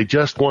pause. They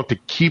just want to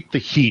keep the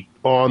heat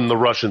on the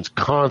Russians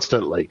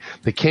constantly.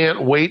 They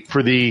can't wait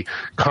for the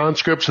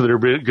conscripts that are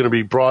going to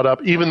be brought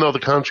up, even though the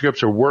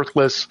conscripts are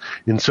worthless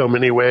in so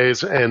many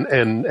ways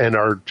and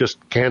are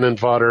just cannon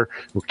fodder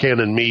or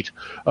cannon meat.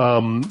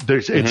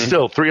 It's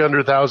still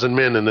 300,000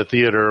 men in the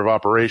theater of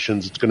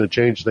operations. It's going to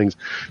change things.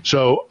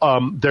 So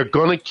they're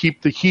going to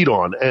keep the heat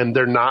on, and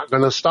they're not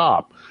going to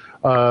stop.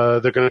 They're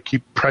going to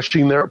keep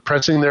pressing their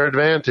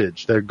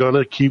advantage. They're going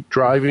to keep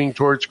driving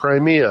towards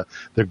Crimea.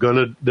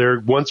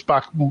 Once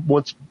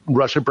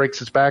Russia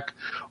breaks its back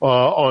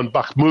on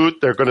Bakhmut,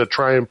 they're going to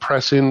try and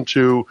press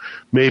into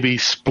maybe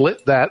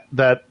split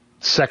that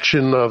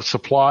section of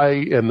supply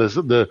and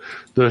the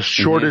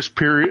shortest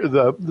period,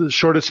 the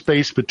shortest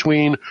space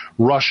between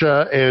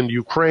Russia and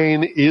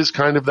Ukraine is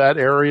kind of that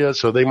area.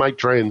 So they might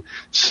try and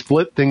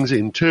split things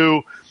in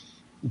two.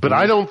 But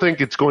I don't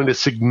think it's going to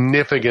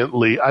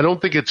significantly. I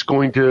don't think it's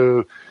going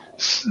to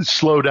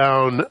slow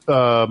down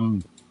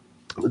to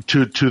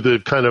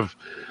the kind of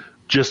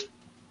just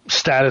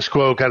status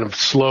quo kind of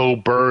slow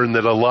burn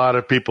that a lot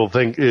of people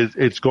think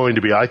it's going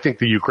to be. I think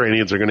the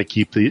Ukrainians are going to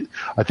keep the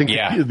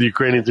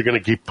Ukrainians are going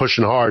to keep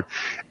pushing hard.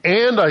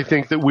 And I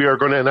think that we are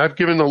going to, and I've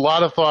given a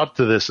lot of thought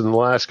to this in the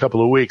last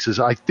couple of weeks, is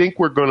I think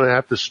we're going to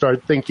have to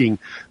start thinking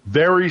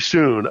very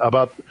soon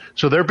about,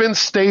 so there have been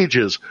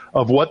stages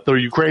of what the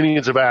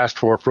Ukrainians have asked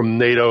for from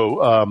NATO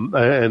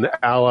and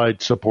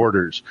allied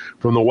supporters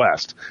from the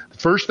West.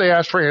 First, they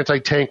asked for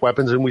anti-tank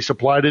weapons, and we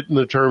supplied it in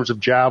the terms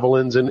of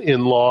javelins and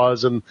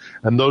in-laws and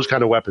those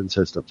kind of weapon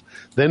systems.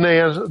 Then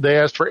they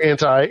asked for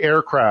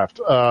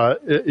anti-aircraft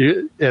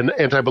and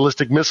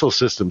anti-ballistic missile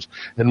systems,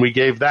 and we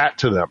gave that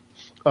to them.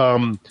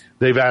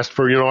 They've asked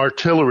for,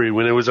 artillery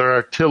when it was an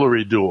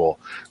artillery duel.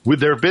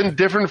 There have been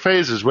different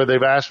phases where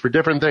they've asked for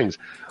different things.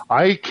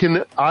 I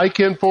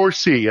can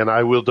foresee, and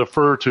I will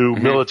defer to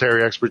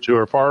military experts who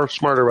are far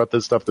smarter about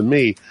this stuff than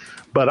me,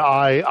 but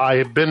I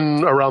have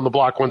been around the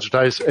block once or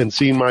twice and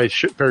seen my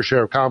fair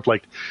share of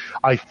conflict.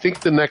 I think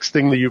the next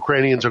thing the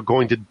Ukrainians are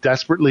going to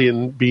desperately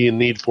be in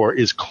need for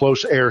is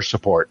close air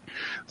support,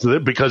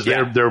 because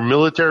their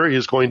military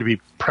is going to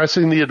be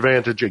pressing the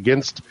advantage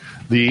against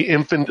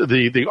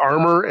the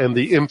armor and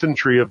the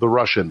infantry of the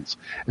Russians,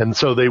 and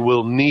so they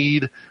will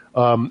need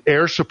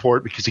air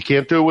support, because you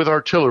can't do it with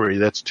artillery.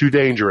 That's too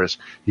dangerous.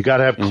 You got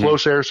to have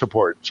close air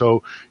support.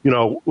 So,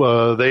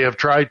 they have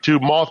tried to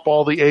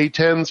mothball the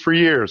A-10s for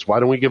years. Why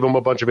don't we give them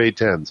a bunch of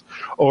A-10s?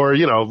 Or,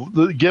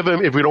 give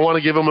them, if we don't want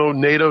to give them a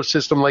NATO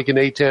system like an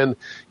A-10,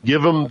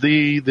 give them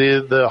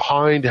the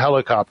Hind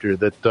helicopter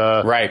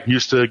that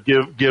used to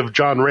give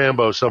John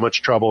Rambo so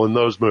much trouble in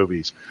those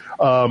movies.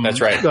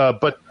 That's right.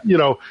 But,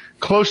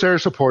 close air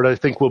support, I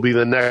think, will be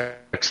the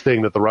next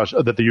thing that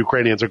the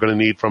Ukrainians are going to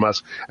need from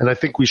us, and I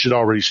think we should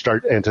already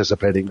start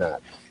anticipating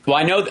that. Well,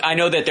 I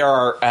know that there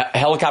are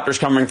helicopters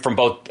coming from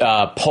both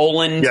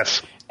Poland.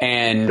 Yes,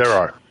 and there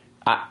are.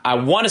 I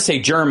want to say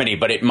Germany,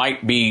 but it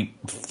might be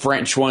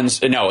French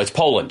ones. No, it's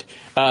Poland.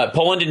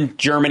 Poland and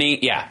Germany.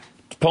 Yeah,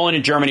 Poland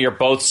and Germany are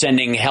both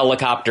sending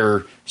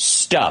helicopter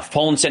stuff.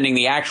 Poland sending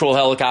the actual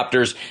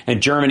helicopters,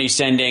 and Germany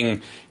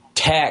sending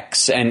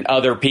techs and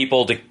other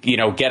people to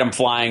get them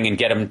flying and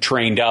get them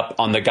trained up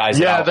on the guys.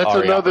 Yeah, that's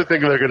another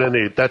thing they're going to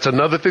need. That's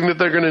another thing that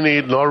they're going to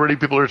need, and already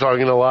people are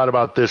talking a lot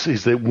about this,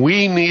 is that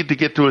we need to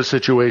get to a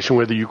situation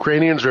where the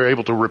Ukrainians are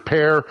able to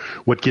repair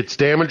what gets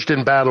damaged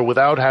in battle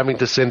without having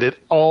to send it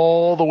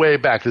all the way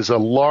back. This is a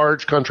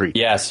large country.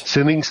 Yes.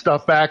 Sending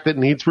stuff back that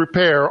needs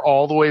repair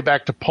all the way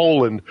back to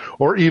Poland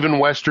or even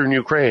Western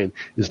Ukraine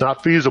is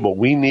not feasible.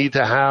 We need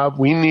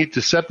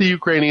to set the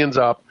Ukrainians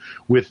up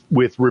with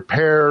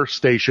repair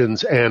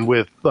stations and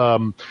with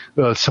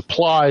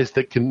supplies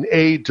that can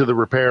aid to the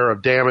repair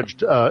of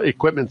damaged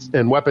equipment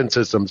and weapon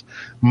systems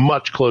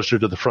much closer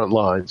to the front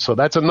line. So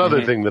that's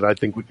another thing that I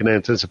think we can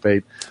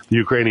anticipate the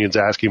Ukrainians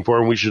asking for,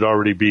 and we should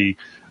already be.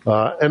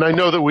 And I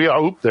know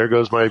that there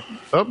goes my.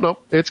 Oh no,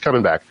 it's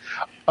coming back.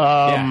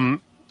 My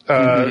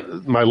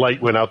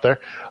light went out there.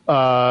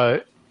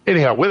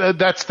 Anyhow,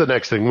 that's the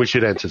next thing. We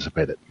should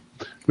anticipate it.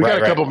 We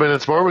got a couple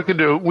minutes more. We can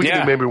do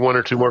maybe one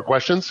or two more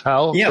questions.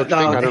 Hal? Yeah,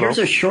 here's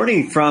a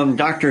shorty from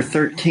Dr.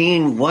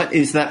 13. What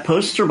is that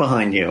poster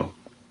behind you?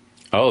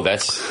 Oh,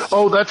 that's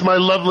my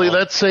lovely.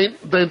 That's Saint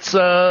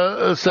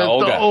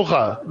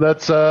Olga.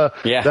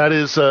 That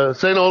is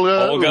Saint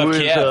Olga, who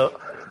is a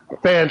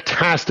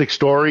fantastic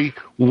story,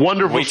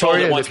 wonderful story. We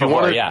told it once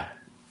before,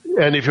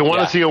 And if you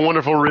want to see a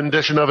wonderful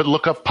rendition of it,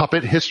 look up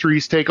Puppet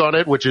History's take on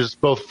it, which is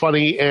both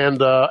funny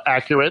and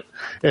accurate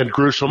and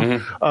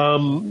gruesome.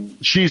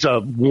 She's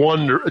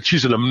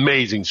she's an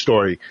amazing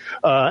story.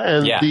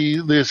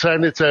 The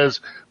sign, it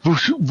says,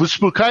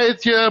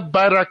 Vuspukayetye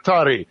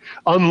Bayraktari,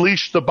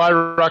 unleash the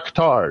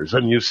Bayraktars.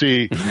 And you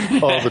see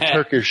all the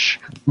Turkish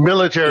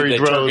military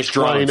drones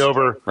flying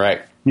over.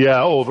 Right.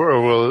 Yeah,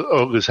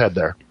 over his head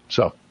there.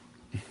 So.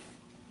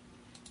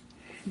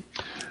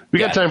 We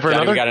got time for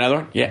another? We got another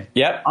one? Yeah.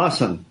 Yep.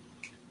 Awesome.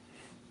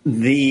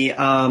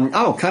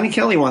 Connie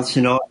Kelly wants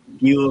to know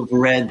if you have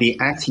read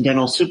The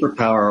Accidental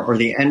Superpower or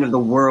The End of the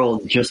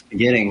World Just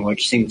Beginning,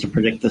 which seemed to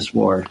predict this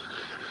war.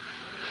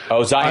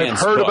 Oh, Zion's I've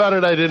heard about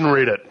it. I didn't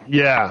read it.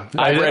 Yeah.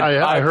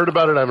 I heard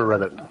about it. I haven't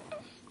read it.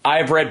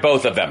 I've read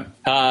both of them.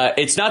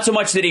 It's not so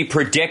much that he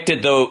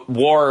predicted the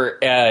war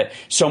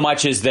so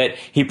much as that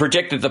he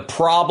predicted the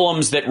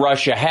problems that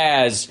Russia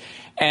has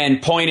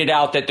and pointed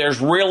out that there's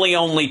really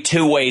only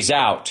two ways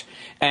out.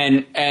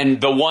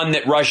 And the one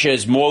that Russia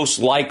is most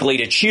likely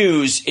to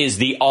choose is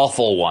the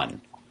awful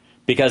one,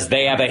 because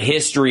they have a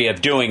history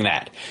of doing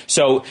that.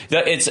 So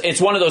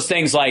it's one of those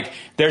things like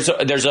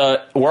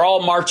we're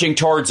all marching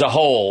towards a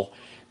hole.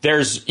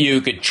 You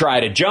could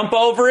try to jump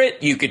over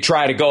it, you could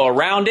try to go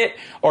around it,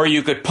 or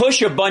you could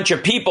push a bunch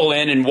of people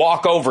in and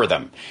walk over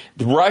them.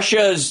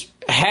 Russia's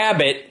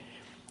habit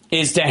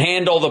is to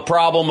handle the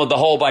problem of the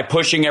hole by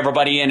pushing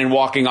everybody in and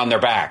walking on their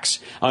backs,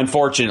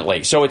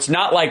 unfortunately. So it's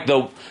not like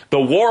the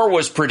war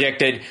was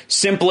predicted,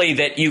 simply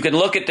that you can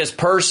look at this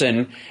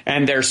person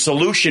and their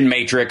solution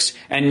matrix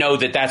and know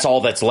that that's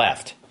all that's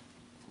left.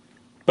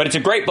 But it's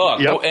a great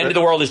book. Yep. End of the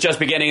World is Just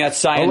Beginning. That's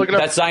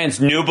Zion's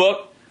new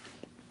book.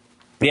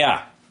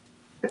 Yeah.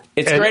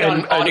 It's great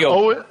on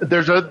audio.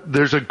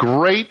 There's a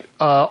great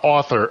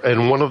author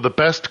and one of the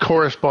best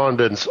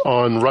correspondents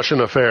on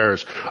Russian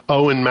affairs,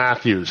 Owen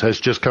Matthews, has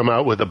just come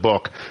out with a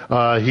book.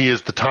 He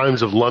is the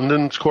Times of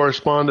London's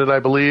correspondent, I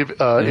believe,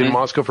 in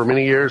Moscow for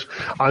many years.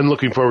 I'm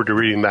looking forward to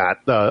reading that.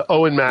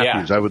 Owen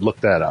Matthews, I would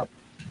look that up.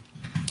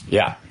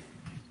 Yeah.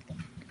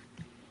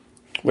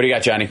 What do you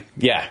got, Johnny?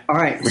 Yeah. All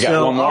right. We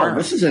got one more,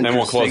 this is interesting. then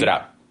we'll close it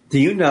out. Do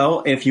you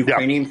know if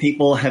Ukrainian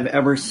people have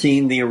ever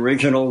seen the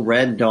original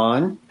Red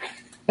Dawn?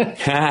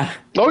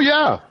 Oh,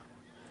 yeah.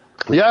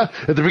 Yeah,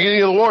 at the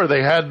beginning of the war,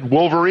 they had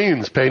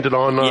Wolverines painted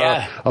on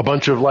a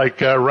bunch of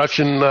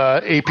Russian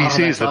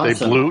APCs that they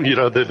blew.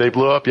 That they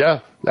blew up. Yeah,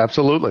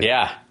 absolutely.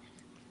 Yeah,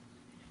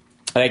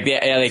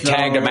 they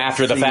tagged them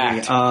after the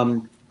fact.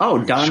 Don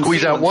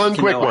squeeze out one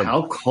quick one.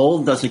 How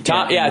cold does it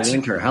get in the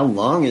winter? How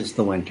long is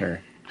the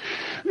winter?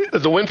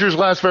 The winters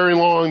last very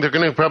long. They're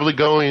going to probably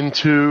go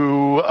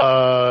into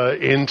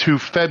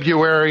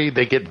February.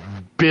 They get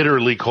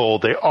bitterly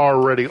cold. They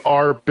already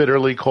are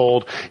bitterly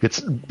cold.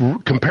 It's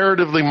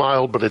comparatively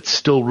mild, but it's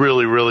still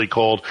really, really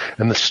cold,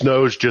 and the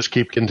snows just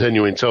keep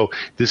continuing. So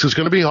this is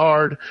going to be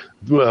hard.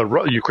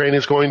 Ukraine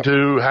is going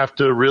to have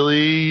to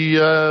really,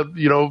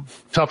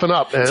 toughen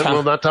up.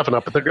 Well, not toughen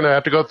up, but they're going to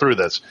have to go through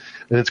this,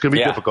 and it's going to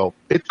be difficult.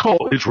 It's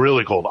cold. It's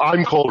really cold.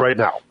 I'm cold right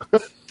now.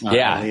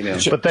 Yeah.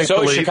 But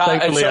thankfully,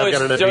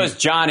 so is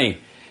Johnny.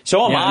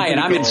 So am I, and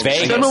I'm in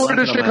Vegas. Similar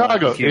to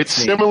Chicago. It's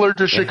similar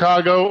to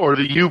Chicago or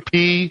the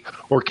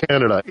UP or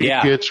Canada.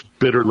 It gets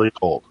bitterly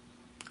cold.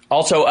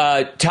 Also,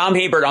 Tom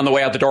Hebert on the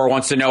way out the door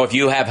wants to know if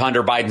you have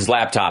Hunter Biden's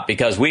laptop,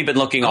 because we've been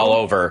looking all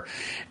over.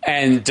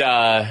 And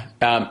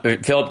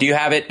Philip, do you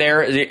have it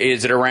there?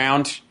 Is it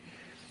around?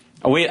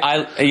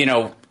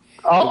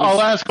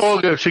 I'll ask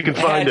Olga if she can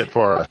find it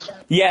for us.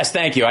 Yes,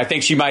 thank you. I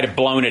think she might have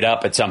blown it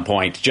up at some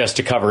point just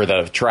to cover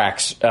the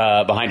tracks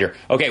behind her.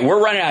 Okay,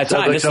 we're running out of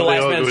time. This is the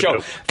last minute of the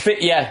show.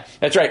 Yeah,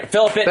 that's right.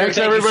 Philip Bittner, thanks,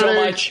 thank everybody. you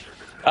so much.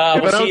 If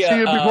I don't see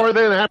you before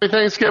then, happy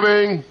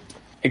Thanksgiving.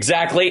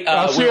 Exactly.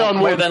 I'll see you on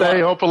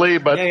Wednesday, hopefully.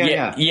 But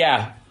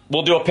yeah.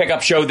 We'll do a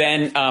pickup show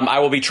then. I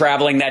will be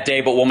traveling that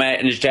day, but we'll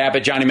manage to have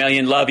it. Johnny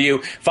Million, love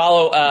you.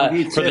 Follow,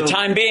 for the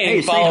time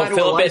being, follow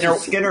Philip Bittner.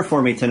 Skinner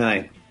for me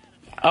tonight.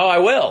 Oh, I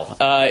will,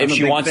 if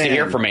she wants to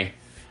hear from me.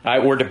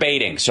 We're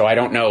debating, so I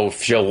don't know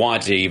if she'll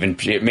want to even.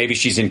 Maybe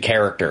she's in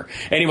character.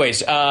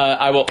 Anyways,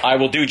 I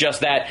will do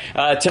just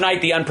that.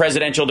 Tonight, the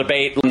unpresidential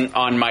debate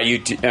on my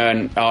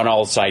YouTube, on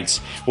all sites.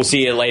 We'll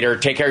see you later.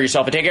 Take care of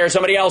yourself and take care of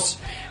somebody else.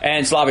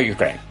 And Slava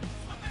Ukraine.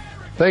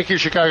 Thank you,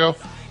 Chicago.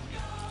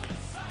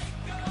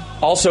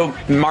 Also,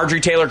 Marjorie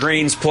Taylor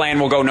Greene's plan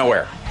will go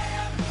nowhere.